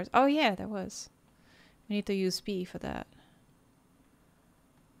in the stars. Oh yeah, there was. We need the USB for that.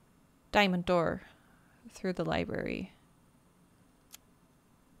 Diamond door through the library.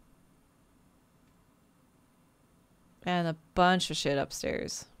 And a bunch of shit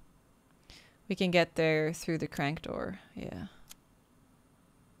upstairs. We can get there through the crank door. Yeah.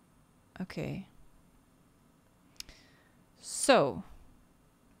 Okay. So,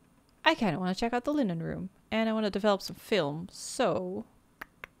 I kind of want to check out the linen room. And I want to develop some film. So,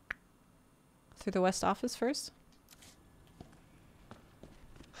 through the west office first.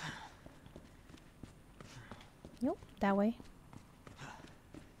 Nope, that way.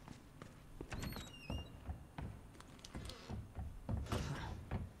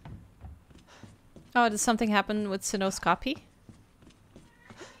 Oh, did something happen with Sino's copy?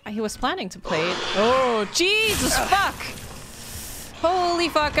 He was planning to play it. Oh, Jesus, fuck! Holy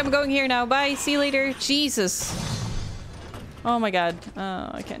fuck, I'm going here now. Bye, see you later. Jesus. Oh my god. Oh,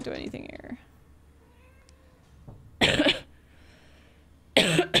 I can't do anything here.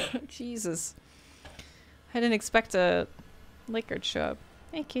 Jesus. I didn't expect a liquor to show up.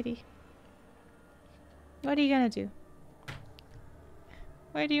 Hey, kitty. What are you gonna do?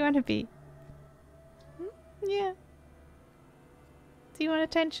 Where do you want to be? Hmm? Yeah. Do you want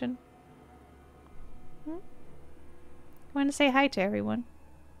attention? Hmm? Want to say hi to everyone?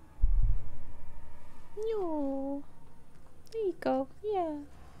 No. There you go. Yeah.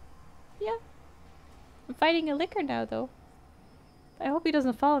 Yeah. I'm fighting a licker now, though. I hope he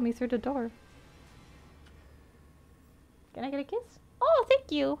doesn't follow me through the door. Can I get a kiss? Oh,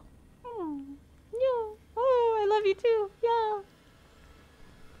 thank you. Yeah. Oh, I love you too. Yeah.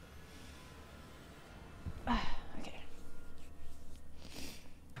 Okay.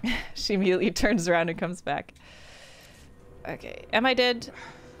 She immediately turns around and comes back. Okay. Am I dead?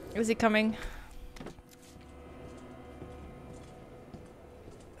 Is he coming?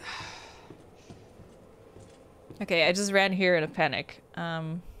 Okay, I just ran here in a panic.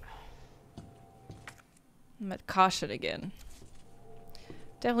 I'm at caution again.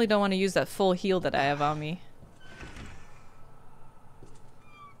 Definitely don't want to use that full heal that I have on me.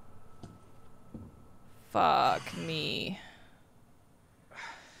 Fuck me.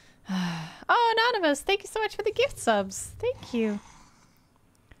 Oh, Anonymous, thank you so much for the gift subs. Thank you.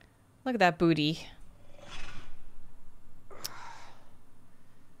 Look at that booty.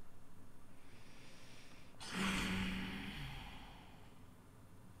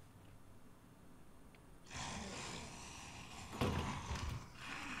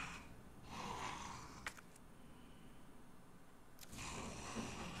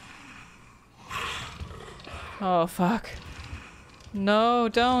 Oh, fuck. No,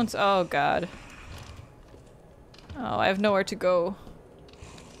 don't. Oh, God. Oh, I have nowhere to go.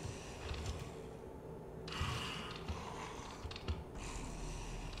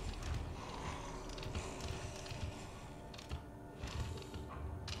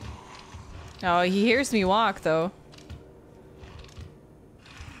 Oh, he hears me walk, though.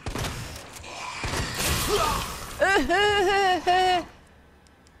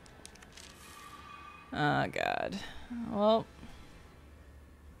 Oh, God. Well,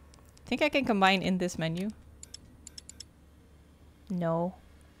 think I can combine in this menu? No.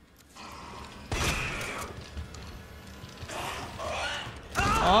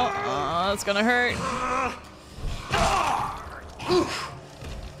 Oh, that's gonna hurt.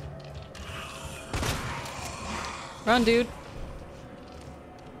 Run, dude.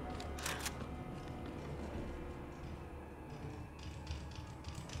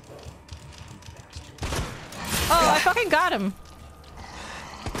 Oh, I fucking got him.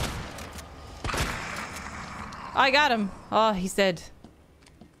 I got him. Oh, he's dead.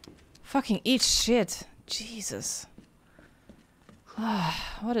 Fucking eat shit. Jesus.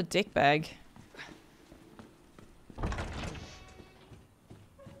 What a dickbag.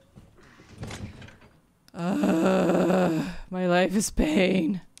 My life is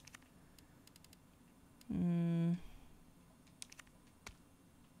pain.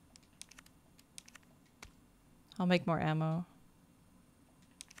 I'll make more ammo.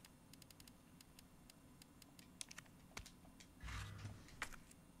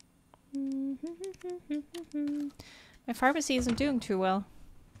 My pharmacy isn't doing too well.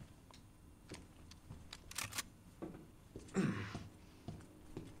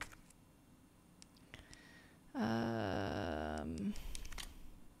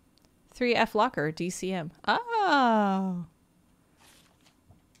 3F locker, DCM. Oh!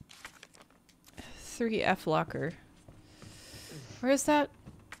 3F locker. Where is that?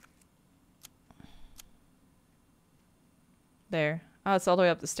 There. Oh, it's all the way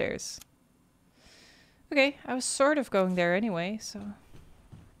up the stairs. Okay, I was sort of going there anyway, so...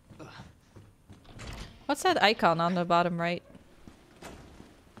 What's that icon on the bottom right?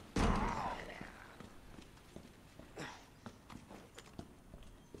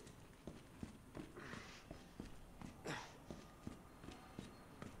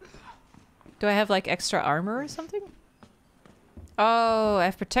 Do I have like extra armor or something? Oh, I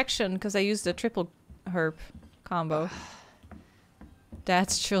have protection because I used the triple herb combo.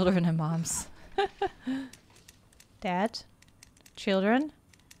 Dads, children, and moms. Dad, children,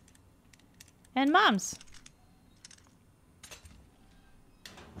 and moms.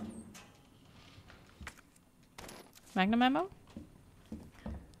 Magnum ammo?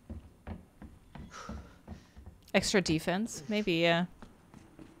 Extra defense? Maybe, yeah.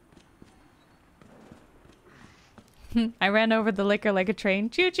 I ran over the liquor like a train.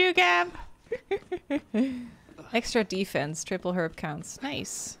 Choo-choo cab! Extra defense, triple herb counts.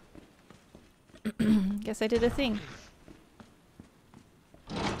 Nice. Guess I did a thing.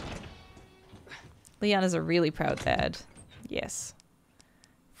 Leon is a really proud dad. Yes.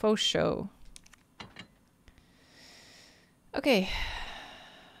 Faux show. Okay.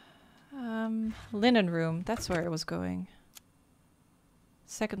 Linen room. That's where I was going.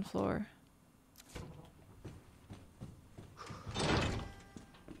 Second floor.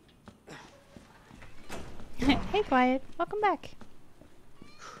 Hey, Quiet. Welcome back.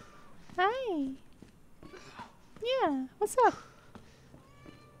 Hi. Yeah, what's up?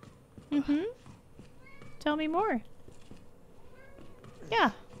 Mm-hmm. Tell me more.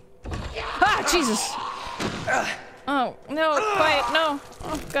 Yeah. Ah, Jesus! Oh, no, Quiet, no.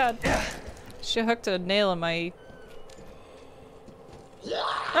 Oh, God. She hooked a nail in my...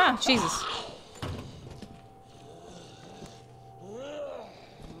 Ah, Jesus.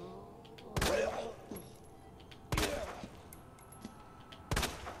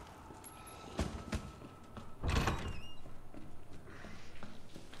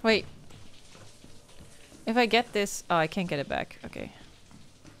 Wait. If I get this... Oh, I can't get it back. Okay.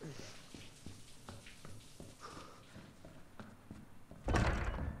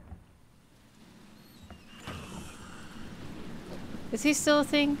 Is he still a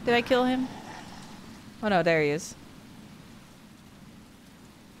thing? Did I kill him? Oh no, there he is.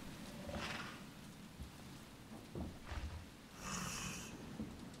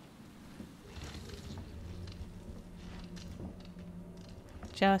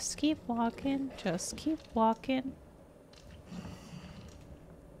 Just keep walking. Just keep walking.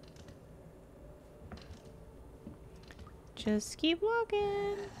 Just keep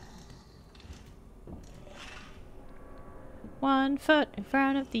walking. One foot in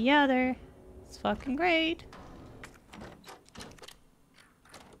front of the other. It's fucking great.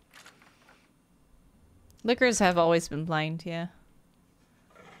 Liquors have always been blind, yeah.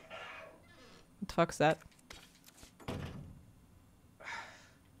 What the fuck's that?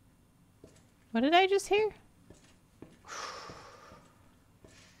 What did I just hear?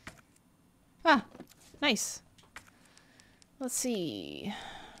 Ah, nice. Let's see.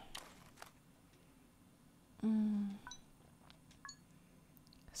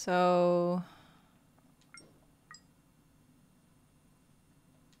 So...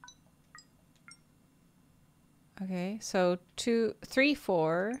 Okay, so 2, 3,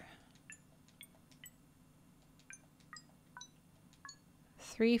 4.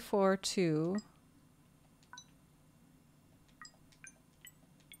 3, 4, 2.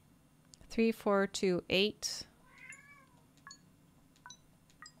 3, 4, 2, 8.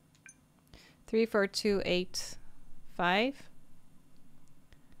 3, 4, 2, 8, 5.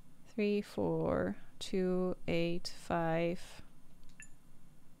 3, 4, 2, 8, 5.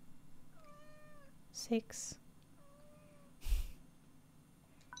 6.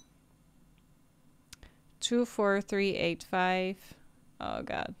 2, 4, 3, 8, 5. Oh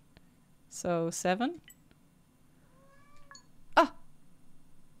god. So 7? Oh!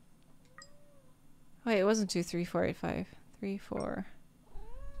 Wait, it wasn't 2, 3, 4, 8, 5. 3, 4.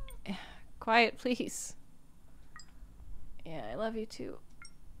 Quiet, please. Yeah, I love you too.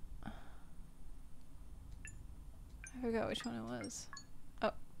 I forgot which one it was.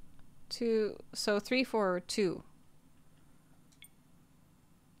 Oh. 2. So 3, 4, 2.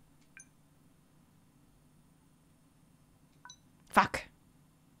 Fuck.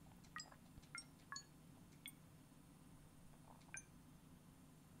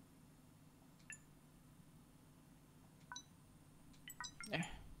 There.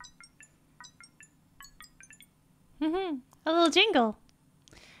 A little jingle.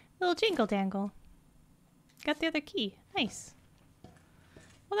 A little jingle dangle. Got the other key. Nice.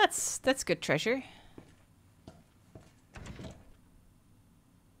 Well, that's good treasure.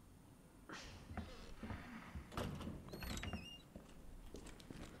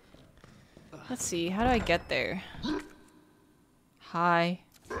 Let's see, how do I get there? Hi.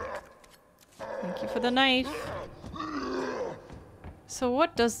 Thank you for the knife. So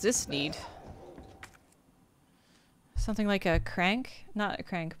what does this need? Something like a crank? Not a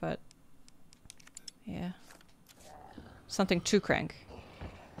crank, but... yeah. Something to crank.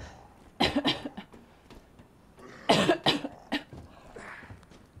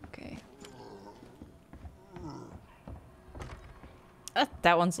 Okay.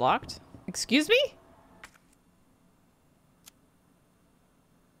 That one's locked? Excuse me?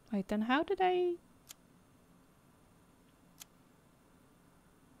 Wait, then how did I...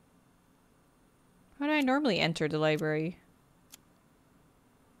 How do I normally enter the library?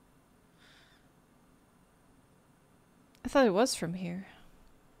 I thought it was from here.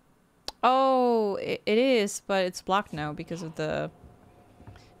 Oh, it is, but it's blocked now because of the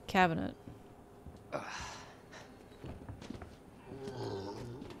cabinet.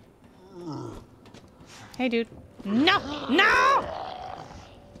 Hey, dude. No! No!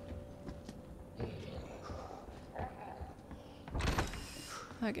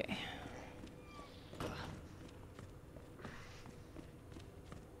 Okay.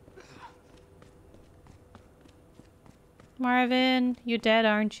 Marvin, you dead,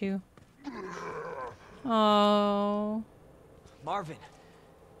 aren't you? Oh. Marvin.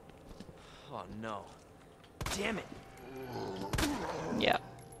 Oh no. Damn it. Yep.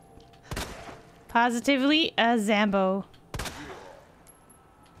 Positively a Zambo.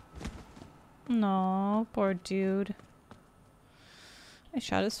 No, poor dude. I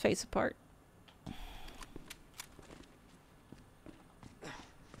shot his face apart.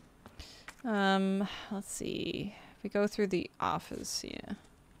 Let's see. If we go through the office, yeah.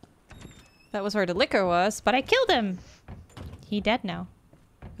 That was where the liquor was, but I killed him! He dead now.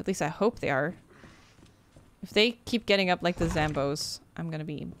 At least I hope they are. If they keep getting up like the Zambos, I'm gonna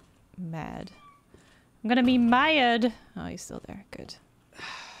be mad. I'm gonna be mad! Oh, he's still there. Good.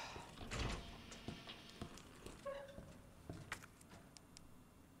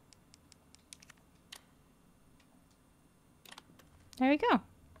 There we go.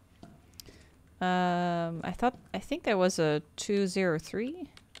 I think there was a 203.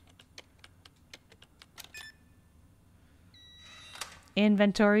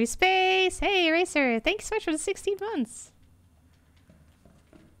 Inventory space! Hey, Eraser! Thanks so much for the 16 months!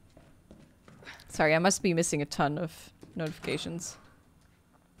 Sorry, I must be missing a ton of notifications.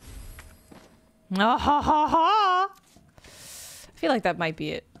 Ah, ha, ha, ha. I feel like that might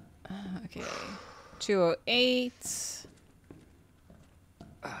be it. Okay. 208.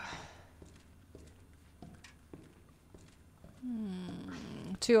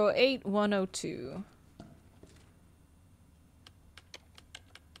 208, 102.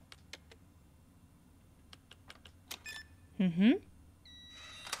 Mm-hmm.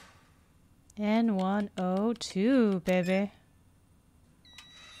 And 102, baby.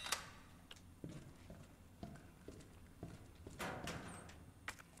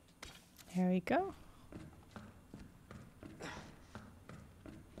 There we go.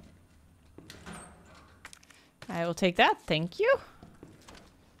 I will take that, thank you.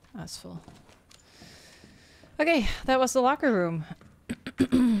 That's full. Okay, that was the locker room.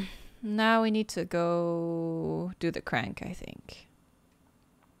 Now we need to go do the crank, I think.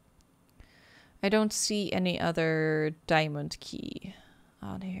 I don't see any other diamond key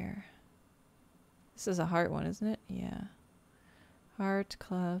on here. This is a heart one, isn't it? Yeah. Heart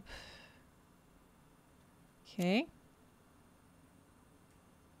club. Okay.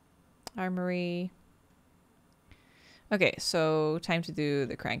 Armory. Okay, so time to do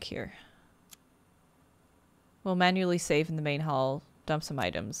the crank here. We'll manually save in the main hall, dump some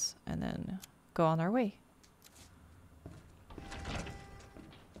items, and then go on our way.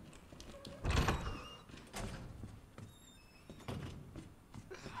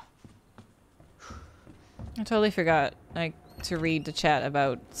 I totally forgot, like, to read the chat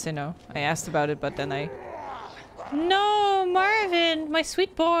about Sinnoh. I asked about it, but then I... No, Marvin! My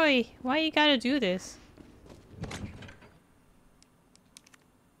sweet boy! Why you gotta do this?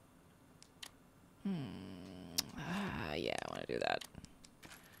 Yeah, I want to do that.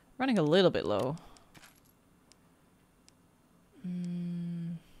 Running a little bit low. I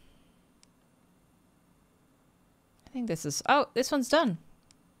think this is... Oh, this one's done.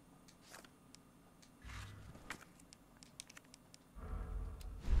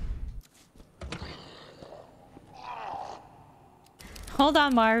 Hold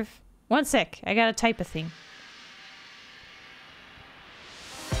on, Marv. One sec. I gotta type a thing.